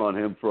time on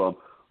him, from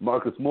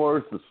Marcus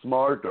Morris to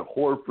Smart to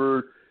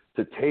Horford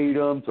to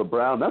Tatum to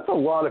Brown. That's a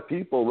lot of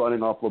people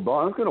running off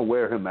LeBron. It's going to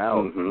wear him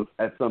out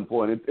at some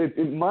point.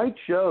 It might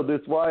show.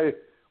 That's why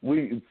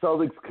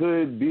Celtics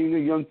could, being a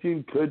young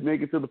team, could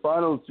make it to the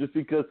finals, just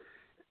because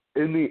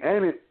in the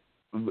end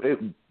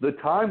the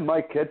time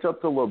might catch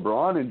up to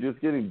LeBron and just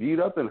getting beat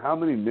up and how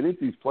many minutes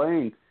he's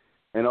playing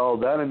and all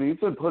that. I mean, he's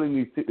been putting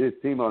his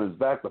team on his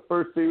back. The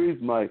first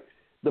series might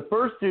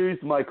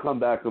come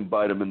back and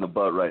bite him in the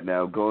butt right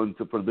now.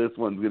 For this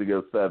one's going to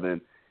go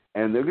 7,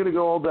 and they're going to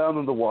go all down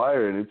to the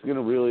wire, and it's going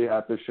to really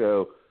have to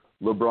show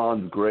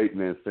LeBron's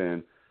greatness.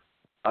 And,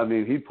 I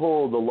mean, he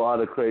pulled a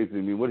lot of crazy.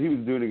 I mean, what he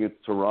was doing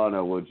against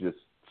Toronto was just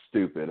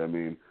stupid. I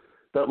mean,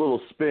 that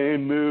little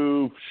spin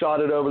move,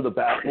 shot it over the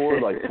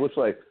backboard,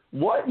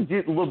 what?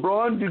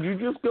 LeBron, did you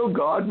just go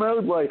God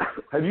mode? Like,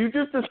 have you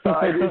just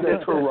decided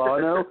that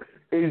Toronto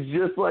is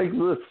just like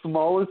the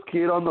smallest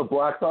kid on the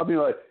blacktop?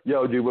 You're like,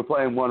 yo, dude, we're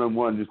playing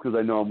one-on-one just because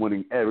I know I'm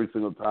winning every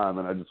single time,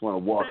 and I just want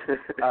to walk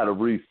out of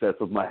recess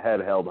with my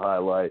head held high.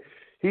 Like,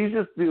 he's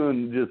just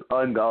doing just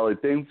ungodly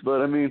things. But,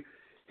 I mean,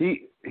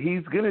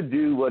 he's going to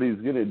do what he's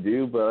going to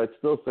do, but I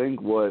still think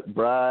what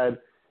Brad,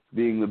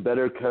 being the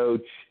better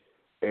coach,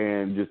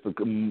 and just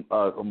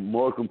a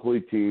more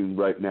complete team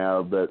right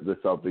now that the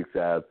Celtics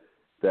have,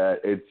 that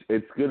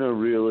it's going to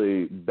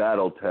really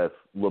battle test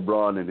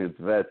LeBron and his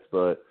vets.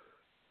 But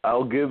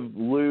I'll give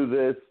Lou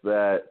this,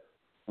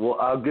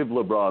 I'll give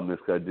LeBron this,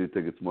 because I do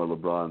think it's more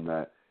LeBron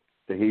that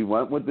he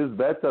went with his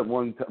vets at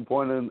one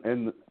point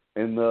in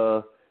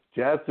the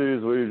Jazz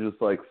series where you're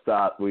just like,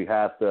 stop, we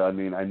have to. I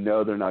mean, I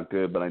know they're not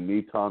good, but I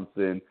need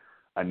Thompson,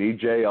 I need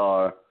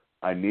JR,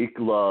 I need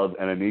Love,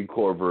 and I need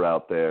Korver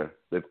out there.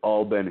 They've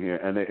all been here,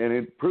 and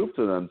it proved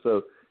to them.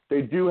 So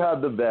they do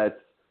have the vets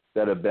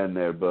that have been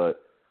there,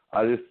 but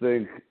I just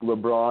think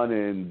LeBron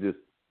and just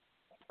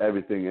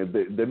everything,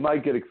 they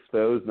might get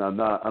exposed.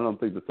 And I don't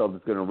think the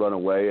Celtics are going to run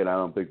away, and I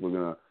don't think we're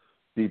going to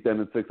beat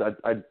them in 6.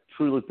 I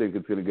truly think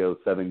it's going to go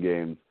 7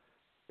 games.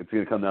 It's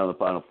going to come down to the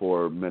final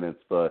 4 minutes.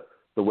 But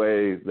the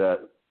way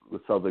that the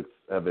Celtics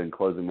have been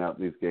closing out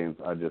these games,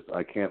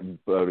 I can't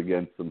vote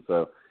against them.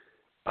 So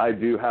I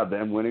do have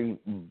them winning.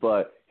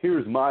 But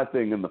here's my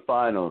thing in the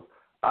finals.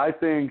 I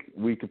think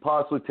we could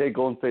possibly take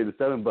Golden State to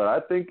 7, but I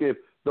think if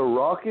the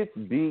Rockets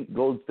beat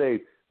Golden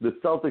State, the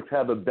Celtics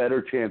have a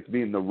better chance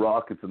beating the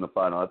Rockets in the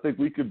final. I think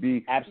we could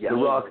beat the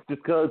Rockets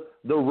just because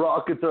the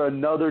Rockets are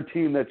another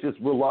team that's just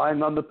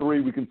relying on the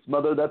 3. We can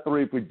smother that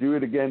 3. If we do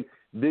it again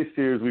this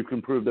series, we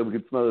can prove that we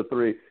can smother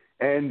 3.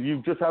 And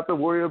you just have to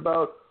worry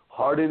about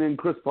Harden and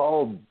Chris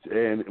Paul.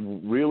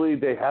 And really,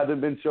 they haven't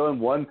been showing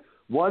one's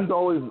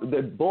always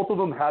that both of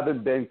them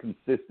haven't been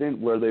consistent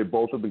where they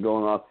both have been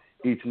going off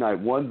each night.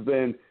 One's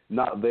been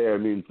not there. I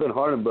mean, it's been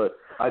Harden, but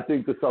I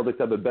think the Celtics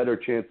have a better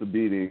chance of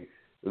beating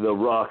the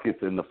Rockets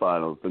in the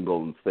finals than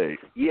Golden State.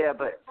 Yeah,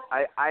 but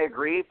I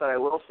agree, but I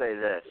will say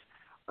this.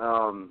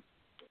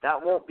 That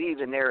won't be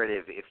the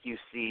narrative if you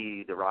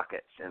see the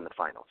Rockets in the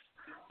finals.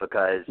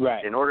 Because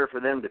in order for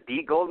them to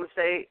beat Golden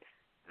State,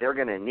 they're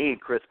going to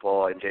need Chris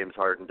Paul and James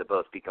Harden to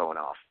both be going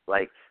off.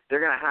 Like, they're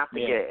going to have to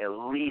get at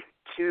least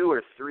 2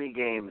 or 3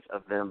 games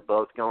of them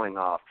both going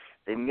off.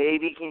 They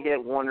maybe can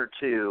get 1 or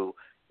 2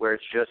 where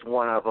it's just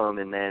one of them,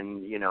 and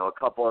then, you know, a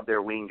couple of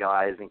their wing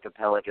guys, and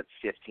Capella gets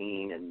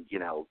 15 and,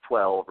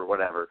 12 or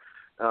whatever.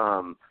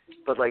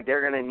 But, like,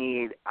 they're going to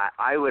need,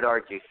 I would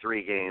argue,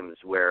 3 games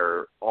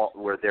where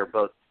they're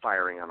both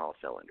firing on all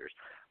cylinders.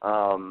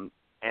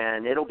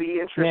 And it'll be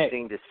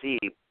interesting to see.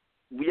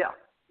 Yeah.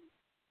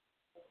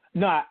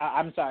 No,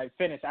 I'm sorry.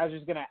 Finish. I was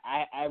just going to –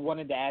 I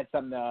wanted to add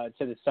something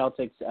to the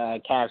Celtics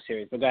Cavs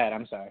series, but go ahead.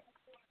 I'm sorry.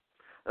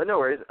 No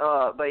worries.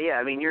 But yeah,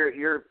 I mean,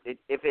 if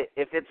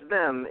it's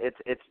them,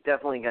 it's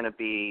definitely going to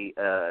be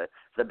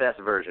the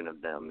best version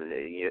of them.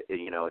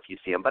 You know, if you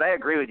see them. But I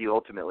agree with you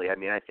ultimately. I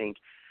mean, I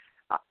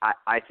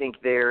think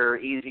they're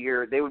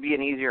easier. They would be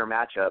an easier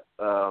matchup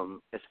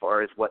as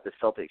far as what the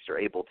Celtics are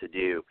able to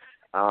do.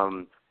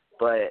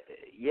 But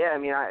yeah, I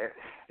mean,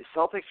 the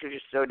Celtics are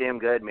just so damn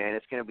good, man.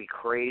 It's going to be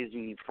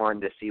crazy fun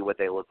to see what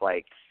they look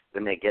like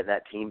when they get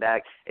that team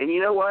back. And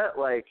you know what?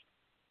 Like,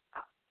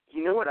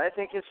 you know what I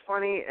think is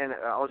funny? And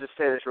I'll just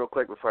say this real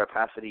quick before I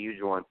pass it to you,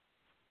 Juwan.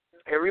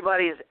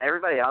 Everybody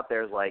out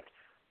there is like,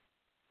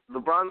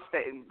 LeBron's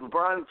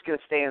going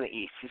to stay in the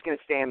East. He's going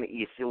to stay in the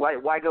East.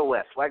 Why go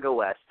West? Why go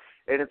West?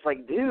 And it's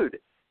like, dude,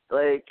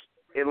 like,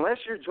 unless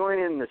you're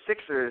joining the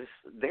Sixers,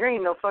 there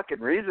ain't no fucking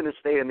reason to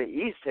stay in the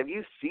East. Have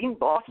you seen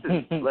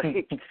Boston?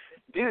 Like,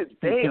 dude,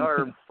 they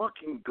are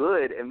fucking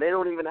good, and they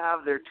don't even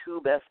have their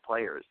 2 best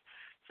players.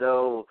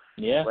 So,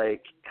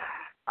 like,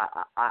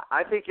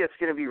 I think it's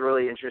going to be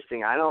really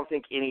interesting. I don't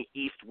think any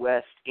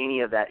East-West,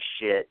 any of that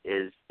shit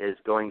is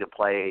going to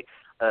play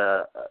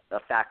a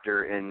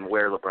factor in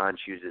where LeBron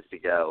chooses to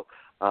go.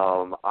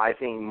 I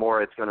think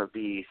more it's going to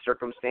be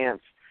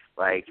circumstance.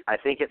 Like, I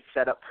think it's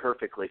set up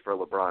perfectly for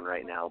LeBron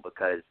right now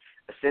because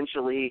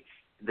essentially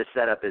the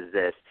setup is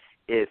this.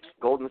 If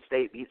Golden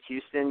State beats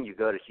Houston, you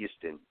go to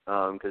Houston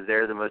because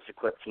they're the most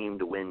equipped team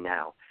to win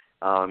now.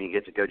 You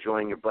get to go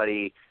join your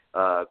buddy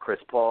Chris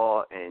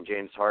Paul, and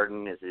James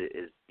Harden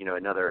is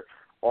another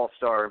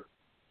all-star.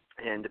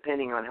 And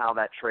depending on how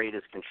that trade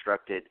is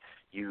constructed,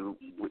 you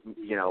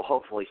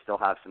hopefully still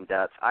have some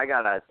depth. I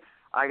got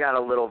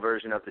a little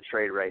version of the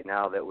trade right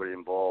now that would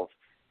involve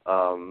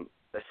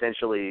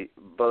essentially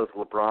both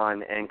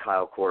LeBron and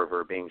Kyle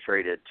Korver being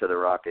traded to the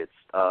Rockets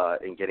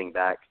and getting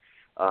back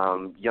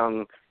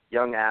young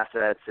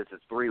assets. It's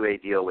a 3-way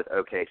deal with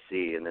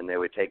OKC, and then they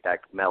would take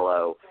back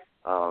Melo.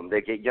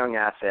 They get young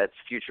assets,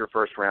 future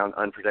first-round,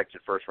 unprotected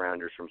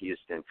first-rounders from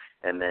Houston,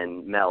 and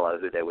then Melo,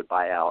 who they would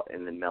buy out,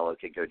 and then Melo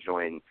could go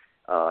join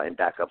and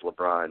back up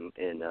LeBron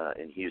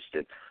in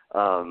Houston.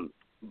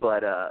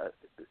 But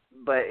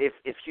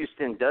if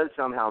Houston does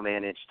somehow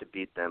manage to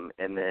beat them,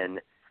 and then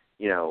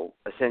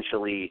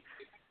essentially,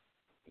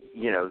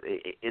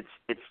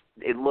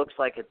 it looks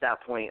like at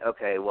that point,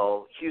 okay,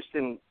 well,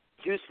 Houston,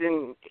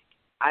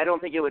 I don't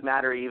think it would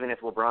matter even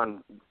if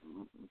LeBron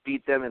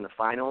beat them in the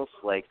finals.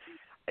 Like,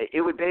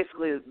 it would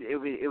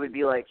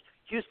be like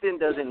Houston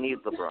doesn't need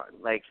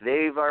LeBron. Like,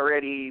 they've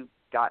already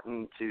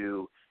gotten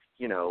to,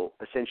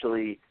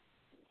 essentially,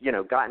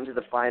 gotten to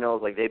the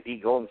finals. Like, they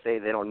beat Golden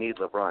State. They don't need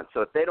LeBron. So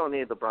if they don't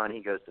need LeBron,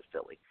 he goes to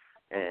Philly.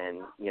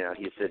 And,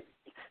 he said,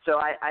 so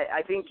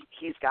I think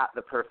he's got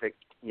the perfect,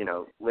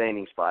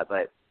 landing spot.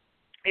 But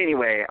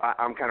anyway,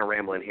 I'm kind of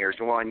rambling here.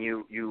 Juwan,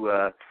 you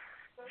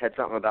had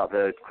something about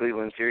the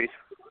Cleveland series?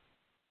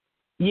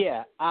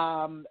 Yeah.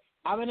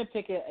 I'm going to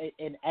pick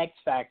an X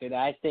factor that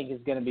I think is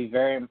going to be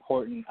very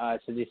important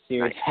to this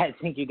series. I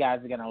think you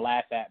guys are going to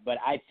laugh at, but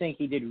I think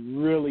he did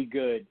really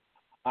good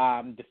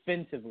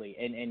defensively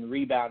and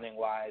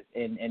rebounding-wise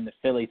in the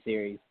Philly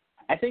series.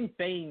 I think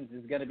Baines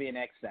is going to be an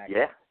X factor.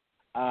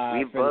 Yeah.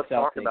 We've both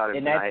talked about it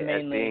tonight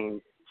as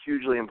being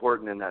hugely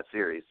important in that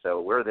series,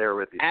 so we're there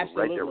with you.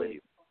 Absolutely. Right there with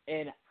you.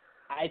 And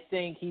I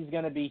think he's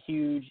going to be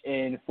huge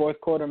in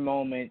fourth-quarter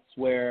moments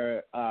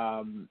where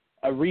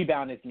a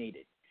rebound is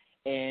needed.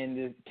 and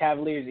the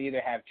Cavaliers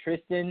either have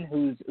Tristan,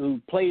 who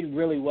played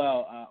really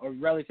well or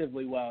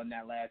relatively well in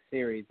that last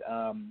series,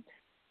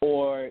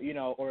 or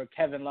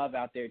Kevin Love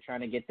out there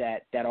trying to get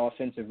that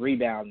offensive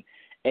rebound.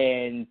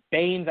 And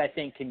Baynes, I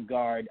think, can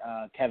guard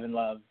Kevin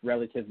Love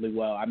relatively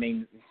well. I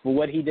mean, for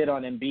what he did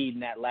on Embiid in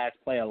that last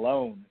play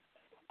alone,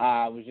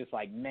 was just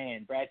like,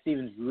 man, Brad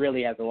Stevens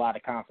really has a lot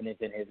of confidence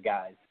in his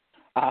guys.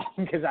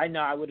 Because I know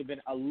I would have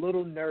been a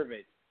little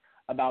nervous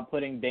about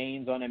putting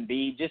Baynes on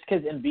Embiid, just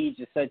because Embiid's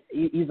just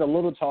he's a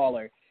little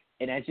taller,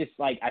 and it's just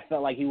like I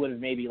felt like he would have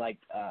maybe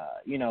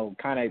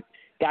kind of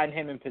gotten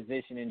him in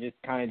position and just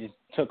kind of just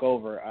took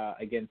over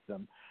against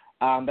them.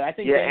 But I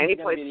think and he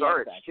played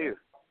Sarge too.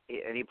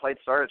 And he played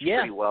Sarge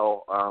pretty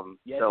well.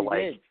 Yes, so, he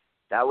did.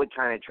 that would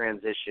kind of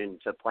transition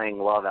to playing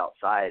Love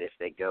outside if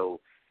they go,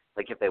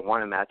 if they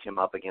want to match him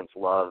up against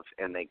Love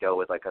and they go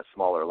with, a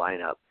smaller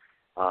lineup,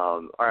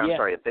 a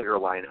bigger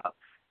lineup.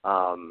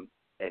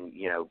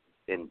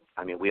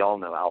 And we all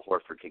know Al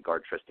Horford can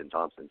guard Tristan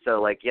Thompson.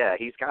 So,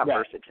 he's got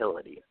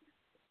versatility.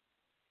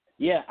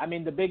 Yeah, I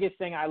mean, the biggest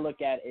thing I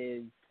look at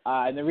is,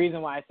 and the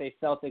reason why I say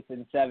Celtics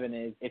in 7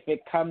 is if it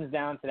comes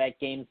down to that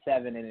Game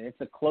 7 and it's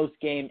a close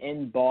game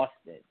in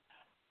Boston,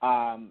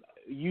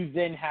 you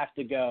then have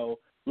to go,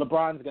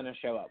 LeBron's going to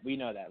show up. We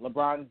know that.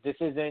 LeBron, this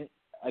isn't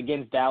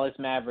against Dallas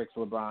Mavericks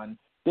LeBron.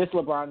 This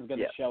LeBron's going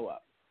to show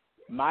up.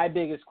 My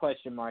biggest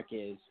question mark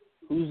is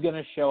who's going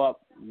to show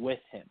up with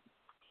him?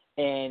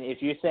 And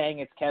if you're saying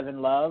it's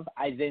Kevin Love,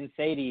 I then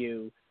say to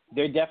you,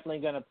 they're definitely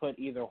going to put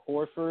either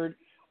Horford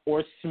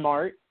or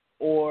Smart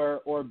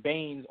or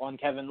Baynes on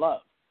Kevin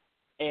Love.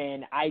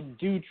 And I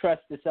do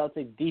trust the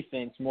Celtics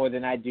defense more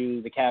than I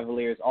do the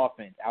Cavaliers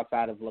offense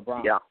outside of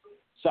LeBron. Yeah.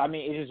 So, I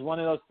mean, it is one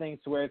of those things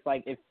to where it's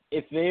like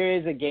if there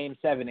is a Game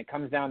 7, it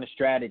comes down to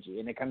strategy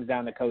and it comes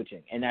down to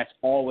coaching. And that's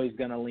always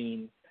going to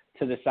lean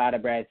to the side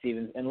of Brad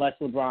Stevens unless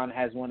LeBron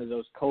has one of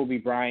those Kobe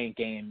Bryant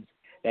games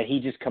that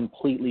he just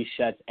completely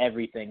shuts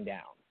everything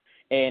down.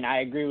 And I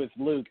agree with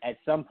Luke. At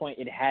some point,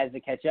 it has to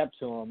catch up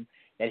to him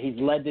that he's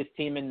led this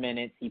team in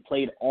minutes. He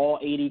played all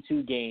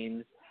 82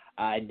 games.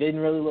 It didn't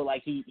really look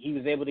like he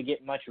was able to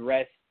get much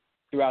rest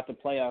throughout the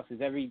playoffs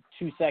because every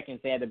 2 seconds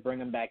they had to bring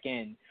him back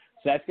in.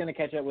 So that's going to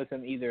catch up with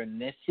him either in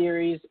this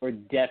series or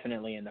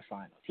definitely in the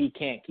finals. He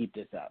can't keep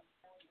this up.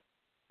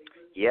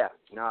 Yeah.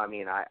 No, I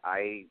mean,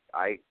 I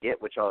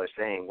get what y'all are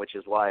saying, which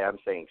is why I'm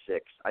saying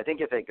 6. I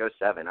think if it goes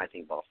 7, I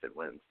think Boston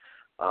wins.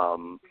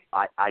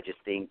 I just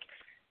think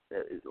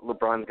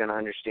LeBron's going to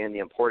understand the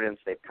importance.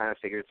 They've kind of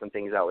figured some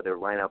things out with their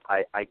lineup.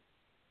 I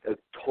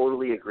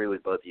totally agree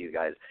with both of you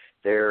guys.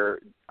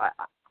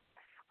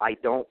 I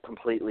don't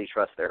completely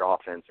trust their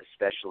offense,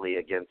 especially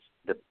against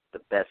the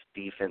best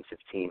defensive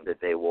team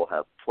that they will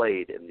have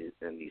played in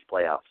these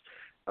playoffs.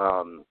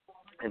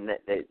 And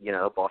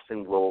that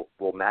Boston will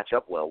match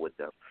up well with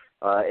them.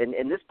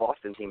 And this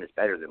Boston team is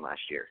better than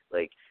last year.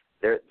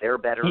 They're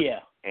better. Yeah.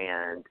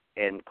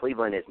 And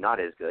Cleveland is not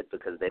as good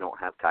because they don't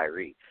have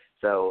Kyrie.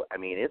 So, I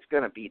mean, it's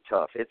going to be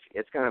tough.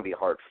 It's going to be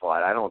hard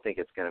fought. I don't think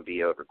it's going to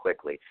be over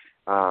quickly.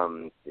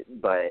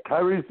 But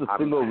Kyrie's the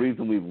single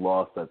reason we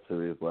lost that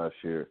series last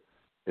year.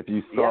 If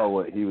you saw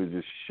what he was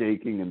just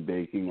shaking and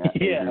baking at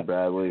Avery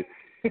Bradley,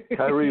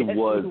 Kyrie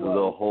was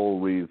the whole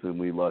reason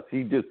we lost.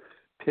 He just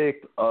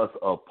picked us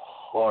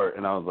apart,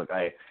 and I was like,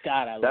 I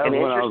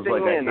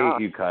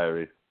hate you,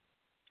 Kyrie.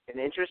 And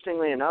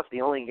interestingly enough,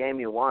 the only game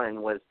you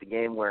won was the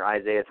game where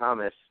Isaiah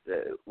Thomas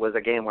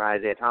wasn't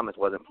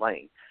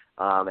playing.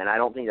 And I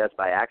don't think that's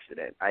by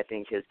accident. I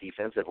think his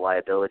defensive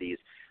liabilities,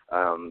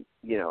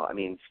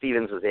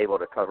 Stevens was able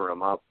to cover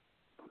him up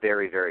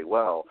very, very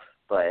well.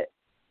 But,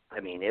 I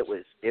mean, it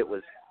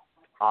was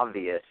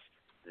obvious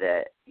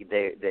that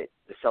the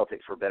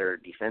Celtics were better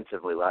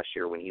defensively last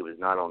year when he was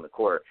not on the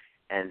court.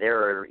 And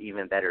they're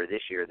even better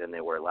this year than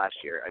they were last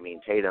year. I mean,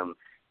 Tatum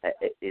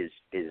is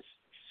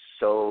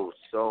so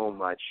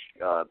much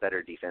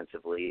better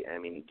defensively. I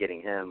mean,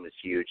 getting him is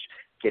huge.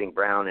 Getting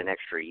Brown an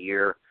extra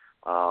year.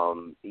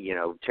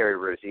 Terry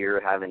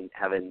Rozier having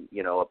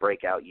a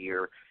breakout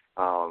year,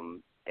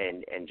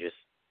 and just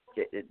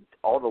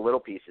all the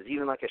little pieces,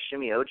 even like a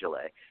Shimi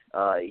Ojale.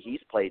 He's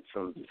played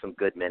some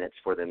good minutes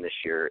for them this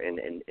year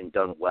and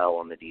done well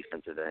on the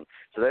defensive end.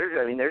 So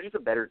they're just a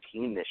better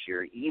team this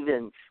year,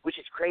 even, which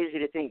is crazy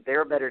to think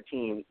they're a better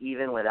team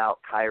even without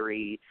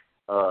Kyrie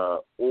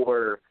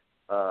or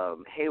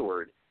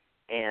Hayward.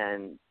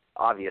 And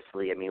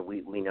obviously, I mean,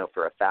 we know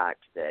for a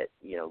fact that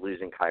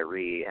losing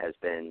Kyrie has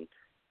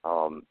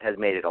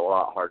made it a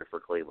lot harder for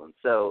Cleveland.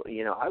 So,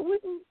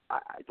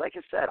 like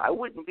I said, I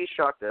wouldn't be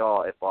shocked at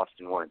all if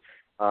Boston won.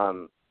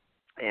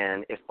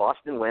 And if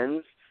Boston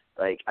wins,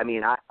 I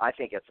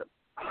think it's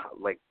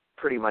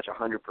pretty much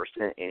 100%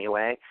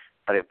 anyway.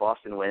 But if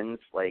Boston wins,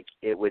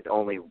 it would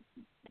only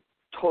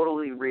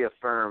totally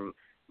reaffirm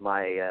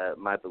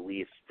my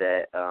belief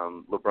that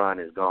LeBron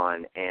is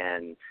gone,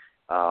 and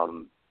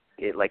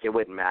it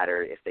wouldn't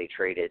matter if they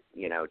traded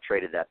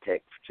that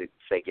pick to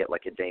say get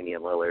a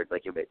Damian Lillard.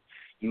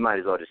 You might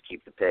as well just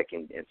keep the pick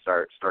and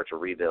start to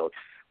rebuild.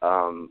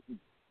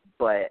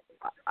 but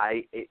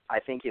I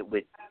think it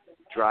would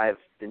drive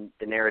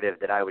the narrative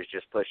that I was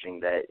just pushing,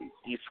 that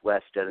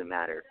East-West doesn't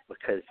matter,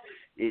 because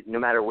no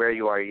matter where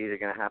you are, you're either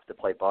going to have to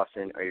play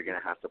Boston or you're going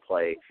to have to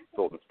play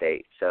Golden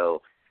State.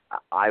 So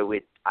I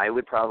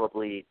would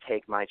probably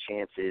take my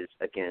chances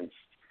against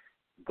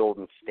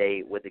Golden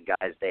State with the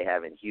guys they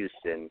have in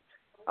Houston,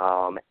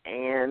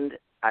 and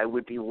I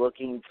would be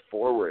looking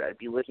forward. I'd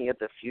be looking at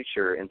the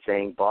future and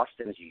saying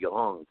Boston's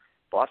young.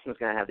 Boston's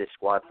going to have this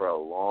squad for a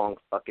long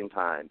fucking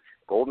time.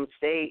 Golden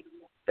State,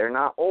 they're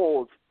not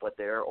old, but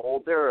they're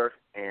older,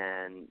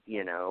 and,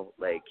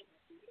 like,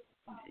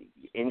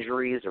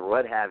 injuries or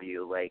what have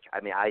you. Like,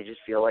 I mean, I just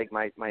feel like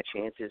my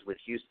chances with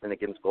Houston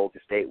against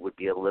Golden State would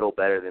be a little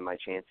better than my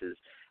chances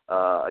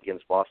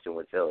against Boston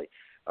with Philly.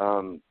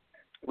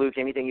 Luke,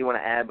 anything you want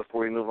to add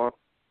before we move on?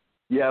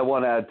 Yeah, I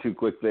want to add two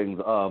quick things.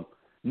 Sure.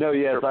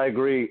 I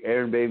agree.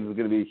 Aaron Baines is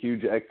going to be a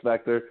huge X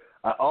factor.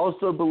 I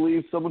also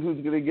believe someone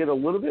who's going to get a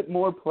little bit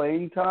more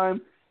playing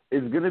time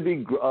is going to be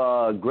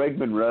Greg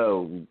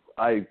Monroe.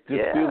 I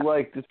just feel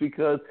like just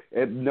because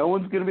no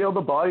one's going to be able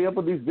to body up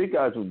with these big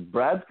guys.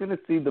 Brad's going to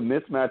see the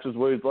mismatches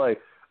where he's like,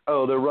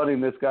 oh, they're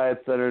running this guy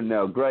at center.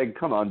 No, Greg,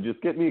 come on,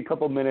 just get me a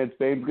couple minutes.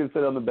 Baines can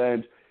sit on the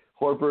bench.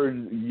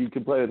 Horford, you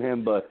can play with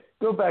him, but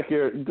go back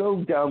here,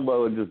 go down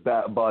low and just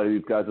body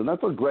these guys. And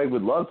that's what Greg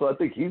would love, so I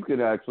think he's going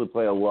to actually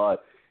play a lot.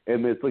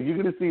 And it's like you're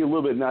going to see a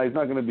little bit now. He's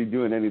not going to be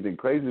doing anything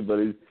crazy, but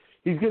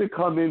he's going to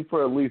come in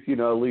for at least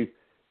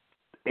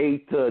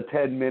 8 to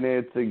 10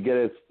 minutes and get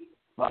us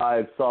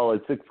 5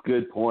 solid, 6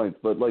 good points.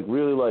 But like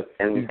really like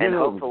and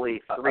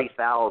hopefully 3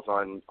 fouls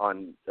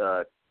on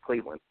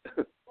Cleveland.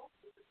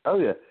 Oh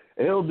yeah,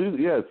 and he'll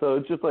do So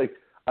it's just like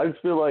I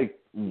just feel like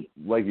you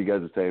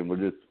guys are saying,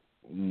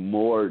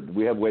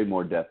 we have way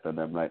more depth than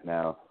them right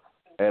now,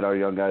 and our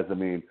young guys. I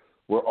mean,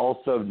 we're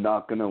also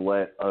not going to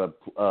let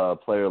a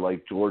player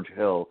like George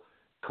Hill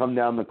come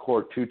down the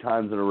court 2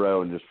 times in a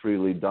row and just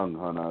freely dunk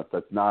on us.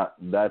 That's not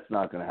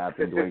going to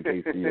happen. Dwayne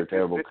Casey, you're a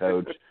terrible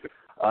coach.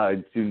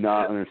 I do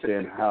not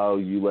understand how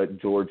you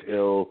let George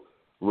Hill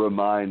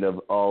remind of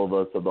all of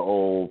us of the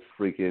old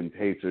freaking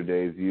Pacer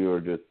days. You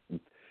are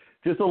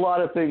just a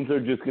lot of things are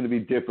just going to be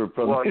different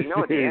from. Well, this you know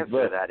what the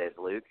answer to that is,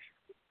 Luke.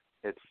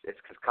 It's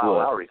because Kyle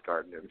Lowry's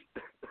guarding him.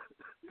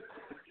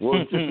 Well,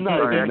 it's just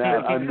not even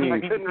that. I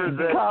mean,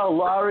 Kyle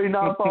Lowry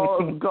not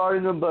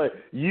guarding them, but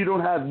you don't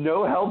have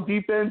no help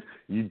defense.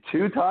 You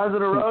 2 times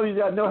in a row, you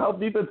got no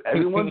help defense.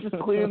 Everyone's just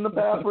clearing the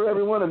path for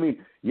everyone. I mean,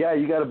 yeah,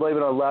 you got to blame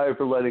it on Lowry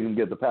for letting him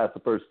get the pass the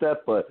first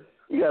step, but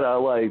you got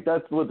to,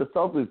 that's what the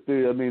Celtics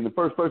do. I mean, the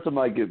first person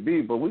might get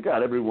beat, but we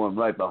got everyone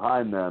right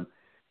behind them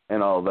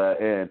and all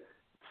that. And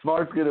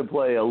Smart's going to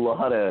play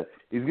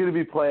he's going to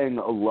be playing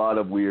a lot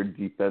of weird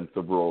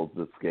defensive roles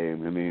this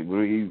game. I mean,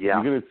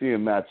 you're going to see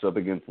him match up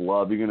against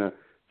Love. You're going to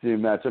see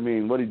him match. I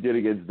mean, what he did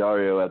against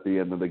Dario at the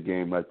end of the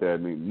game right there. I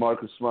mean,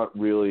 Marcus Smart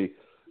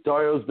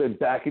Dario's been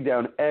backing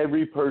down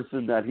every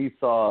person that he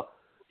saw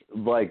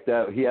like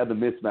that he had the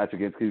mismatch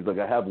against. He's like,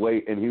 I have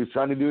weight, and he was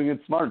trying to do it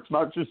against Smart.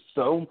 Smart's just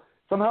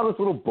somehow this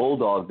little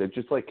bulldog that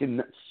just like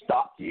can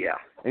stop you. Yeah.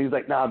 And he's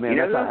like, nah, man,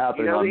 that's not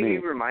happening on me. He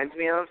reminds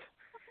me of?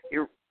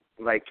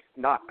 Like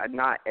not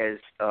as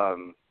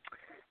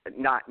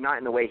not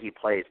in the way he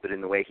plays, but in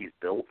the way he's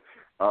built.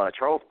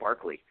 Charles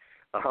Barkley,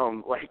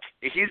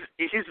 he's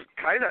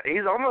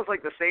almost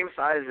like the same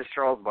size as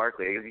Charles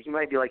Barkley. He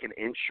might be like an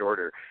inch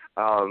shorter.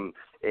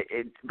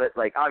 But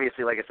like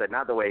obviously, like I said,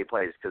 not the way he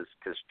plays, because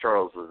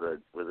Charles was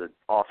an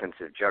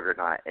offensive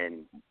juggernaut,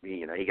 and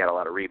he got a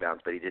lot of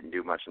rebounds, but he didn't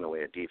do much in the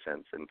way of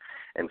defense.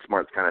 And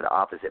Smart's kind of the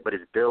opposite, but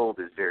his build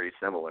is very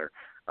similar.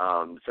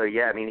 So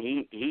yeah, I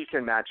mean he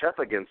can match up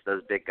against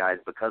those big guys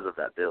because of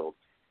that build.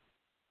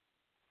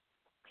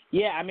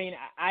 Yeah, I mean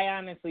I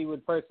honestly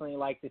would personally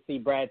like to see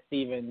Brad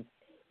Stevens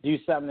do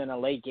something in a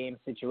late game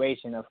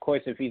situation. Of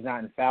course, if he's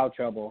not in foul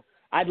trouble,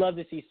 I'd love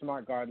to see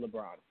Smart guard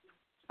LeBron.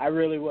 I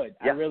really would.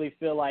 Yeah. I really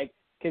feel like,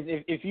 because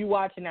if you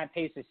watch in that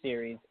Pacers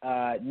series,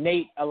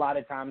 Nate a lot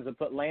of times would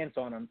put Lance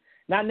on him,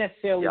 not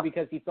necessarily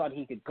because he thought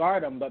he could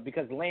guard him, but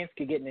because Lance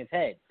could get in his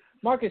head.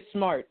 Marcus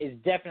Smart is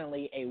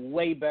definitely a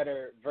way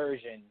better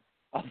version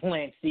of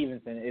Lance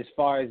Stevenson as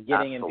far as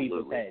getting in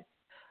people's heads.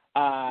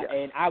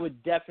 And I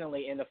would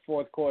definitely, in the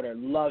fourth quarter,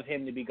 love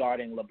him to be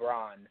guarding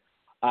LeBron.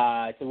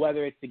 So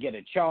whether it's to get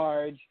a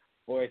charge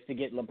or it's to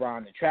get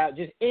LeBron to trap,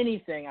 just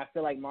anything, I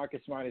feel like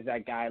Marcus Smart is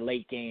that guy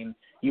late game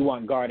you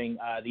want guarding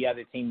the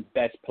other team's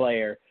best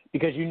player,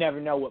 because you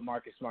never know what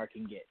Marcus Smart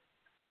can get.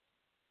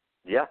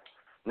 Yeah.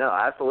 No,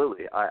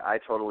 absolutely. I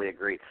totally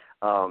agree.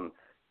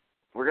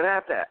 We're gonna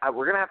have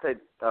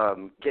to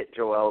get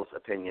Joel's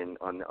opinion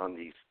on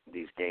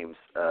these games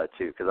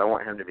too, because I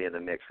want him to be in the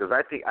mix. Because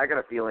I got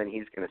a feeling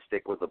he's gonna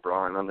stick with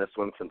LeBron on this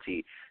one, since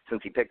he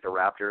picked the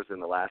Raptors in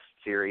the last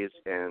series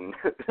and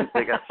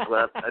they got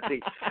swept. I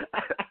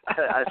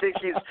think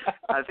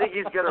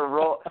he's gonna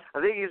roll.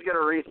 I think he's gonna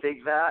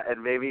rethink that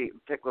and maybe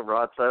pick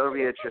LeBron. So it'll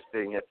be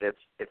interesting if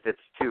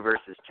it's 2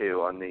 versus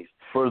 2 on these.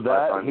 For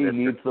that, he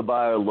needs to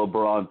buy a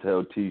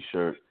LeBronto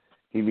T-shirt.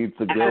 He needs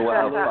to go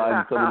out and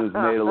find someone who's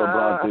made a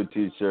LeBronto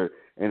T-shirt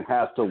and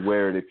have to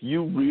wear it. If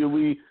you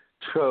really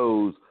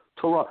chose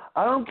Toronto,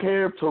 I don't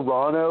care if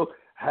Toronto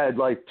had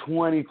like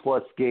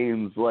 20-plus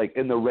games like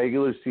in the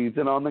regular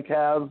season on the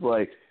Cavs,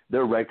 like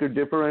their record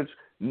difference.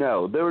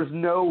 No, there was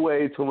no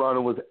way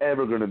Toronto was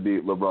ever going to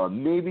beat LeBron.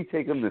 Maybe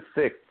take them to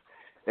 6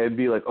 and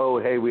be like, oh,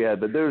 hey, we had,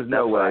 but there's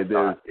no way.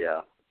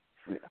 Yeah.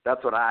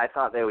 That's what I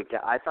thought they would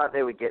get. I thought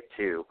they would get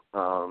 2.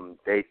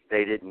 They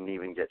didn't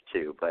even get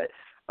 2, but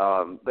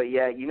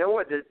yeah, you know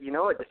what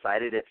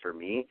decided it for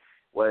me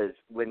was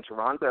when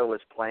Toronto was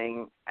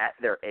playing at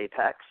their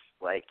apex,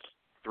 like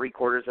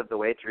 3/4 of the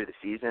way through the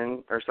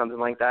season or something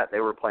like that. They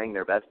were playing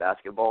their best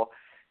basketball.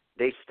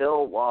 They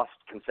still lost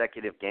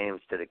consecutive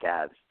games to the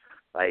Cavs.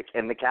 Like,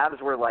 and the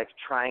Cavs were like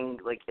trying,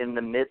 like in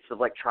the midst of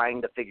like trying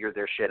to figure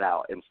their shit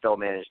out and still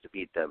managed to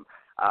beat them.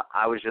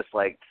 I was just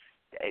like,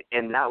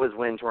 and that was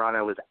when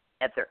Toronto was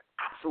at their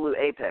absolute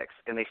apex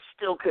and they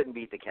still couldn't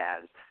beat the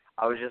Cavs.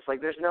 I was just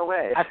like, there's no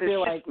way. I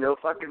feel like no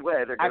fucking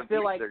way they're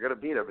gonna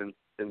beat them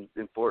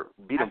in 4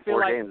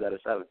 games out of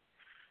 7.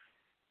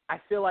 I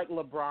feel like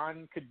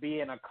LeBron could be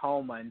in a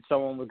coma and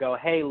someone would go,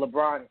 hey,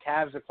 LeBron,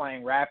 Cavs are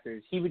playing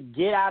Raptors. He would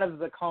get out of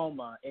the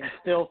coma and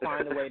still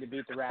find a way to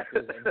beat the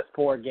Raptors in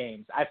 4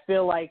 games. I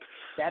feel like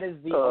that is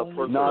the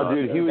only No,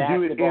 dude, he would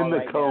do it in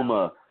the coma.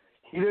 Now.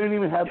 He didn't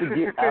even have to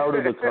get out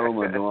of the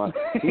coma, Juan.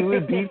 He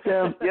would beat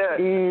them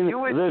in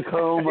the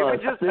coma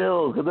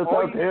still, because that's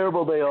how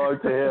terrible they are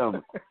to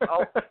him.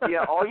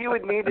 All you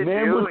would need to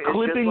Man do was is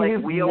clipping just, like,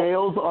 his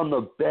nails on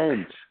the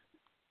bench.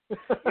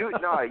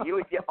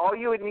 All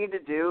you would need to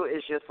do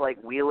is just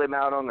like wheel him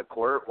out on the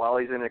court while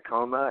he's in a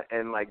coma,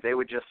 and like they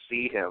would just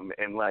see him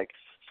and like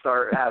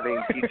start having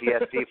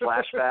PTSD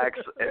flashbacks,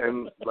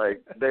 and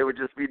like they would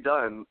just be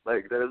done.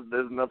 Like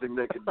there's nothing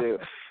they could do.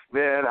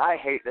 Man, I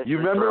hate this. You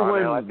remember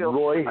when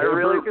Roy Hibbert I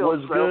really feel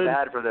was so good?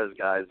 bad for those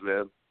guys,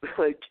 man.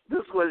 Like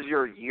this was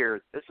your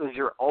year. This was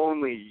your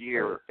only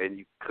year, and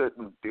you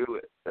couldn't do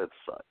it. That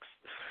sucks.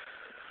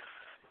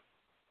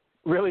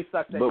 Really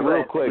sucks. But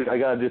real quick, I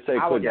gotta just say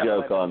a quick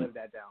joke on.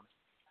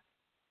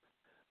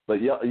 But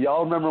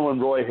y'all remember when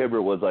Roy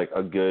Hibbert was like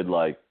a good,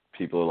 like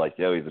people were like,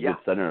 yo, he's a good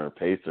center,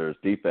 Pacers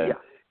defense,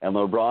 and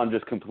LeBron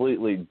just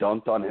completely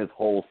dunked on his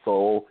whole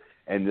soul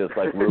and just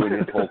like ruined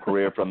his whole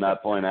career from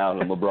that point out.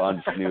 And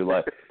LeBron just knew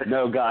like,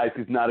 no guys,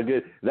 he's not a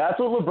good. That's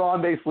what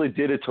LeBron basically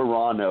did at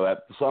Toronto at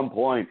some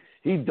point.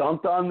 He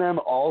dunked on them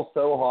all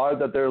so hard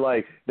that they're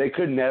like they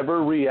could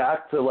never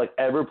react to like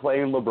ever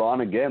playing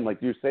LeBron again.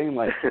 Like you're saying,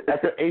 like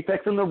at the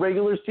apex in the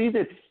regular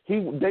season,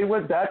 they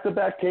went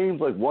back-to-back games,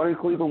 like one in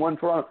Cleveland, one in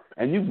Toronto,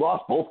 and you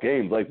lost both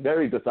games like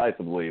very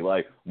decisively.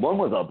 Like one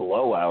was a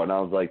blowout, and I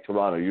was like,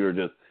 Toronto,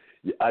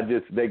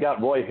 they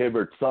got Roy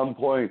Hibbert. Some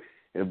point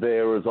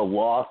there was a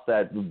loss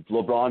that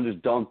LeBron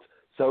just dunked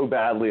so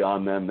badly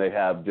on them. They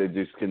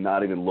just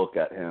cannot even look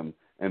at him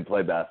and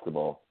play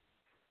basketball.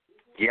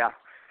 Yeah.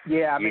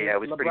 Yeah, I mean,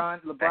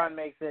 LeBron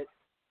makes it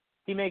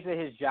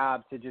his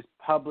job to just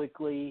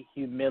publicly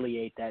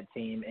humiliate that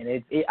team, and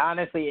it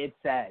honestly, it's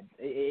sad.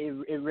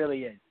 It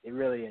really is. It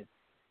really is.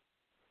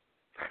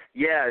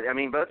 Yeah, I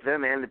mean, both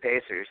them and the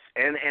Pacers,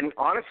 and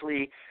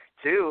honestly,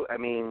 too. I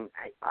mean,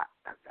 I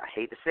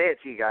hate to say it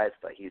to you guys,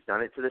 but he's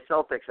done it to the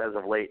Celtics as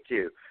of late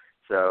too.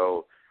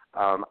 So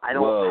I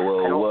don't.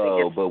 Whoa!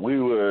 Think it's, but we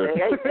were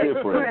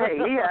different. Hey,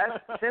 he has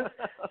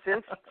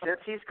since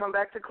he's come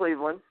back to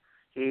Cleveland.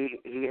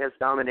 He has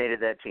dominated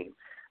that team,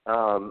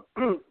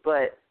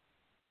 but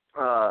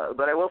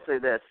I will say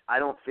this: I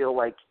don't feel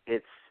like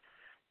it's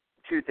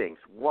 2 things.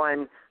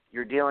 One,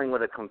 you're dealing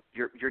with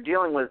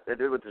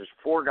there's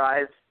 4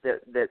 guys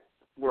that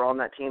were on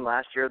that team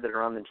last year that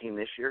are on the team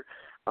this year,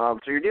 so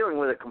you're dealing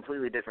with a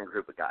completely different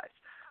group of guys.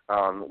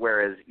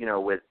 Whereas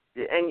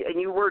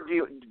and you were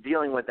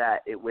dealing with that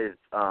with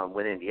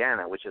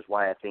Indiana, which is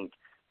why I think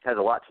has a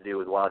lot to do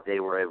with why they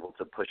were able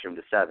to push him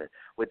to 7.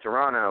 With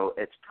Toronto,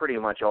 it's pretty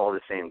much all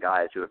the same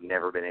guys who have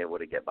never been able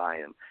to get by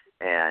him,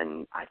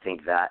 and I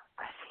think that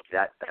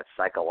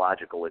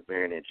psychological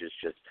advantage is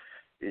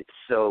it's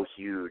so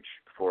huge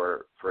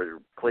for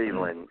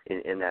Cleveland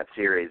in that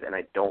series, and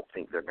I don't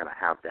think they're going to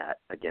have that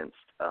against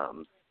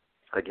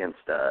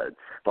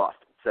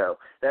Boston. So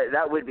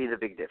that would be the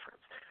big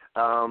difference.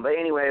 But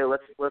anyway,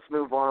 let's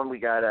move on. We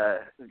got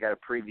to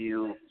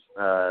preview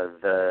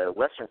the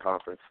Western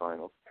Conference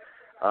Finals.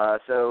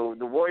 So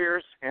the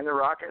Warriors and the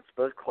Rockets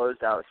both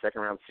closed out a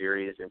second-round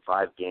series in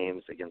 5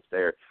 games against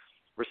their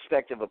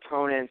respective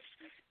opponents,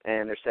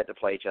 and they're set to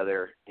play each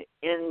other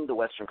in the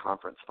Western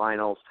Conference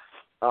Finals.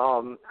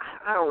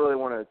 I don't really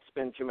want to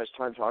spend too much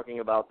time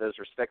talking about those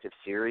respective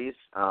series.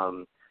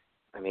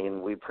 I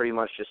mean, we pretty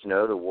much just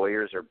know the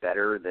Warriors are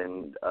better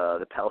than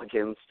the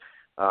Pelicans,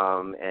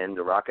 and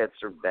the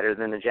Rockets are better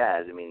than the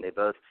Jazz. I mean, they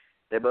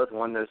both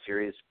won those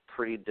series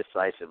pretty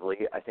decisively.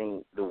 I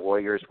think the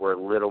Warriors were a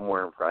little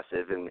more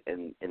impressive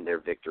in their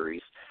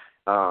victories.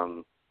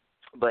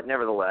 But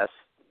nevertheless,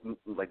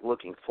 like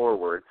looking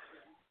forward,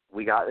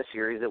 we got the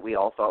series that we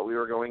all thought we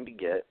were going to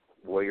get,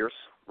 Warriors,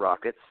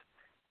 Rockets.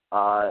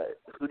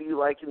 Who do you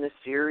like in this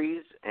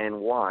series and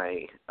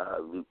why,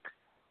 Luke?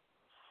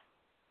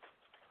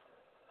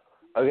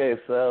 Okay,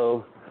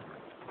 so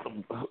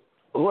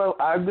well,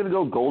 I'm gonna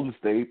go Golden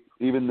State,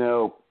 even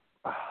though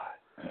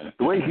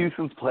the way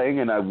Houston's playing,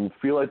 and I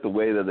feel like the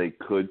way that they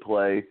could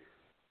play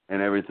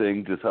and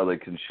everything, just how they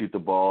can shoot the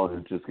ball, and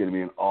it's just gonna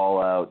be an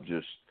all-out,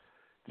 just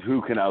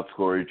who can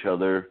outscore each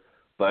other.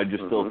 But I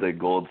just still think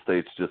Golden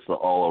State's just the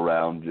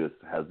all-around, just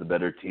has the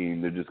better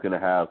team. They're just gonna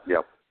have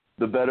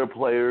the better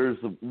players.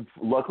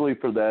 Luckily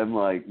for them,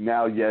 like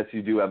now, yes,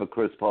 you do have a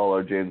Chris Paul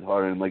or James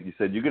Harden. Like you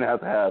said, you're gonna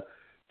have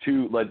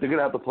two. Like they're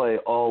gonna have to play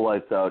all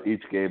lights out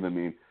each game. I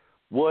mean,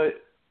 what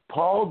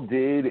Paul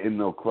did in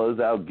the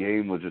closeout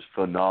game was just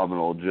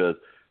phenomenal. Just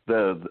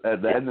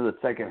at the end of the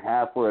second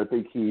half, where I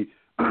think he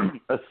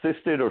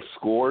assisted or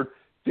scored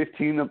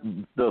 15 of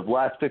the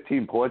last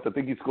 15 points. I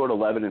think he scored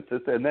 11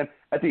 assists, and then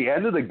at the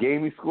end of the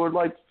game, he scored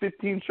like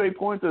 15 straight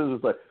points. It was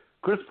just like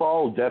Chris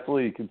Paul will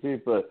definitely continue,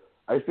 but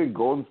I think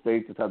Golden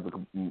State just has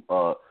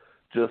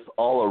just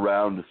all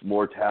around just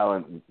more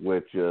talent,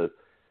 which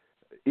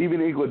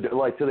even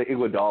like to the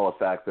Iguodala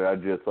factor. I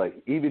just like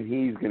even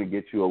he's going to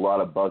get you a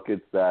lot of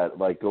buckets that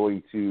like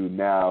going to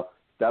now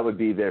that would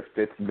be their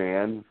fifth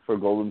man for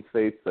Golden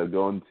State. So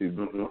going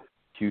to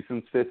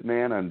Houston's fifth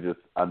man,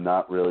 I'm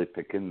not really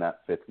picking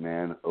that fifth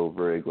man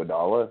over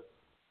Iguodala.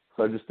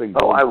 So I just think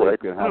Golden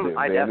State's going to have the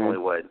advantage. I definitely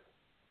would.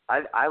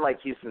 I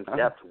like Houston's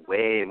depth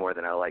way more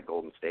than I like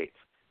Golden State's.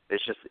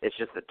 It's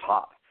just the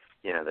top,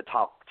 the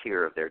top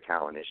tier of their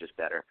talent is just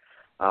better.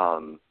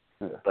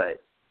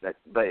 But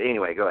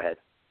anyway, go ahead.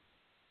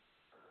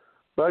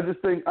 But I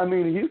just think,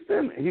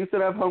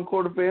 Houston have home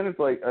court advantage.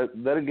 Like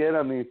then again,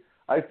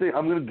 I think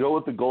I'm going to go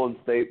with the Golden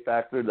State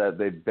factor that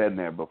they've been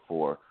there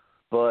before.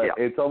 But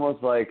it's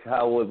almost like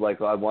how would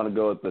I want to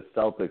go with the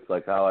Celtics,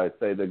 like how I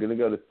say they're going to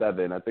go to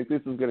 7. I think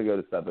this is going to go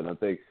to 7. I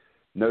think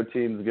no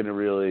team's going to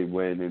really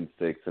win in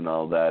 6 and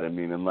all that.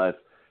 Unless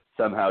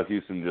somehow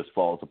Houston just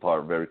falls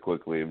apart very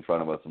quickly in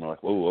front of us and we're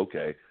like, oh,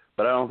 okay.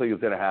 But I don't think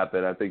it's going to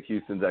happen. I think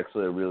Houston's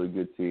actually a really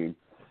good team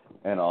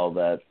and all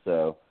that.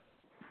 So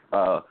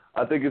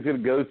I think it's going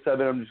to go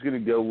 7. I'm just going to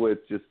go with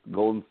just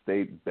Golden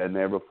State, been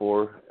there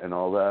before and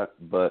all that.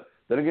 But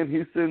then again,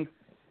 Houston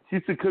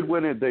could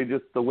win it. They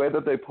just the way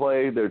that they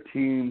play, their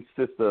team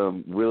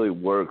system really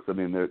works.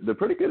 They're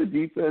pretty good at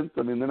defense.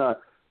 They're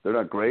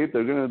not great.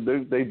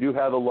 They do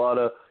have a lot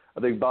of. I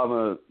think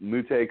Bama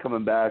Mute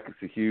coming back is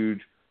a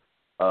huge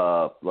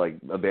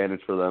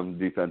advantage for them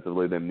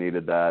defensively. They've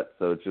needed that.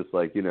 So it's just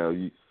like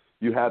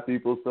you have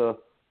people. So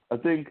I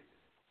think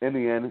in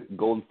the end,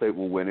 Golden State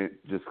will win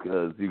it just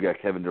because you got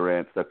Kevin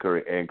Durant, Steph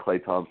Curry, and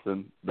Klay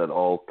Thompson that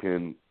all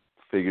can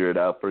figure it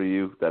out for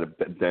you. That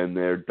have been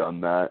there,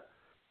 done that.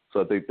 So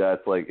I think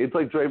that's it's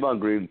like Draymond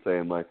Green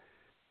saying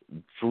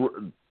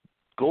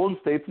Golden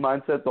State's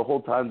mindset the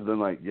whole time has been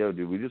like, yo,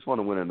 dude, we just want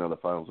to win another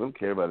finals. We don't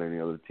care about any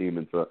other team.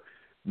 And so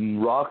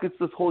Rockets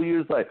this whole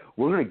year is like,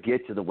 we're going to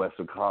get to the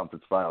Western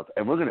Conference Finals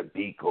and we're going to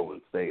beat Golden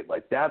State.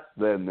 That's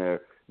been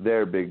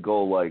their big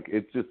goal.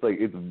 It's just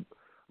it's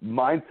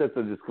mindsets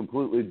are just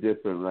completely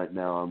different right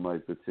now on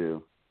the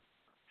two.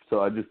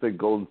 So I just think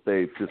Golden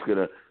State's just going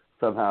to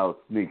somehow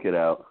sneak it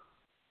out.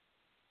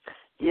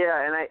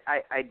 Yeah, and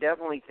I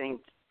definitely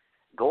think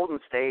Golden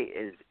State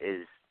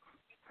is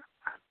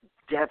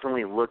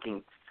definitely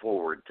looking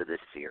forward to this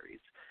series.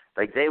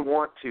 They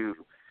want to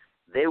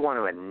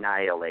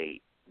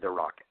annihilate the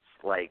Rockets.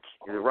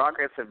 The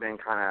Rockets have been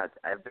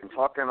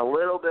talking a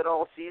little bit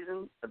all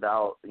season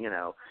about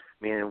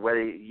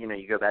whether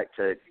you go back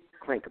to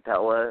Clint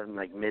Capella and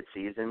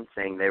mid-season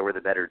saying they were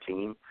the better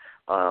team,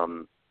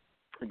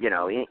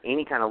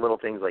 any kind of little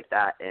things like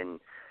that. And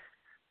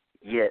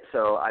yeah,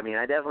 so I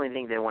definitely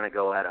think they want to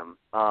go at them.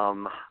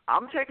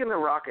 I'm taking the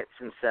Rockets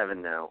in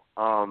 7 though,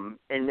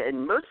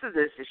 and most of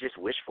this is just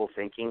wishful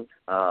thinking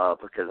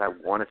because I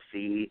want to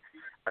see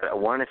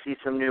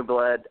some new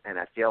blood, and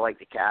I feel like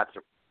the Cavs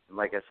are,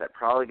 like I said,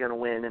 probably going to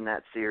win in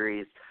that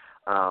series.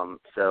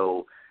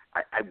 So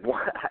I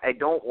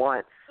don't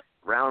want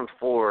round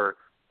 4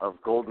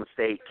 of Golden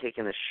State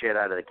kicking the shit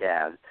out of the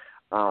Cavs.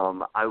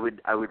 I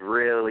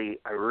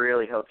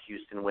really hope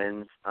Houston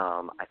wins.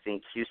 I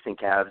think Houston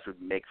Cavs would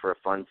make for a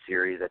fun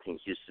series. I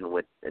think Houston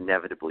would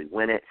inevitably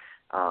win it,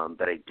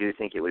 but I do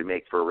think it would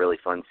make for a really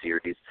fun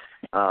series.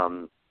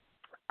 I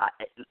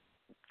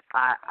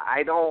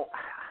don't,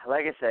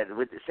 like I said,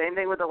 with the same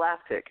thing with the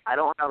last pick. I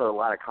don't have a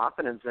lot of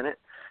confidence in it.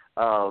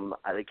 I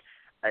think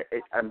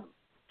I'm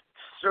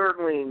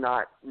certainly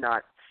not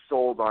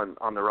sold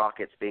on the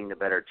Rockets being the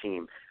better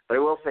team. But I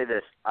will say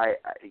this: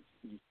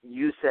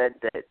 you said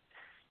that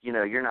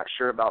you're not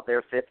sure about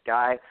their 5th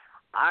guy.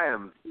 I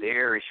am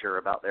very sure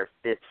about their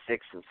 5th,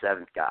 6th, and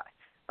 7th guy.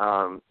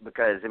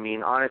 Because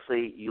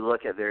honestly, you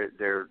look at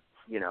their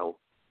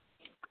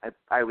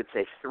I would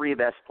say 3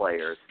 best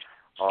players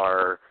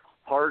are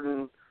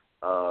Harden,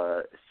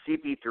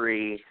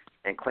 CP3,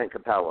 and Clint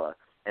Capella.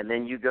 And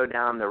then you go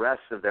down the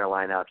rest of their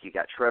lineup. You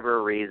got Trevor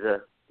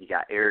Ariza, you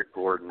got Eric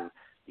Gordon,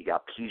 you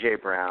got P.J.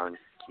 Brown,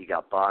 you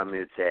got Bam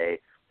Mute.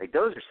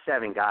 Those are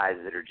 7 guys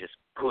that are just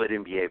good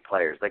NBA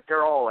players.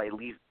 They're all at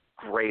least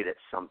great at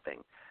something.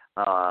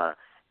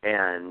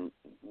 And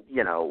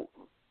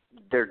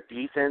their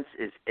defense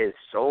is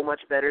so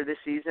much better this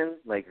season.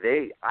 Like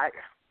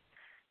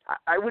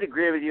I would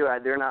agree with you.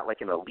 They're not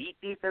like an elite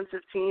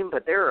defensive team,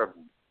 but they're a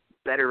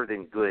better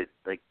than good,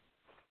 like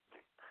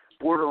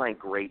borderline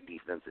great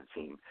defensive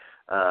team.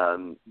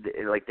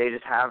 Like they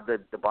just have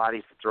the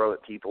bodies to throw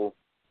at people.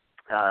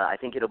 I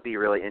think it'll be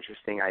really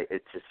interesting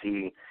to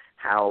see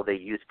how they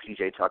use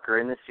P.J. Tucker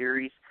in this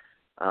series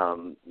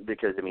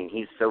because, I mean,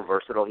 he's so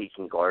versatile. He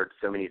can guard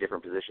so many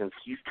different positions.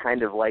 He's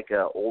kind of like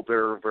an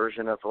older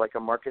version of like a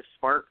Marcus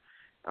Smart.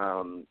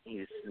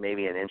 He's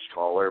maybe an inch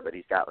taller, but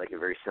he's got like a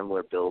very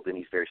similar build, and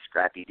he's very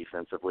scrappy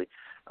defensively.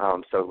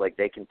 So, like,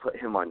 they can put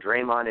him on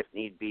Draymond if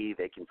need be.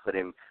 They can put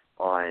him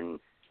on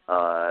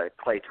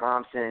Klay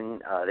Thompson.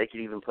 They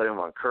could even put him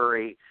on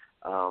Curry.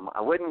 I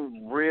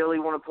wouldn't really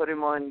want to put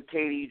him on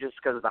KD just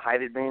because of the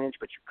height advantage,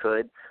 but you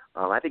could.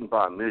 I think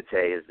Ba Mute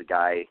is the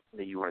guy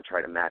that you want to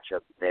try to match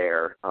up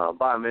there.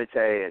 Ba Mute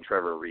and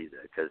Trevor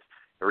Ariza, because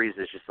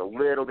Ariza is just a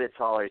little bit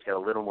taller. He's got a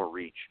little more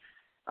reach.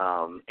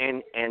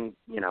 And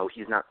you know,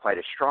 he's not quite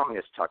as strong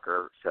as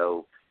Tucker,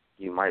 so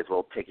you might as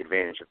well take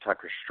advantage of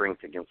Tucker's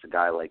strength against a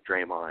guy like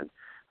Draymond.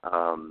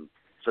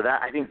 So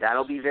that I think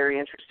that'll be very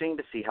interesting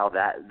to see how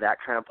that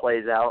kind of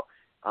plays out.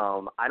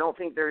 I don't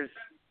think there's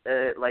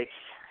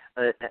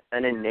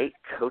an innate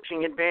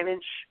coaching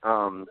advantage.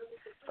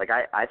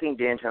 I think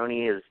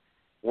D'Antoni is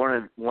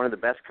one of the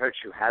best coaches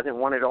who hasn't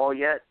won it all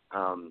yet.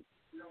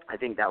 I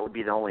think that would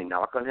be the only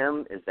knock on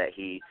him, is that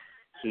he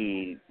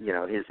you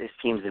know, his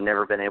teams have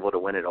never been able to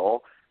win it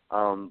all.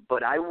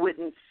 But I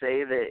wouldn't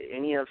say that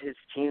any of his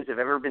teams have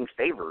ever been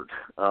favored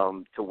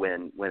to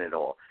win it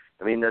all.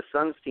 I mean, the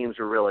Suns teams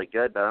were really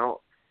good, but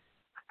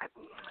it's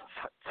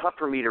tough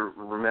for me to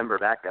remember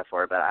back that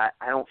far. But I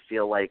don't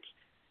feel like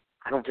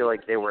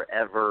they were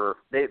ever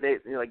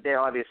they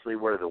obviously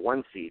were the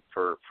one seed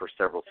for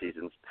several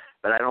seasons,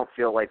 but I don't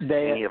feel like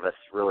any of us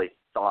really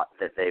thought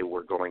that they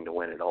were going to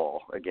win it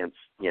all against,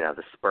 you know,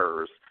 the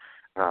Spurs.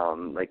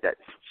 Like that's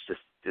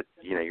just,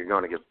 you know, you're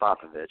going against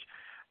Popovich.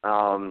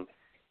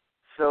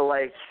 So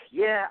like,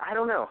 yeah, I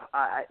don't know.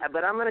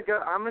 But I'm gonna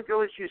go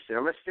with Houston.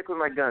 I'm gonna stick with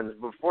my guns.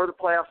 Before the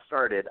playoffs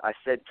started, I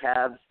said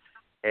Cavs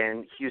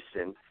and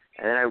Houston,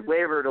 and then I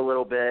wavered a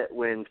little bit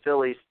when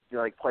Philly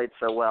played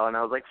so well, and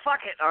I was like, fuck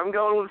it, I'm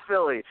going with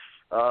Philly,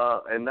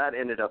 and that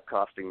ended up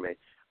costing me.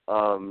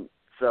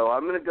 So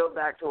I'm going to go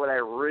back to what I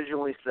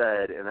originally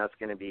said, and that's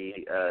going to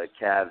be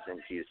Cavs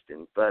and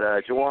Houston. But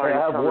Juwan, I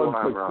have one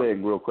quick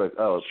thing, real quick.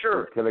 Oh,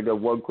 sure. Can I go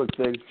one quick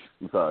thing?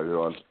 I'm sorry,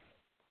 Juwan.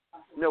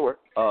 No worries.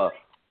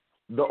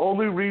 The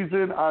only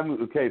reason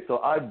so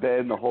I've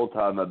been the whole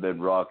time I've been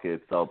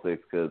Rockets,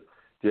 Celtics, because,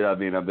 you know what I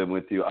mean, I've been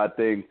with you. I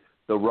think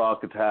the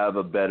Rockets have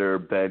a better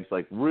bench.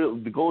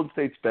 The Golden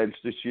State's bench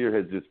this year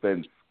has just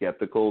been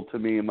skeptical to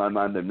me in my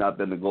mind. They've not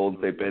been the Golden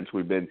State bench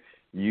we've been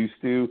used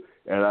to,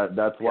 and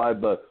that's why.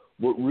 But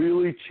what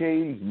really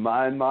changed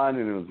my mind,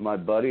 and it was my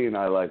buddy, and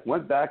I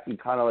went back and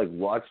kind of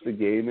watched the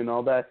game and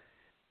all that.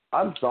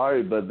 I'm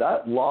sorry, but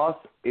that loss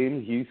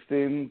in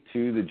Houston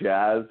to the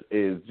Jazz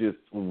is just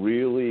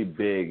really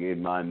big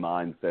in my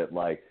mindset.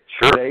 Sure.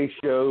 They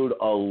showed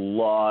a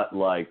lot.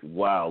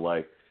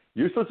 Wow,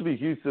 you're supposed to be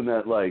Houston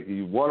that,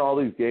 you won all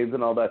these games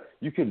and all that.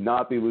 You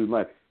cannot be losing.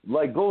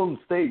 Like Golden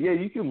State, yeah,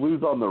 you can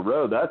lose on the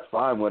road. That's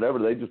fine, whatever.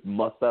 They just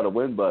must out a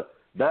win. But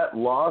that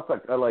loss, I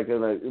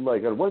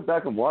went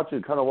back and watched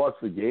it, kind of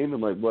watched the game,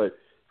 and, what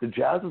the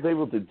Jazz was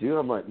able to do,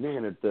 I'm like,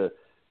 man, if the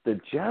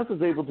Jazz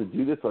was able to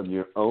do this on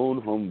your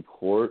own home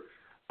court,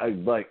 I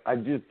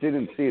just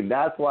didn't see it. And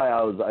that's why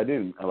I'll go,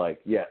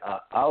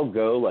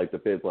 the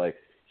Fifth.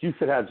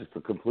 Houston has just a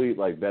complete,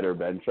 better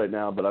bench right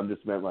now, but I'm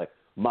just meant,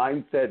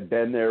 mindset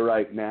been there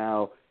right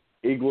now.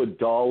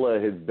 Iguodala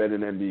has been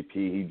an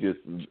MVP.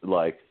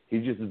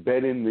 He's just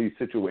been in these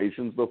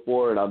situations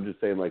before, and I'm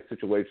just saying,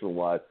 situational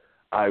wise,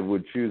 I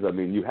would choose. I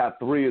mean, you have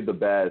three of the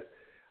best.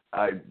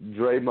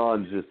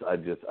 Draymond's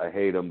I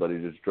hate him, but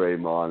he's just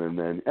Draymond, and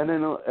then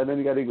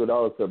you got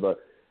Iguodala. So, but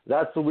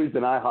that's the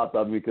reason I hopped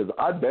on, because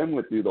I've been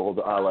with you the whole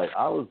time.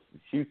 I was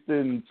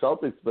Houston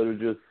Celtics, but it was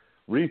just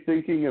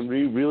rethinking and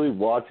really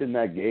watching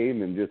that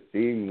game and just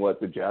seeing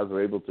what the Jazz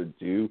were able to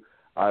do.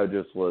 I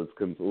just was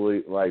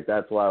completely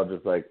that's why I was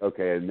just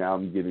okay, and now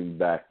I'm giving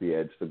back the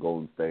edge to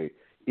Golden State,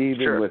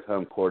 even with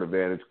home court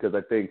advantage, because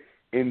I think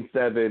in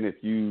 7,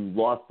 if you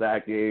lost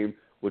that game,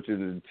 which is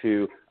in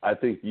 2, I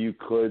think you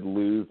could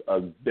lose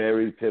a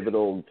very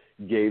pivotal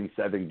Game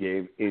 7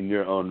 game in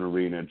your own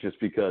arena, just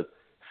because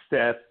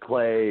Steph,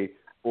 Clay,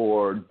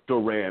 or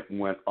Durant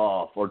went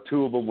off, or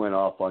 2 of them went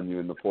off on you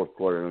in the fourth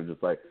quarter, and it was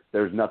just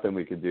there's nothing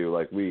we could do.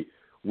 It's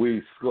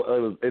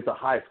a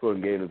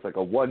high-scoring game. It's a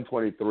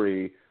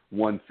 123.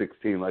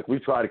 116. We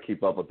try to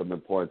keep up with them in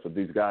points, but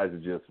these guys are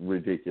just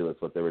ridiculous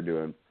what they were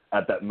doing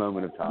at that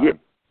moment of time.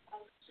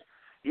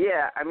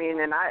 Yeah, I mean,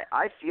 and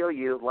I feel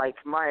you.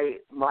 My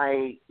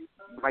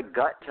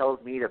gut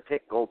tells me to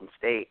pick Golden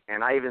State,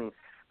 and I even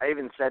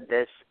said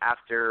this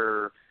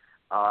after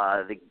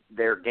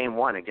their Game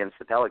 1 against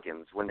the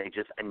Pelicans, when they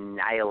just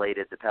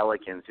annihilated the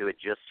Pelicans, who had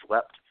just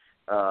swept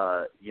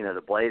the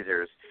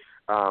Blazers.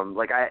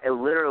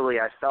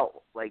 I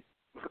felt like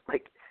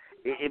like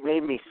it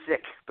made me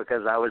sick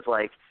because I was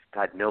like,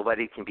 God,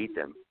 nobody can beat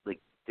them.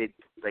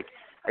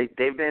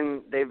 They've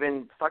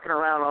been fucking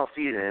around all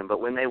season,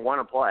 but when they want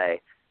to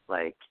play,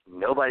 like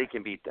nobody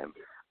can beat them.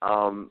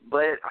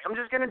 But I'm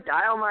just gonna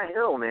die on my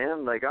hill,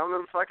 man. Like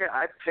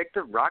I picked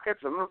the Rockets.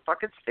 I'm gonna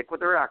fucking stick with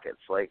the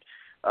Rockets. Like,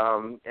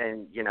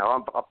 and you know,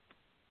 I'll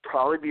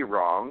probably be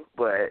wrong,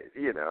 but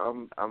you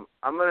know, I'm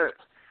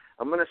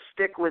gonna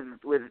stick with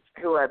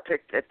who I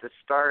picked at the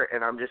start,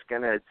 and I'm just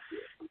gonna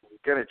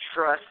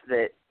trust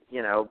that,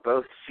 you know,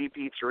 both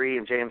CP3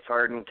 and James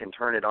Harden can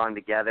turn it on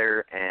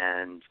together,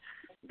 and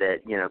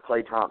that, you know,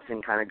 Klay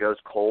Thompson kind of goes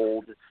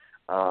cold,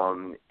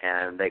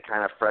 and they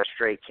kind of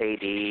frustrate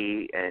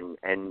KD,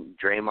 and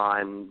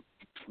Draymond,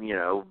 you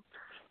know,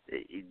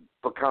 it's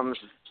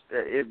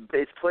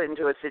put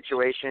into a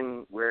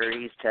situation where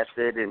he's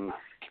tested, and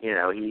you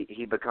know,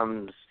 he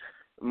becomes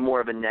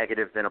more of a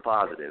negative than a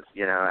positive.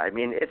 You know, I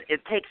mean,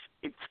 it's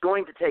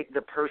going to take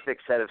the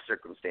perfect set of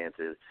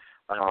circumstances,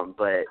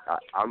 but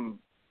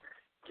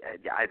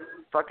I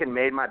fucking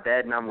made my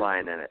bed and I'm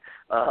lying in it.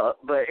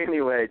 But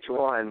anyway,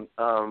 Juwan,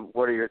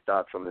 what are your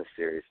thoughts on this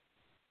series?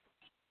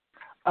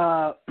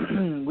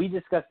 We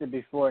discussed it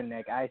before,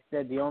 Nick. I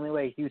said the only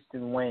way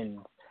Houston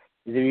wins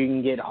is if you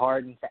can get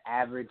Harden to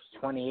average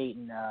 30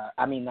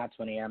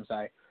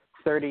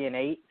 and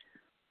 8,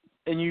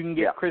 and you can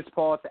get Chris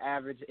Paul to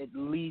average at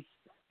least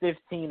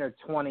 15 or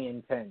 20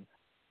 and 10.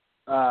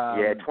 20.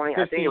 I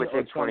think it was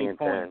 20 and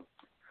 10.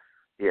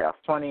 Yeah.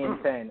 20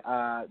 and 10.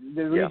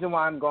 The reason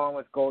why I'm going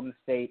with Golden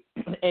State,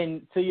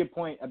 and to your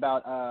point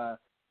about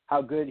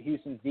how good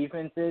Houston's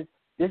defense is,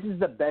 this is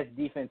the best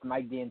defense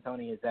Mike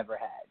D'Antoni has ever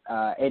had.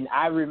 And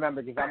I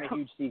remember, because I'm a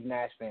huge Steve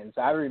Nash fan,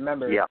 so I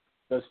remember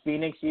those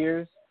Phoenix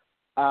years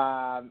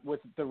with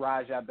the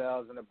Raja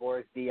Bells and the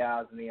Boris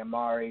Diaws and the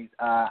Amaris.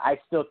 I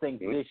still think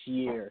this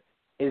year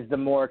is the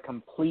more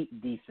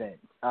complete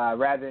defense.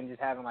 Rather than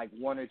just having like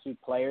one or two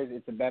players,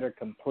 it's a better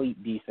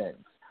complete defense.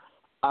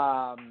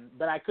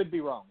 But I could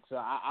be wrong, so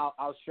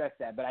I'll stress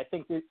that. But I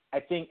think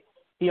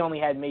he only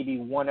had maybe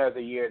one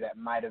other year that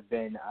might have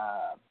been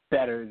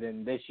better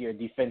than this year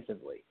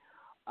defensively.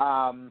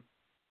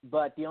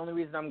 But the only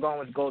reason I'm going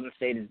with Golden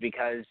State is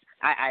because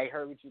I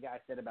heard what you guys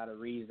said about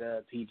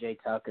Ariza, PJ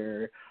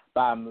Tucker,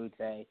 Bob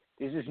Moute.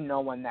 There's just no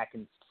one that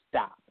can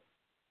stop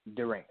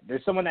Durant.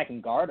 There's someone that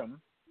can guard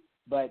him,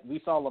 but we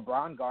saw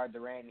LeBron guard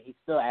Durant, and he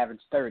still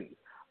averaged 30.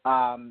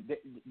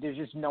 There's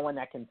just no one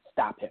that can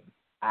stop him.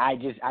 I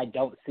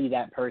don't see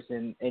that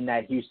person in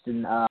that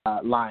Houston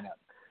lineup.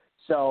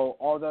 So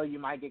although you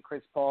might get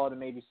Chris Paul to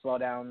maybe slow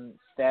down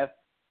Steph,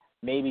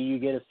 maybe you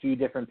get a few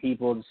different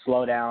people to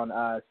slow down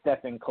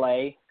Steph and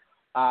Klay.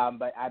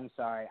 But I'm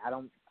sorry, I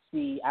don't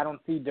see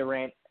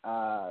Durant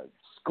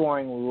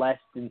scoring less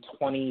than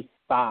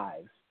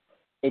 25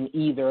 in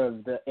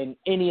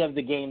any of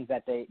the games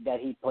that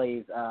he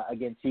plays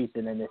against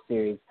Houston in this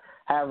series,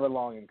 however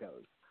long it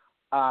goes.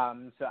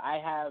 So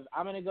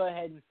I'm going to go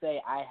ahead and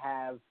say I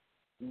have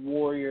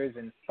Warriors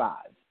in 5,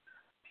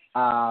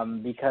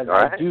 because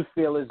I do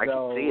feel as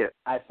though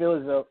I feel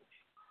as though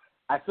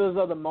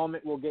the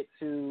moment will get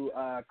to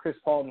Chris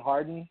Paul and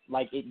Harden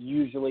like it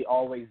usually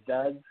always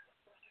does.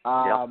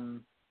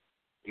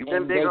 You've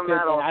been big on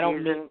that all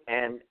season,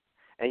 and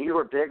you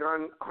were big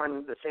on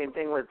the same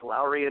thing with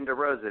Lowry and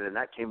DeRozan, and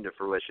that came to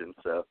fruition.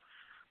 So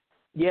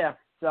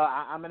so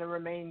I'm going to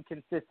remain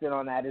consistent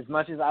on that. As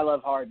much as I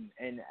love Harden,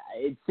 and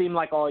it seemed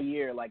like all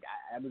year, like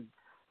I was,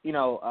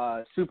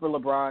 super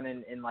LeBron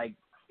and like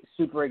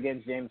super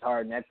against James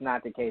Harden. That's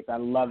not the case. I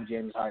love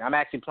James Harden. I'm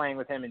actually playing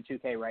with him in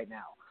 2K right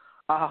now.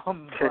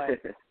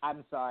 But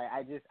I'm sorry.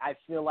 I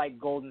feel like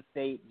Golden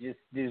State,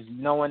 there's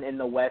no one in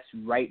the West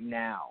right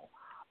now.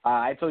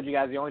 I told you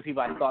guys the only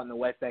people I thought in the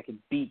West that could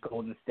beat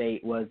Golden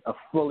State was a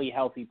fully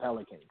healthy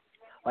Pelicans,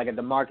 like a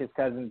DeMarcus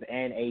Cousins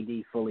and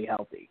AD fully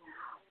healthy.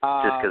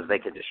 Just because they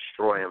could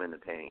destroy them in the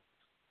paint.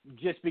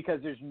 Just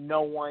because there's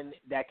no one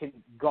that can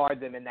guard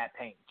them in that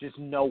paint. Just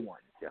no one.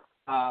 Yeah.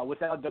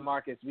 Without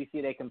DeMarcus, we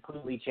see they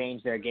completely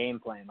changed their game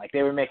plan. Like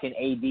they were making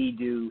AD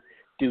do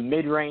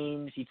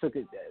mid-range. He took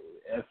a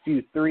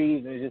few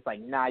threes, and it was just like,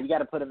 nah, you got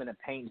to put him in the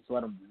paint and just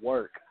let him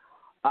work.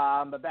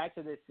 But back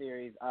to this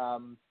series,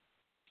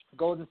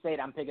 Golden State,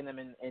 I'm picking them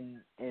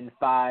in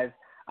 5.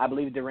 I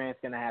believe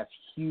Durant's going to have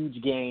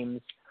huge games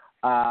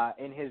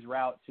in his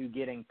route to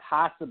getting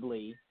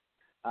possibly,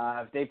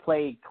 if they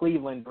play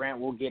Cleveland, Durant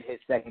will get his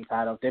second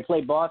title. If they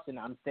play Boston,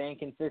 I'm staying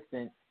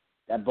consistent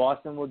that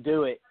Boston will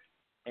do it.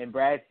 And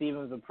Brad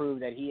Stevens will prove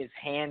that he is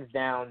hands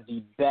down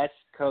the best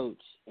coach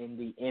in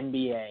the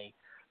NBA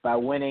by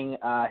winning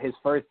his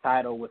first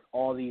title with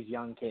all these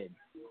young kids.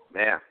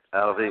 Man,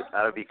 that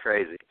would be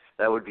crazy.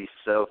 That would be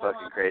so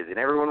fucking crazy. And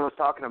everyone was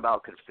talking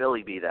about, could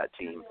Philly be that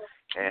team?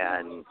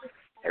 And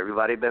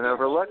everybody been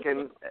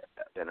overlooking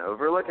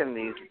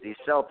these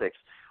Celtics.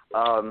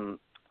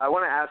 I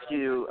want to ask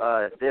you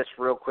this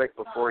real quick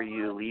before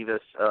you leave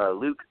us,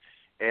 Luke,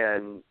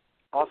 and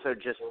also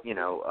just,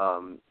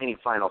 any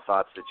final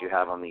thoughts that you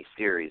have on these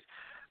series.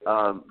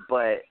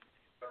 But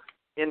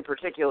in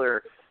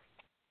particular,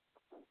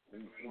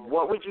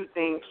 what would you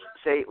think?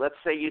 Let's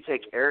say you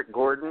take Eric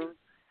Gordon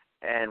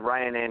and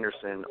Ryan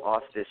Anderson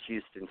off this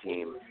Houston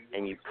team,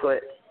 and you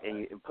put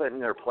in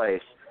their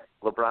place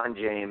LeBron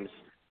James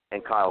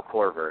and Kyle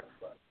Korver.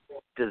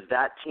 Do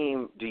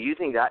you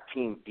think that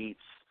team beats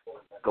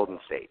Golden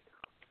State?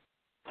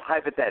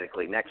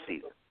 Hypothetically, next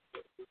season.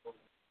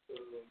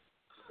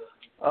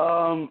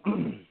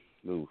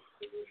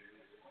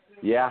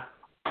 Yeah.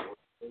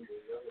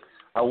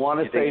 I want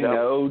to say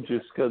no,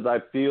 just because I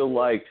feel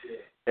like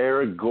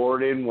Eric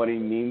Gordon, what he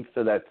means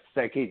to that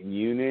second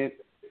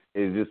unit,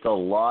 is just a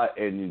lot,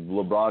 and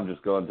LeBron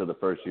just going to the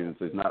first unit,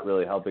 so he's not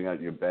really helping out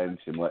your bench.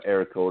 And what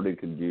Eric Gordon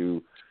can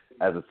do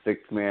as a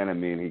sixth man, I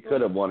mean, he could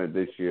have won it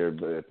this year,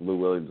 but if Lou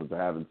Williams was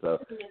having so.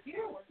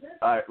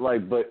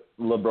 But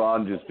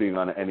LeBron just being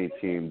on any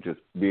team, just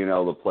being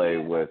able to play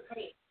with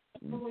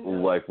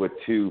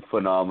two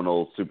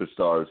phenomenal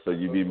superstars, so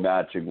you'd be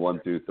matching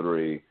 1 through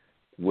 3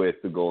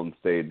 with the Golden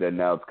State. Then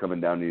now it's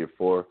coming down to your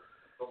 4.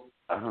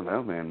 I don't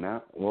know, man.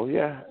 Now, well,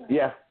 yeah,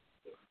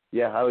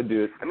 I would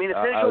do it. I mean,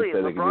 essentially,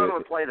 LeBron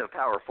would play the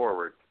power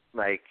forward,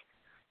 you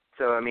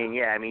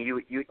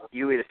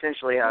would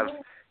essentially have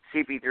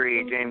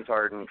CP3, James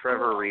Harden,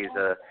 Trevor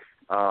Ariza,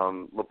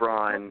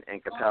 LeBron,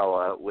 and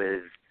Capella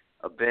with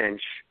a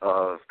bench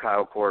of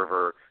Kyle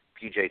Korver,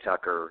 PJ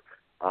Tucker.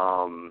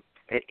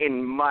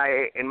 In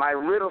my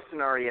little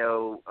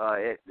scenario,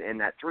 in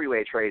that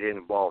 3-way trade, it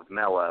involved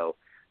Melo.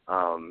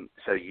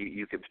 So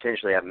you could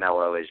potentially have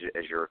Melo as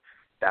your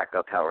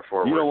backup power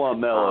forward. You don't want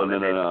Melo,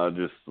 no.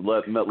 Just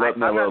let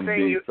Melo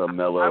be some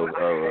Melo.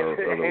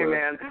 Hey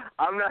man,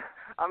 I'm not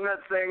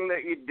saying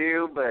that you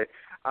do, but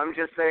I'm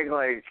just saying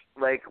like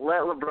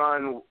let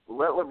LeBron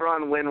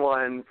win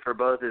one for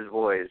both his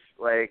boys,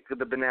 like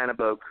the Banana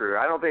Boat crew.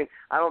 I don't think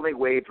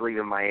Wade's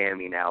leaving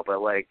Miami now,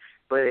 but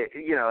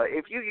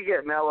if you could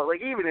get Melo,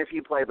 like even if he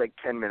played like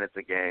 10 minutes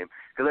a game,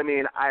 because I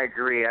mean I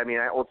agree. I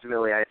mean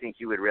ultimately I think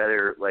you would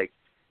rather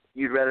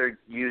you'd rather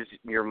use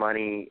your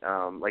money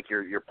like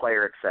your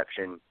player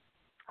exception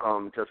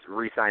to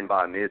re-sign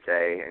Bob Mute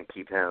and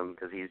keep him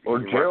because he's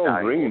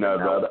Gerald Green.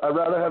 I'd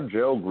rather have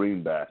Gerald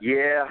Green back.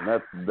 Yeah,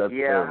 that's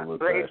terrible.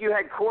 But if you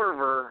had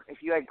Korver,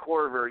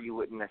 you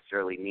wouldn't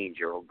necessarily need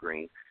Gerald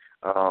Green.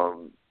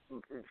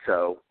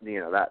 So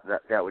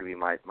that would be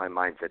my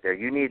mindset there.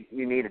 You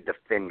need a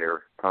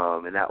defender,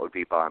 and that would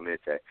be Bob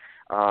Mute.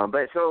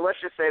 But so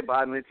let's just say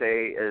Bob Mute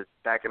is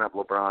backing up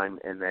LeBron,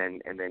 and then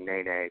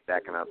Nene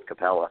backing up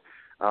Capella.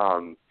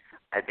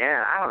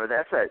 Again, I don't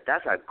know.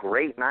 That's a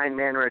great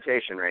 9-man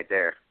rotation right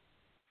there.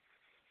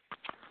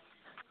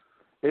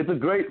 It's a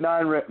great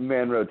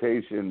 9-man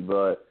rotation,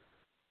 but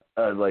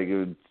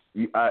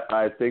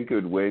I think it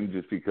would win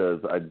just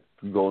because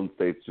Golden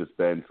State's just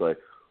bench. Like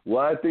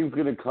what I think is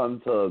going to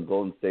come to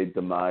Golden State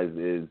demise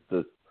is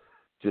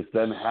just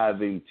them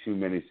having too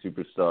many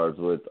superstars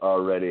with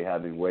already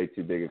having way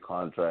too big a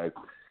contract.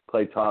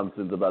 Klay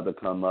Thompson's about to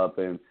come up,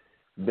 and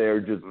their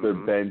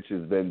bench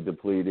has been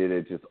depleted.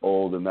 It's just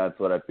old, and that's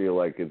what I feel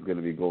like is going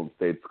to be Golden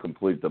State's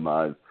complete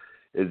demise.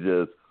 It's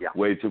just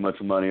way too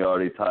much money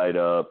already tied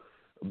up,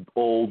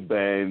 old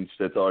bench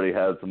that's already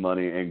has some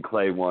money, and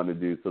Klay wanted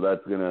to do.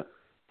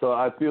 So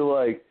I feel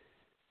like,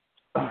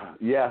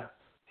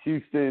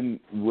 Houston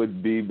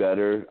would be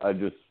better. I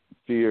just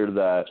fear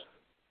that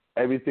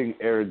everything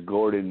Eric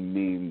Gordon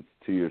means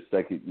to your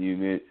second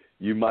unit,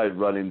 you might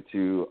run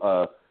into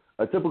a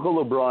typical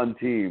LeBron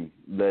team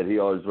that he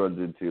always runs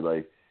into.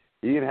 Like,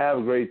 he can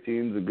have great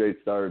teams and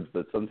great starters,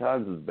 but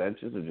sometimes his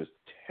benches are just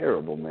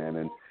terrible, man.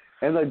 And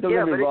like, don't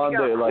get me wrong,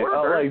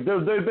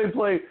 they've been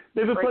playing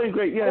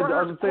great. Yeah,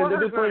 I'm saying they've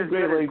been playing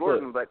great. Like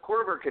Gordon, but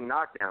Korver can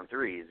knock down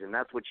threes, and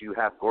that's what you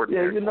have Gordon.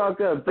 Yeah, he can knock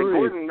down threes.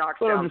 Gordon knocks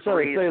down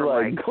threes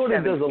from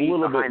Gordon does a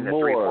little bit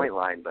more. The 3-point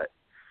line, but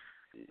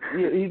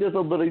yeah, he does a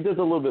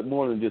little bit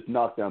more than just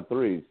knock down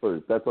threes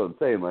first. That's what I'm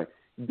saying. Like,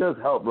 he does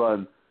help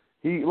run.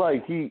 He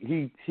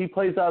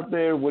plays out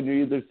there when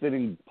you're either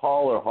sitting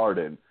Paul or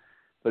Harden.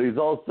 But he's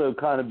also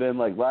kind of been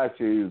like last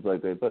year he was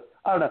like that. But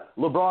I don't know.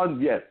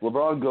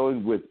 LeBron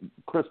going with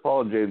Chris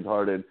Paul and James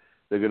Harden,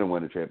 they're going to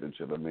win a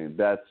championship. I mean,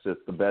 that's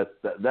just the best.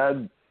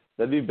 That'd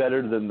be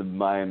better than the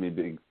Miami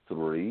Big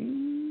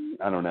Three.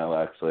 I don't know,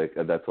 actually.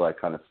 That's why I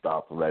kind of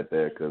stopped right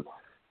there because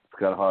it's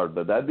kind of hard.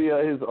 But that'd be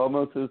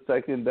almost his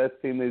second best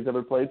team that he's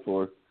ever played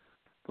for.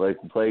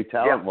 Play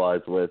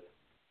talent-wise with.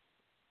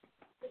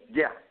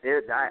 Yeah,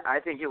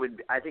 I think it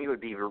would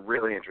be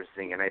really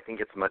interesting, and I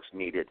think it's much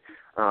needed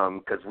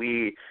because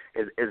we,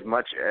 as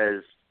much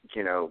as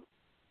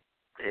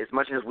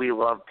we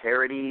love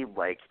parity,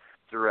 like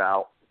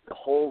throughout the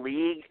whole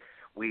league,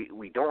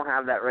 we don't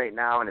have that right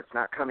now, and it's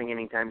not coming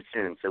anytime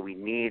soon. So we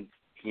need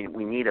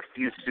a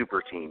few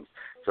super teams.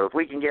 So if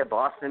we can get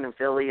Boston and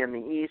Philly in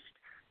the East,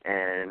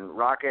 and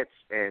Rockets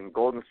and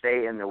Golden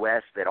State in the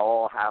West that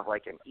all have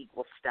like an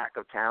equal stack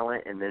of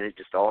talent, and then it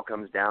just all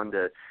comes down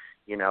to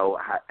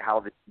how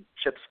the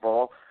chips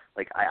fall.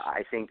 Like,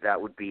 I think that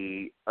would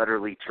be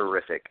utterly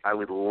terrific. I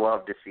would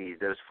love to see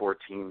those 4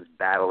 teams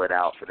battle it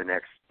out for the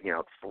next,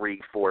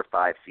 3, 4,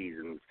 5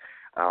 seasons,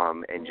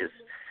 and just,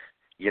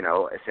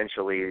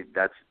 essentially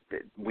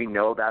we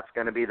know that's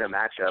going to be the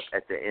matchup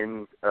at the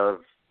end of,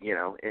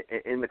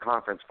 in the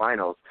conference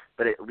finals,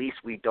 but at least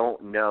we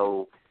don't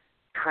know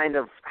kind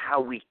of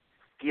how we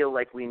feel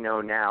like we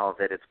know now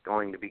that it's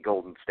going to be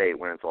Golden State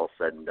when it's all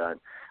said and done.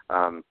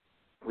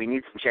 We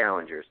need some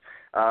challengers.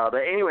 But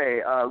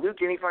anyway, Luke,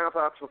 any final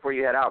thoughts before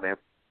you head out, man?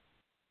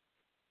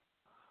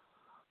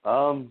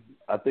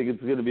 I think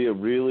it's going to be a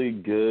really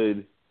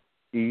good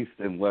East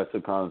and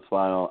Western Conference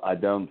final. I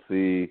don't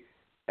see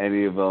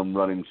any of them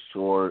running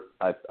short.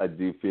 I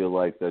do feel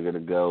like they're going to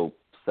go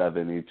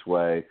 7 each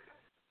way.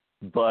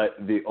 But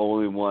the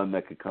only one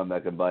that could come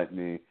back and bite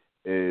me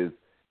is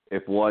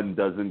if one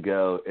doesn't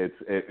go,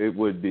 it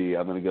would be,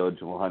 I'm going to go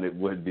Juwan, it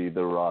would be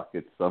the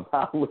Rockets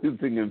somehow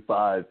losing in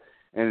 5.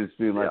 And it's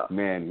being like,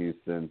 man,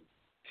 Houston,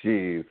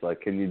 geez, like,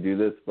 can you do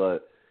this?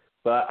 But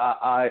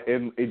I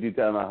in deep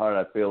down in my heart,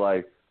 I feel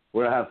like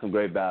we're going to have some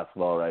great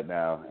basketball right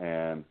now.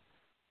 And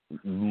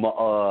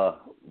the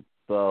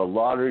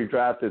lottery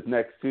draft is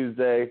next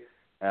Tuesday.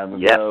 And I'm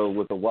going to go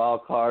with the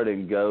wild card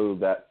and go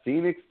that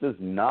Phoenix does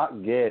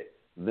not get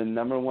the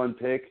number 1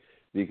 pick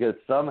because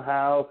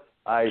somehow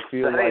I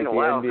feel like the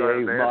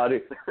NBA's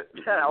body.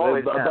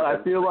 But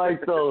I feel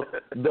like the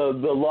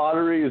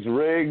lottery is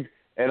rigged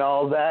and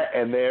all that,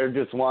 and they're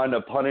just wanting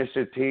to punish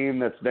a team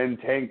that's been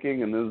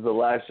tanking, and this is the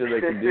last year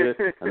they can do it.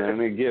 And they're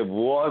going to give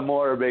one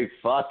more big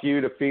fuck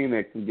you to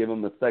Phoenix and give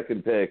them the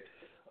 2nd pick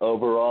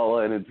overall,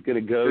 and it's going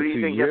to go to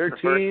your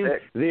team.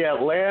 The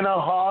Atlanta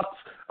Hawks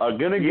are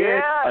going to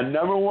get a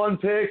number 1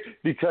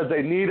 pick because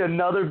they need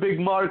another big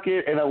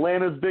market, and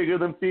Atlanta's bigger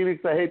than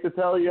Phoenix. I hate to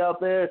tell you out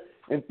there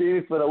in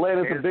Phoenix, but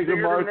Atlanta's a bigger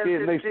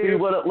market, and they see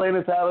what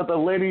Atlanta's have with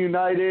Atlanta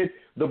United,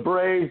 the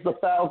Braves, the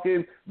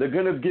Falcons. They're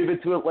going to give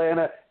it to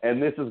Atlanta,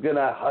 and this is going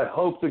to, I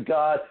hope to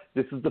God,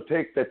 this is the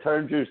pick that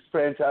turns your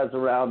franchise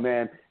around,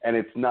 man, and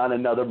it's not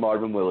another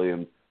Marvin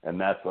Williams, and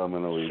that's what I'm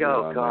going to leave you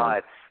on,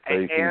 man. So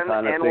you can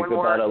kind of think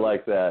about it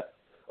like that.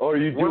 Or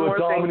you do a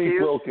Dominique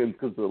Wilkins,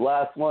 because the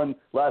last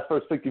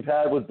first pick you've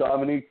had was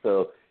Dominique,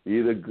 so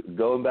you either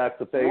going back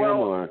to pay him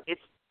or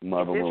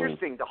Marvin Williams. It's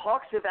interesting. The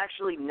Hawks have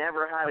actually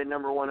never had a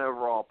number 1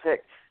 overall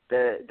pick.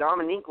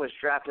 Dominique was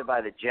drafted by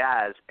the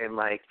Jazz, and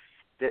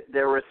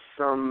there was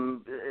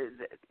some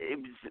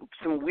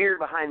weird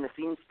behind the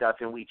scenes stuff,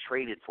 and we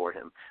traded for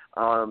him.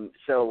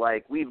 So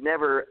we've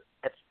never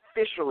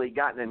officially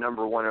gotten a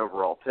number 1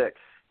 overall pick.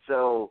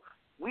 So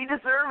we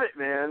deserve it,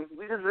 man.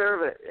 We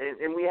deserve it,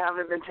 and we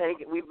haven't been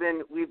taking. We've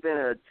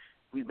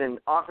been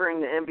offering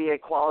the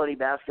NBA quality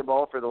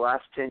basketball for the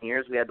last 10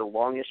 years. We had the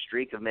longest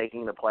streak of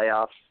making the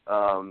playoffs,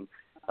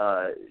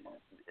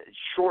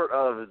 short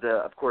of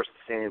of course,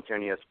 the San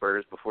Antonio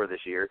Spurs before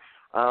this year.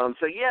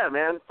 So yeah,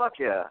 man, fuck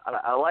yeah.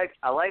 I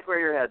like where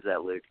your head's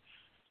at, Luke.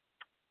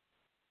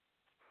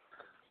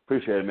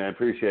 Appreciate it, man.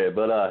 Appreciate it.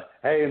 But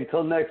hey,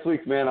 until next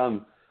week, man,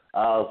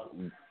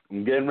 I'm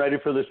getting ready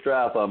for this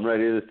draft. I'm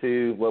ready to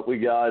see what we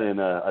got,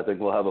 and I think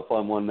we'll have a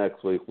fun one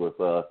next week with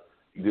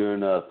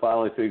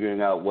finally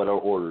figuring out what our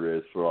order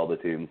is for all the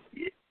teams.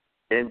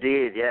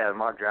 Indeed, yeah, the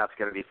mock draft's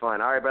going to be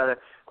fun. All right, brother.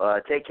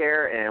 Take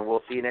care, and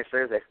we'll see you next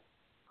Thursday.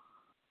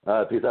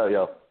 Peace out,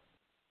 y'all.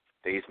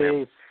 Peace,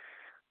 man.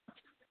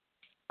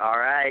 All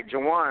right,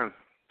 Juwan.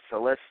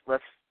 So let's.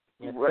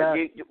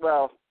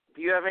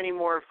 Do you have any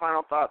more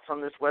final thoughts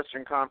on this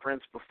Western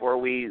Conference before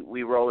we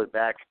roll it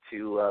back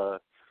to a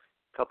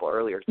couple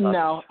earlier topics?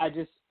 No, I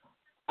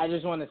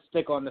just want to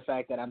stick on the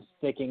fact that I'm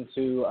sticking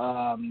to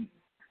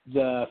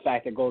the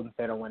fact that Golden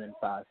State are winning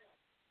 5.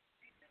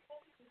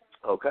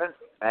 Okay.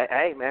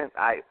 Hey, man,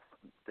 I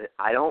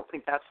don't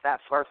think that's that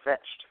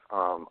far-fetched,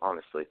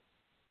 honestly.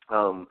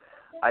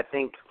 I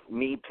think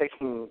me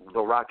picking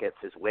the Rockets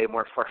is way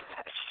more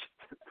far-fetched.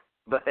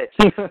 But,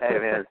 hey,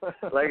 man,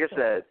 like I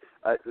said,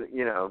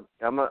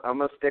 I'm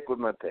gonna stick with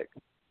my pick,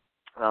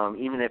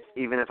 even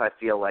if I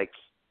feel like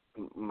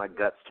my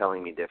gut's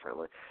telling me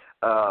differently.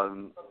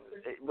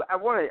 I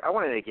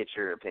wanted to get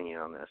your opinion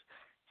on this.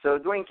 So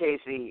Dwayne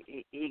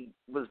Casey, he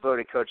was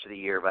voted Coach of the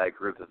Year by a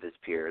group of his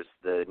peers,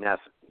 the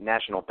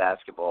National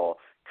Basketball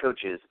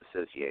Coaches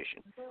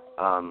Association.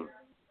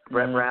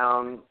 Brett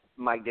Brown,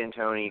 Mike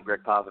D'Antoni,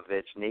 Greg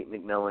Popovich, Nate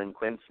McMillan,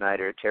 Quinn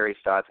Snyder, Terry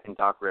Stotts, and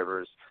Doc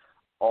Rivers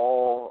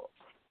all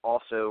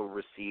also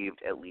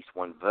received at least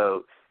 1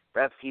 vote.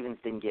 Brad Stevens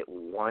didn't get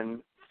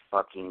 1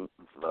 fucking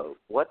vote.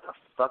 What the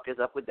fuck is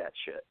up with that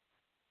shit?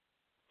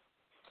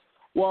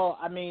 Well,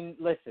 I mean,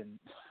 listen,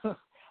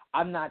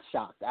 I'm not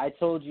shocked. I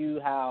told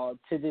you how,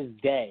 to this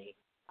day,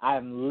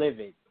 I'm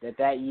livid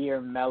that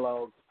year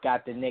Melo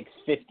got the Knicks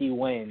 50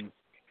 wins.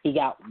 He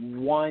got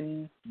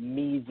 1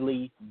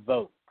 measly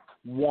vote.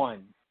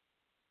 1.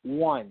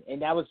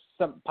 And that was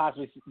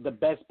possibly the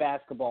best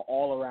basketball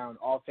all around,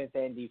 offense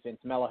and defense,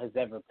 Melo has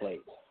ever played.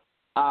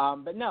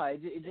 But no,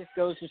 it just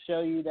goes to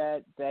show you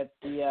that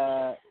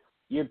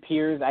your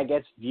peers, I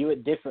guess, view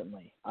it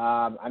differently.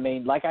 I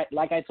mean, like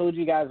I told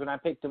you guys when I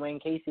picked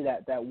Dwayne Casey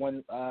that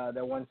one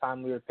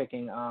time we were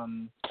picking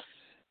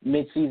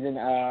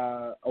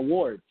midseason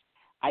awards.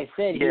 I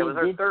said it was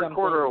our third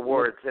quarter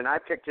awards, and I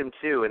picked him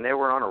too, and they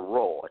were on a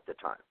roll at the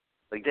time.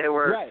 Like they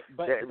were, right,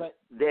 but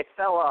they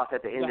fell off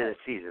at the end of ahead.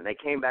 the season. They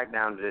came back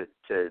down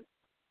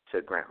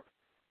to ground.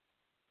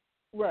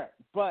 Right,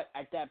 but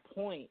at that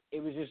point,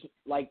 it was just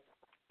like,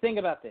 think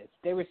about this.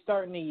 They were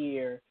starting the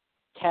year.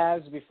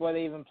 Cavs, before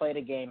they even played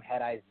a game,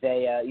 had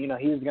Isaiah. You know,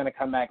 he was going to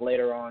come back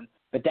later on,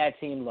 but that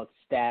team looked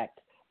stacked.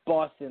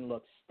 Boston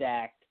looked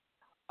stacked.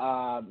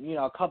 You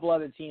know, a couple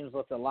other teams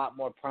looked a lot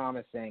more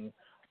promising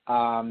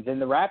than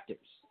the Raptors.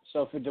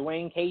 So for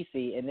Dwayne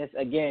Casey, and this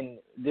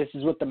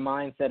is with the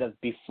mindset of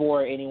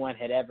before anyone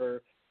had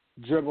ever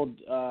dribbled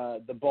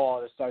the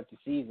ball to start the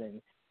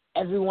season,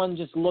 everyone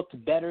just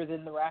looked better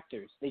than the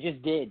Raptors. They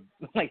just did.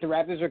 Like, the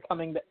Raptors are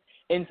coming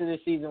into the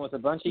season with a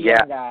bunch of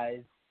young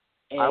guys.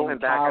 And I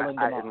went back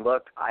and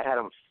looked. I had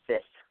them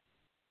fifth.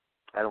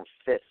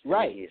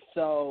 Right.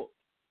 So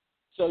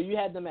you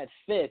had them at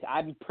fifth.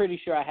 I'm pretty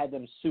sure I had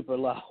them super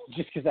low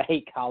just because I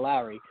hate Kyle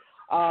Lowry.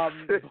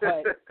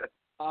 But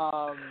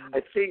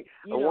I think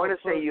I want to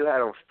say you had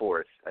them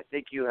fourth. I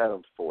think you had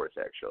them fourth,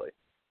 actually.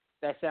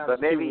 That sounds.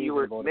 But maybe you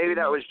were. Maybe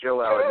that was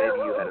Joe Allen.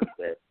 Maybe you had them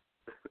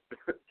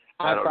fifth.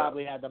 I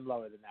probably had them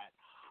lower than that.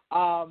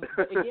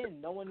 But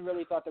again, no one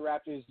really thought the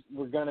Raptors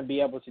were going to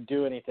be able to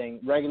do anything,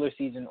 regular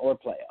season or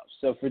playoffs.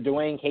 So for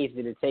Dwayne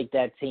Casey to take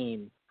that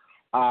team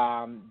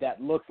that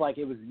looked like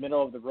it was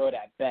middle of the road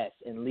at best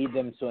and lead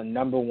them to a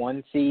number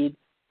one seed,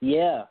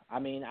 yeah. I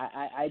mean,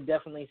 I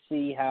definitely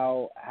see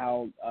how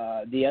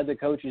the other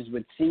coaches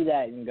would see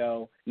that and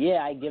go,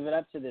 yeah, I give it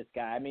up to this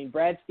guy. I mean,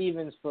 Brad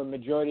Stevens for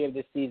majority of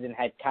the season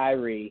had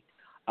Kyrie.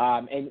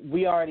 And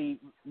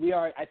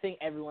I think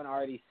everyone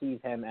already sees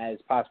him as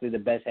possibly the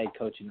best head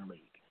coach in the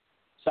league.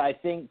 So I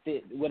think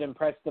that what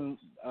impressed them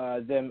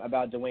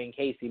about Dwayne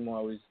Casey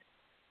more was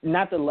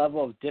not the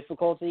level of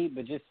difficulty,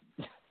 but just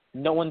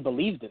no one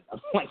believed in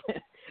them. Like,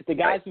 the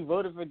guys who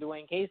voted for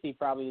Dwayne Casey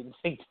probably didn't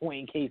think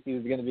Dwayne Casey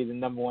was going to be the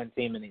number one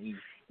team in the East.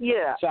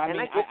 Yeah, so, I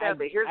mean, I get that,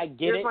 but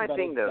here's my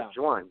thing, though,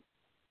 Juan.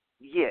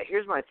 Yeah,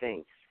 here's my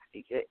thing.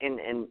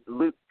 And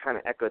Luke kind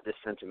of echoed this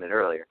sentiment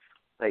earlier.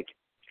 Like,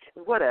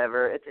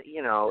 whatever. It's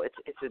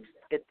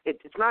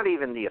it's not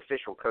even the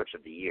official coach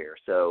of the year.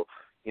 So,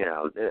 you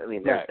know, I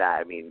mean, there's that.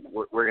 I mean,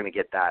 we're going to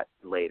get that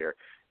later.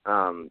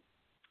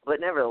 But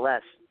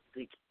nevertheless,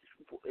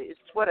 it's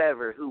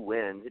whatever who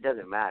wins. It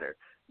doesn't matter.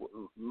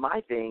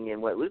 My thing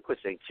and what Luke was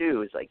saying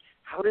too is like,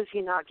 how does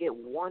he not get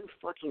one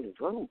fucking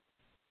vote?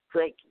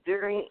 Like,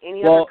 there ain't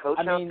any other coach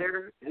out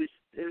there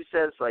who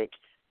says like,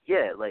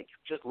 yeah, like,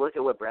 just look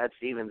at what Brad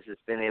Stevens has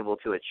been able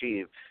to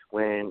achieve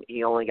when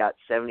he only got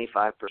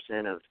 75%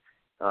 of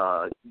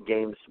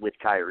games with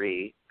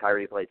Kyrie.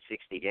 Kyrie played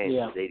 60 games, it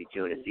was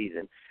 82 in a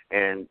season,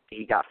 and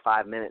he got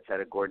 5 minutes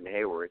out of Gordon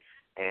Hayward.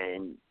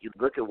 And you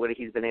look at what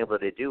he's been able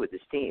to do with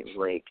this team.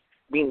 Like,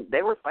 I mean,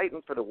 they were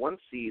fighting for the 1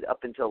 seed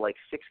up until like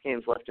 6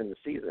 games left in the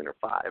season, or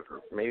 5,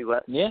 or maybe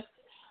less. Yeah.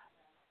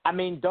 I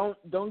mean, don't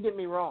get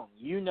me wrong.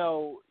 You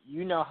know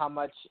how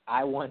much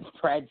I want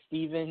Brad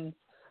Stevens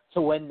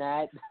to win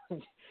that,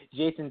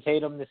 Jason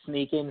Tatum to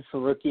sneak in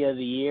for Rookie of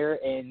the Year,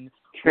 and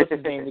what's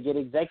his name to get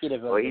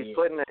Executive of the Year.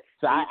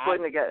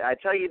 I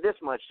tell you this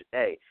much,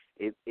 hey,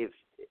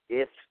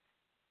 if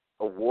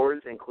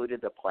awards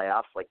included the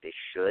playoffs like they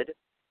should,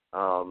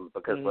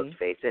 because let's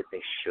face it,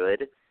 they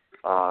should,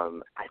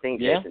 I think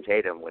Jason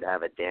Tatum would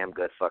have a damn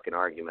good fucking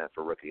argument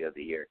for Rookie of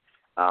the Year.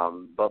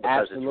 But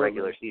because it's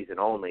regular season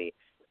only,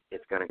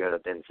 it's going to go to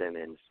Ben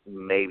Simmons,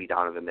 maybe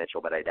Donovan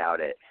Mitchell, but I doubt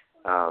it.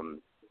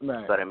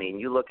 Right. But I mean,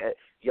 you look at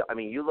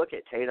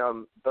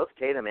Tatum. Both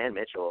Tatum and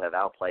Mitchell have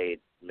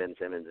outplayed Ben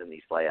Simmons in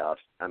these playoffs.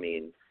 I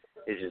mean,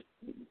 it's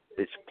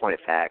a point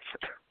of fact,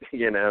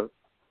 you know.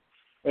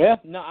 Yeah,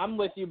 no, I'm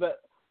with you,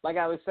 but like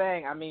I was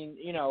saying, I mean,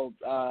 you know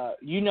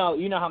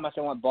how much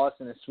I want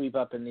Boston to sweep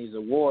up in these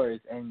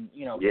awards and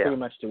pretty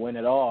much to win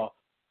it all.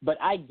 But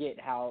I get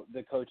how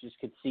the coaches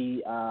could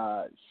see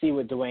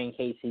what Dwayne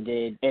Casey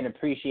did and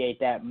appreciate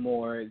that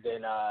more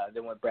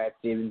than what Brad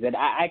Stevens did.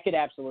 I could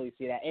absolutely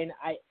see that, and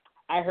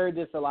I heard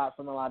this a lot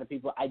from a lot of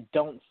people. I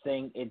don't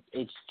think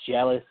it's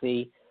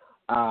jealousy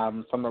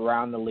from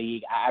around the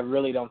league. I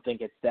really don't think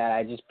it's that.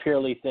 I just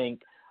purely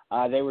think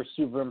they were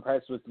super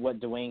impressed with what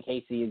Dwayne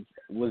Casey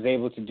was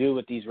able to do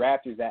with these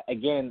Raptors that,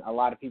 again, a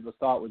lot of people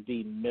thought would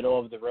be middle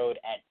of the road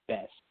at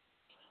best.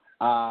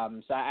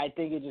 So I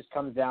think it just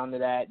comes down to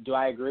that. Do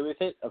I agree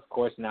with it? Of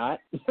course not.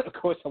 Of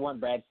course I want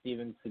Brad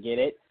Stevens to get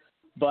it.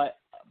 But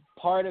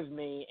part of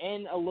me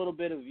and a little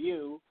bit of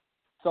you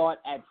thought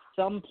at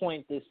some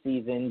point this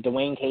season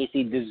Dwayne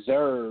Casey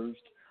deserved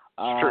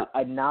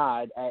a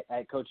nod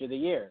at Coach of the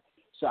Year.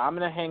 So I'm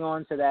going to hang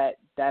on to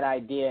that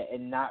idea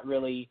and not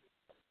really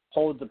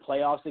hold the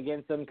playoffs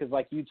against him because,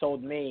 like you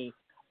told me,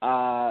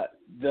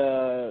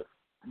 the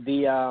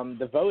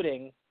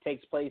voting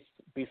takes place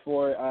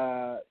before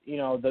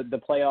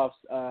the playoffs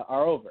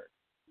are over.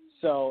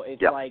 So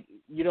it's like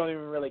you don't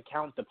even really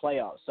count the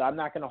playoffs. So I'm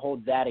not going to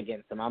hold that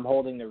against him. I'm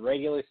holding the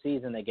regular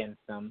season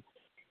against him.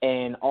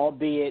 And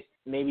albeit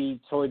maybe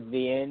towards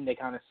the end they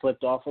kind of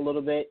slipped off a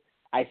little bit,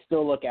 I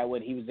still look at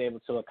what he was able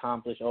to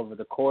accomplish over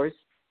the course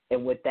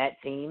and with that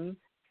team,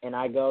 and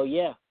I go,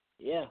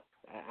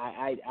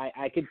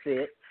 I could see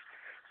it.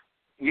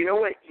 You know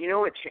what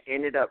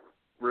ended up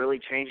really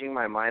changing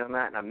my mind on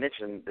that, and I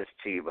mentioned this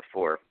to you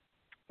before,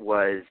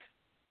 was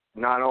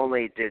not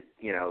only did,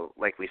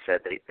 like we said,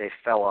 they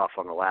fell off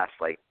on the last,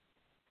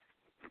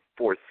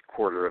 fourth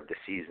quarter of the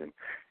season,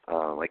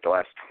 the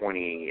last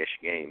 20-ish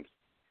games,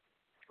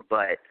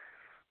 but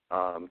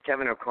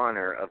Kevin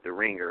O'Connor of The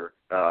Ringer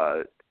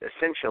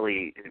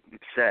essentially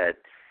said,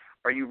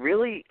 are you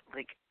really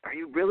going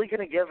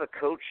to give a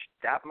coach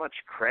that much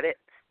credit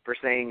for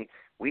saying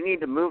we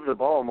need to move the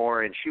ball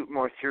more and shoot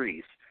more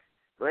threes?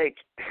 I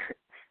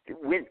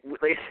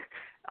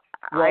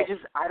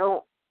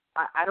don't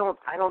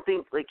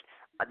think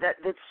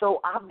that's so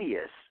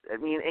obvious. I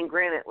mean, and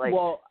granted,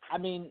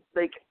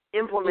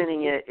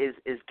 implementing it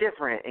is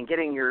different, and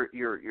getting your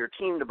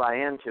team to buy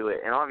into it.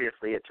 And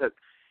obviously, it took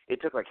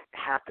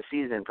half the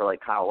season for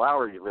Kyle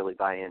Lowry to really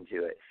buy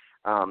into it.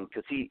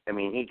 Because he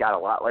got a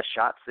lot less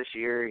shots this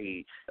year.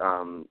 He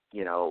was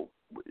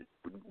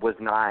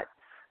not.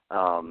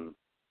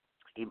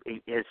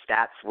 His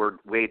stats were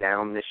way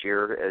down this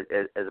year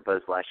as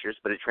opposed to last year's,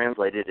 but it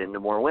translated into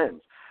more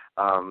wins.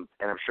 And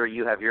I'm sure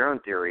you have your own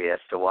theory as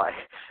to why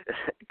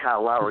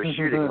Kyle Lowry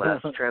shooting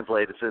less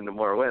translates into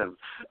more wins.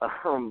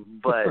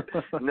 But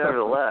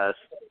nevertheless,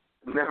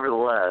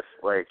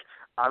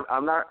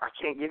 I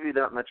can't give you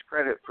that much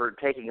credit for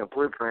taking a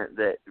blueprint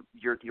that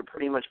you're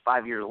pretty much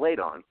 5 years late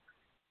on.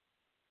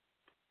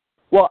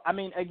 Well,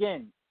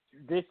 again,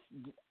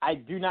 I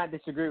do not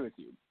disagree with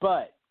you,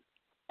 but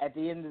at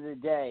the end of the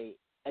day,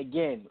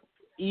 again,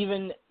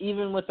 even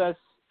with us,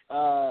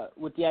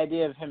 with the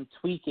idea of him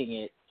tweaking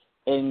it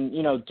and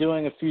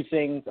doing a few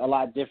things a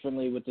lot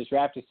differently with this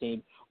Raptors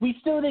team, we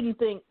still didn't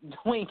think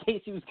Dwayne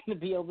Casey was going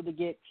to be able to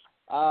get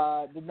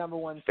the number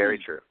one seed. Very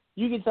true.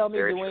 You can tell me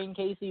Very Dwayne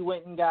Casey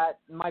went and got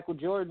Michael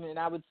Jordan, and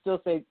I would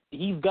still say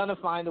he's going to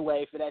find a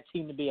way for that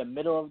team to be a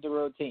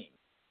middle-of-the-road team.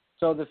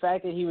 So the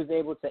fact that he was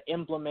able to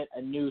implement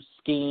a new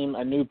scheme,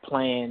 a new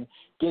plan,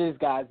 get his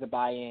guys to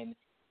buy in,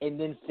 and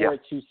then for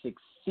it to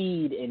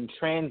succeed and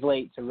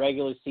translate to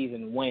regular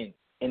season wins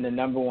in the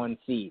number one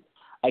seed.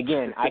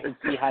 Again, I can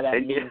see how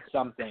that means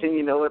something. And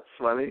you know what's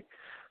funny?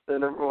 The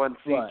number one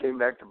seed came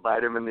back to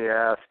bite him in the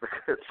ass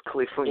because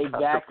Cleveland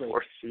got the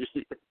 4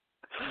 seed.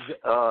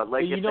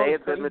 If they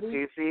had been the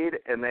 2 seed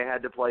and they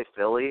had to play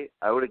Philly,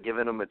 I would have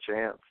given them a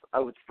chance. I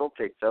would still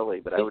take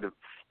Philly, but they would have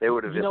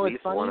at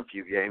least won a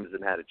few games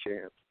and had a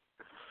chance.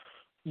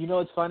 You know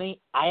what's funny?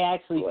 I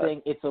actually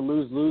think it's a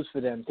lose-lose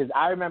for them, because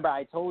I remember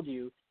I told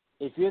you,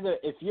 if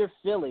you're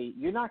Philly,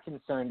 you're not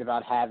concerned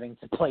about having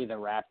to play the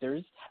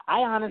Raptors. I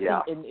honestly,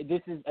 and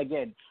this is,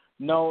 again,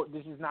 no,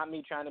 this is not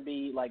me trying to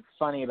be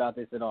funny about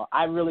this at all.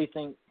 I really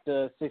think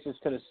the Sixers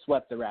could have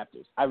swept the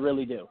Raptors. I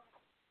really do.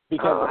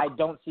 Because I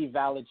don't see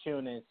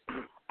Valanciunas.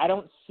 I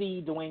don't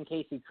see Dwayne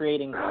Casey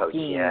creating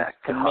schemes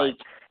to make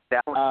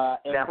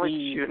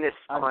Embiid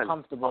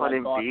uncomfortable. On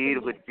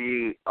Embiid would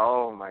be,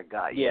 oh my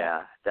God,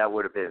 that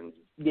would have been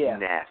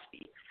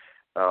nasty.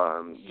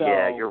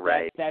 You're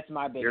right. That's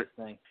my biggest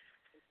thing.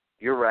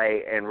 You're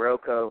right, and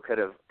Rocco could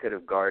have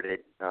guarded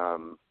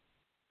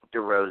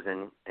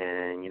DeRozan,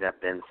 and you'd have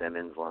Ben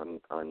Simmons on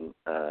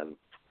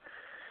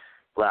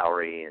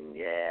Lowry, and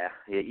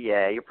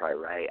you're probably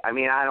right. I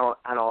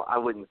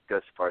wouldn't go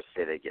so far as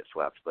to say they get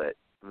swept, but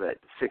the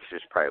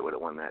Sixers probably would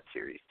have won that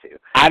series too.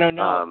 I don't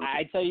know.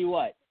 I tell you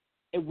what,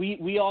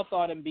 we all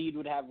thought Embiid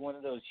would have one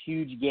of those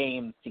huge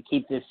games to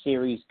keep this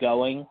series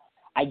going.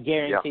 I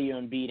guarantee you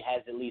Embiid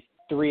has at least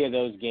 3 of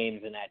those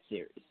games in that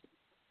series.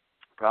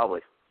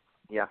 Probably.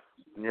 Yeah.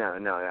 No,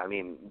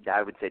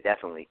 I would say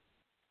definitely.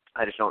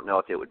 I just don't know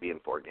if it would be in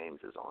 4 games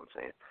is all I'm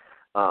saying.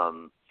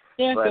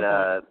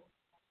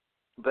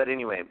 But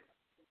anyway,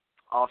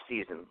 off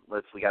season.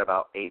 We got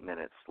about 8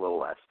 minutes, a little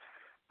less.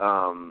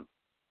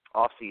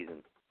 Off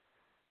season.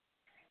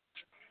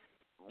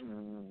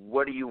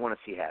 What do you want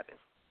to see happen?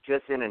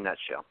 Just in a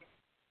nutshell.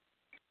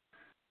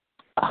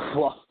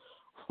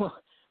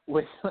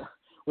 With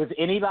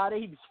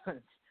anybody.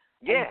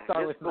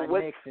 Start with my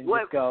Knicks and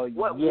just go.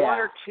 What 1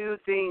 or 2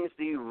 things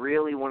do you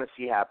really want to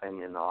see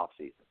happen in the off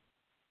season?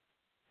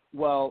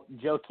 Well,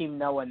 Joakim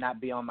Noah not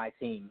be on my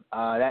team.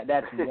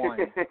 That's one.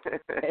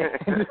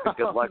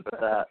 Good luck with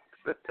that.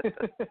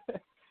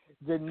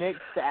 The Knicks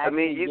to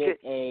actually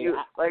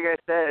like I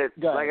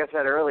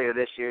said earlier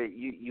this year,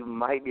 you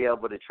might be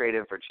able to trade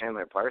him for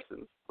Chandler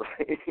Parsons.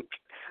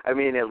 At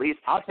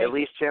least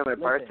Chandler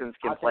Parsons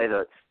can play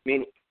the.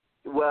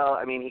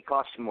 He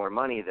costs you more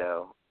money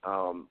though.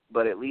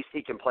 But at least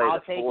he can play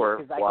the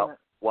 4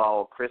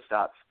 while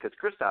Kristaps, because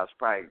Kristaps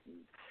probably.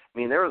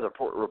 There was a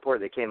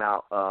report that came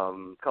out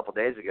a couple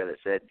days ago that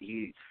said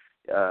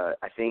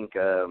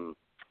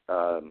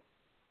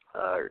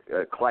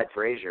Clyde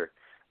Frazier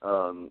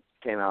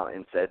came out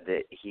and said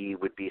that he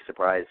would be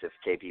surprised if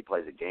KP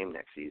plays a game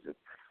next season.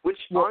 Which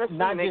honestly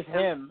makes sense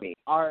to me.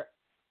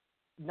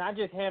 Not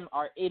just him,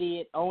 our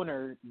idiot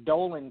owner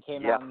Dolan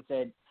came out and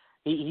said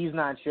he's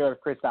not sure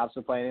if Kristaps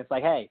will play. And it's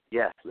like, hey,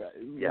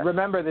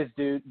 remember this,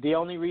 dude. The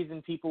only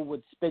reason people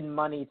would spend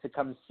money to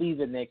come see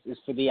the Knicks is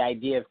for the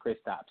idea of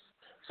Kristaps.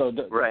 So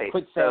right.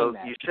 quit saying so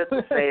that. You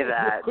shouldn't say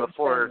that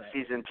before that.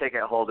 season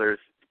ticket holders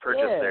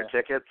purchase their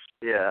tickets.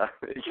 Yeah.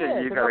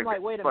 Yeah, you because got I'm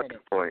like, wait a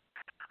minute. Point.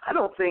 I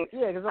don't think.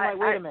 Yeah, because I'm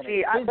like, wait a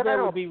minute.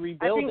 Fizdale would be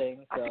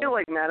rebuilding. I feel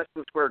like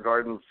Madison Square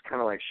Garden's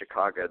kind of like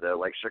Chicago, though.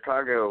 Like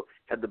Chicago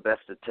had the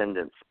best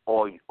attendance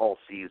all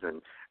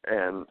season,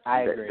 and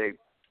they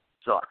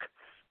suck.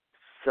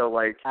 So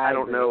like I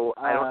don't know.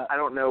 I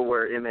don't know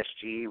where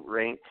MSG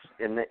ranks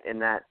in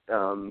that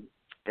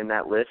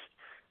list.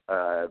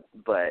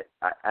 But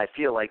I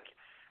feel like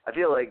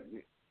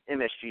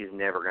MSG is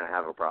never going to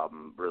have a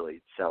problem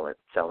really selling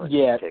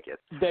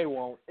tickets. They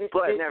won't.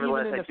 But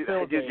nevertheless,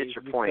 I do get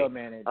your point.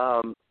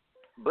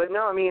 But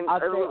no, I mean,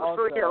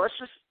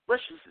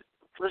 let's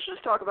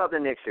just talk about the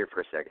Knicks here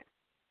for a second.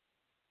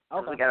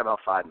 Okay. We got about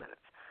 5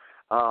 minutes.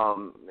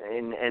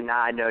 And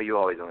I know you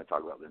always want to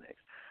talk about the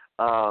Knicks.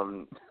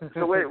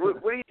 So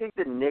what do you think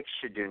the Knicks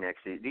should do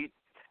next season?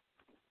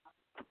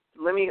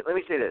 Let me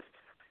say this.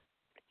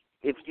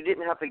 If you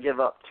didn't have to give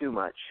up too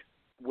much,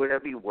 would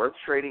it be worth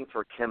trading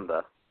for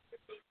Kemba?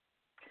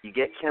 You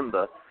get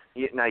Kemba.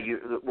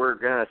 We're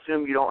going to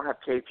assume you don't have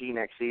KP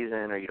next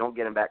season or you don't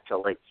get him back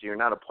till late, so you're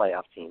not a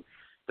playoff team.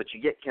 But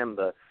you get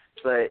Kemba.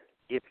 But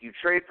if you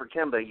trade for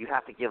Kemba, you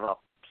have to give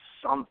up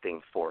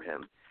something for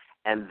him.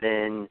 And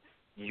then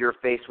you're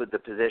faced with the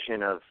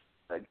position of,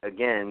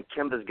 again,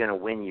 Kemba's going to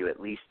win you at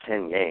least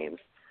 10 games.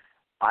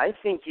 I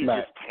think you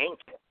just tank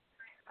it.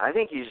 I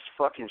think you just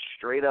fucking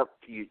straight up,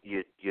 you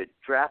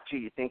draft who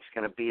you think's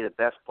going to be the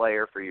best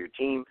player for your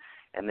team,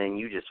 and then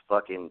you just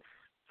fucking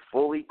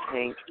fully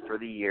tank for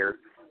the year.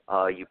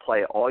 You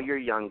play all your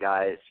young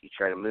guys. You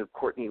try to move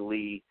Courtney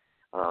Lee.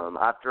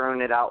 I've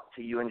thrown it out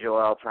to you and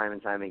Joel time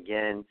and time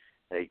again.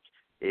 Like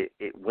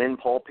when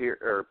Paul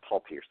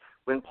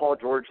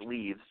George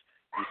leaves,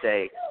 you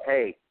say,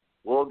 hey,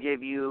 we'll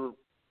give you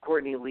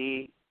Courtney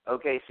Lee,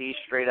 OKC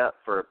straight up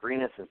for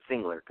Abrines and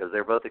Singler because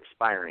they're both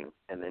expiring,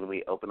 and then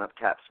we open up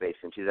cap space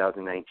in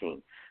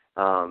 2019.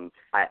 I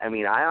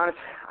honestly,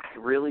 I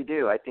really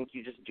do. I think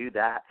you just do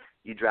that.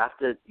 You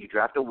draft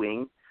a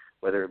wing,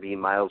 whether it be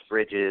Miles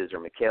Bridges or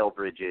Mikal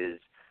Bridges,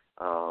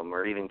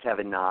 or even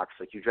Kevin Knox.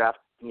 Like you draft,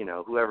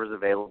 whoever's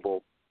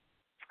available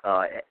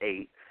at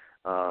 8,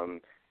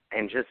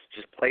 and just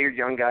play your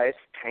young guys,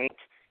 tank,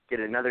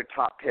 get another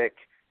top pick,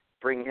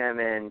 bring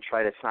him in,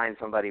 try to sign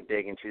somebody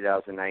big in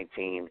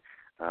 2019.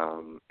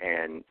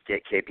 And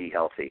get KP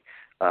healthy.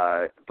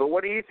 But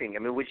what do you think? I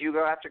mean, would you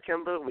go after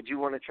Kemba? Would you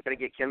want to try to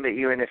get Kemba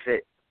even if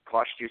it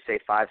cost you, say,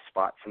 5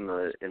 spots in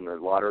the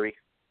lottery?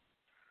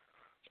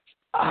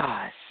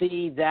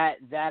 See, that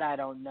I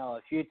don't know.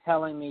 If you're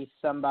telling me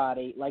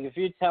if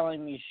you're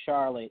telling me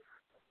Charlotte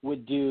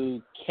would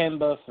do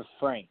Kemba for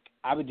Frank,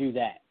 I would do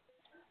that.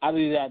 I would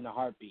do that in a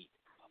heartbeat.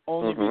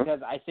 Only because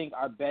I think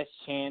our best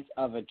chance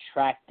of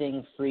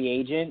attracting free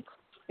agents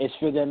is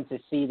for them to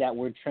see that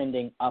we're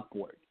trending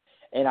upward.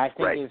 And I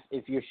think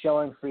if you're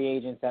showing free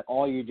agents that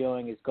all you're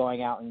doing is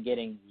going out and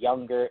getting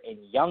younger and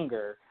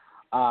younger,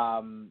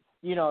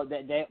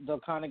 they'll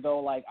kind of go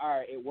like, all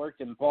right, it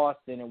worked in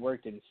Boston, it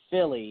worked in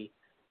Philly,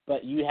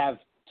 but you have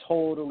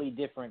totally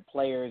different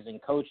players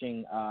and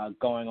coaching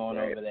going on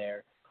over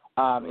there.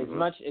 As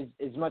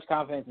much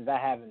confidence as I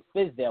have in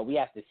Fizdale, we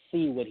have to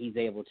see what he's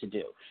able to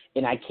do,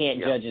 and I can't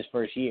judge his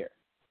first year.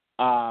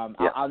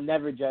 I'll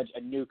never judge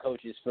a new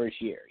coach's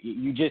first year.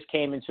 You just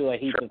came into a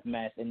heap of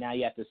mess, and now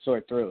you have to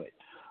sort through it.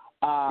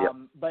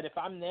 But if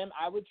I'm them,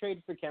 I would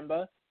trade for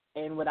Kemba,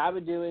 and what I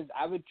would do is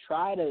I would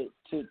try to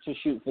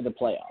shoot for the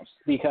playoffs,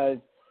 because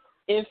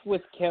if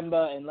with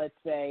Kemba and let's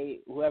say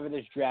whoever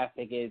this draft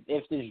pick is,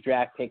 if this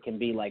draft pick can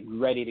be like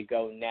ready to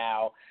go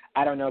now,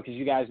 I don't know, because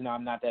you guys know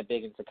I'm not that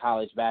big into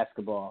college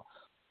basketball.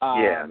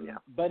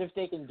 But if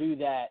they can do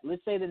that,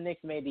 let's say the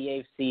Knicks made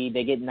the AFC,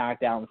 they get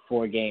knocked out in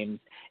 4 games.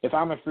 If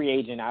I'm a free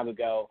agent, I would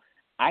go,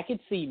 I could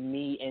see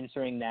me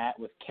entering that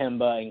with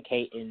Kemba and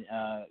Kate and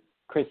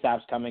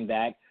Kristaps coming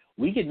back.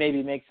 We could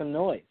maybe make some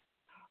noise.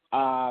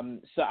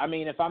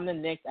 If I'm the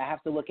Knicks, I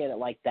have to look at it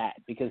like that,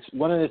 because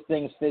one of the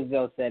things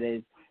Fizdale said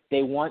is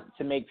they want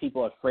to make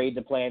people afraid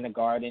to play in the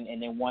Garden,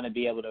 and they want to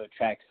be able to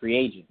attract free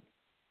agents.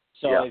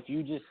 So if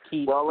you just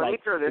keep let me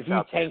throw this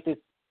out there.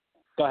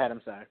 Go ahead,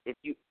 I'm sorry. If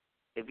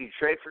you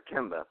trade for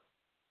Kemba,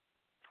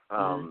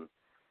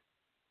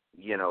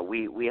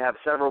 we have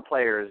several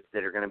players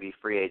that are going to be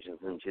free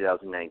agents in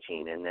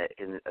 2019, and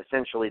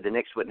essentially the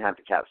Knicks wouldn't have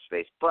the cap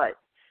space, but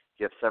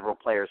you have several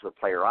players with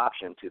player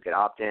options who could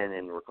opt in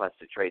and request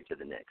a trade to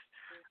the Knicks.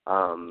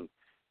 A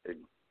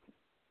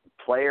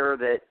player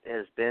that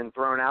has been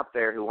thrown out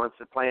there who wants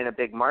to play in a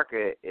big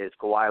market is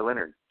Kawhi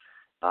Leonard.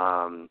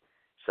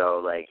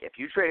 If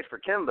you trade for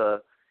Kemba,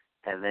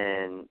 and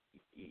then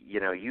you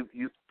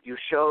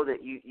show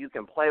that you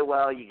can play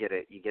well, you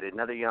get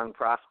another young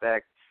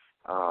prospect,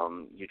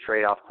 you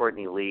trade off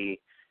Courtney Lee,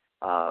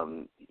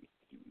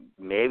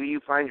 maybe you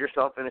find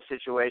yourself in a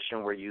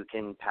situation where you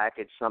can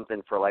package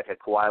something for like a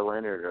Kawhi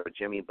Leonard or a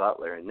Jimmy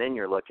Butler, and then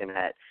you're looking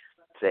at,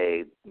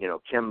 say,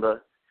 Kemba,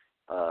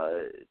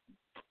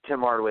 Tim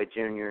Hardaway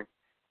Jr.,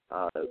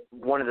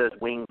 one of those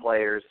wing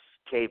players,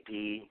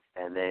 KP,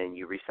 and then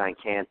you re-sign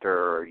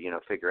Cantor, or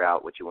figure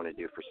out what you want to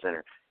do for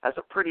center. That's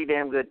a pretty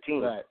damn good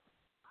team. Right.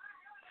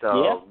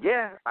 So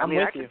I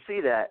mean, I can see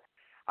that.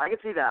 I can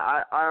see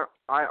that. I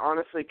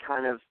honestly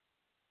kind of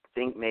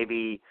think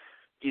maybe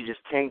you just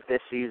tank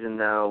this season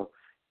though,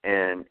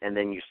 and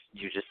then you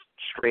just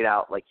straight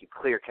out, like, you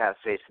clear cap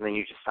space, and then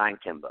you just sign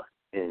Kemba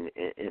in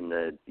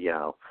the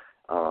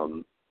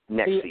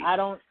next season.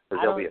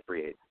 Because he'll be a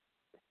free agent.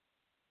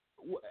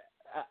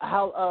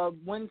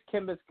 When is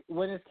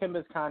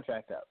Kemba's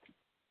contract up?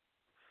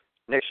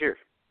 Next year.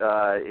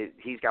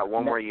 He's got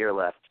one more year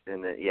left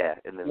in the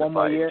one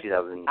more year.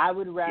 2000. I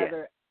would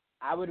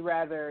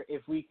rather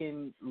if we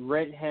can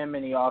rent him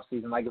in the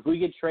offseason. Like, if we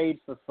could trade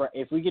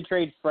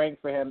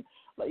Frank for him.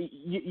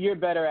 You're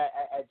better at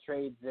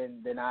trades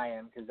than I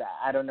am, because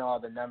I don't know all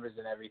the numbers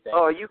and everything.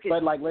 Oh, you could.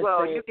 But, like,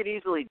 you could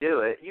easily do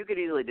it.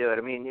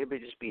 I mean, it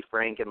would just be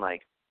Frank and,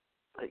 like,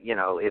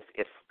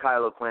 if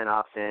Kyle O'Quinn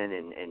opts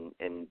in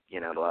and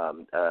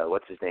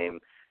what's his name,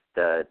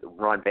 the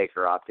Ron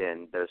Baker opt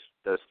in,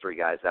 those three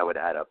guys, that would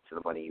add up to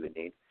the money you would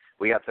need.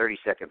 We got 30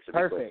 seconds to be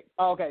Perfect. quick.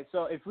 Okay,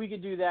 so if we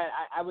could do that,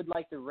 I would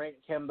like to rent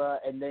Kemba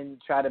and then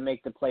try to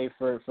make the play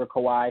for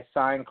Kawhi,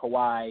 sign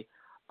Kawhi,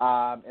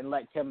 and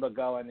let Kemba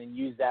go, and then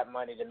use that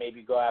money to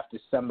maybe go after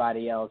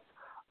somebody else.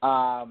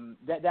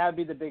 That would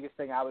be the biggest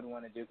thing I would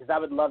want to do, because I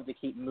would love to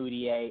keep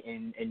Moutier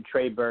and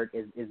Trey Burke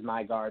as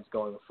my guards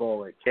going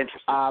forward.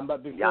 Interesting.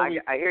 But before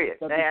I hear you.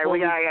 We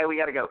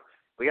gotta go.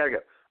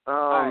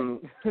 All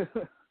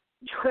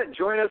right.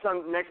 Join us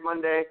on next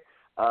Monday,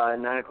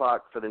 9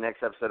 o'clock for the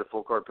next episode of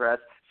Full Court Press.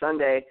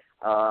 Sunday,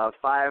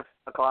 5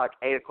 o'clock,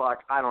 8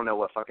 o'clock. I don't know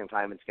what fucking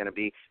time it's going to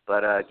be,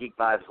 but Geek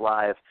Vibes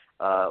Live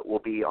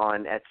will be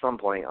on at some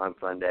point on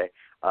Sunday.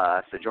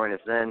 So join us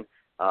then.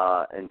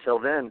 Until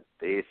then,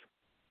 peace.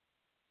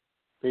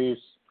 Peace.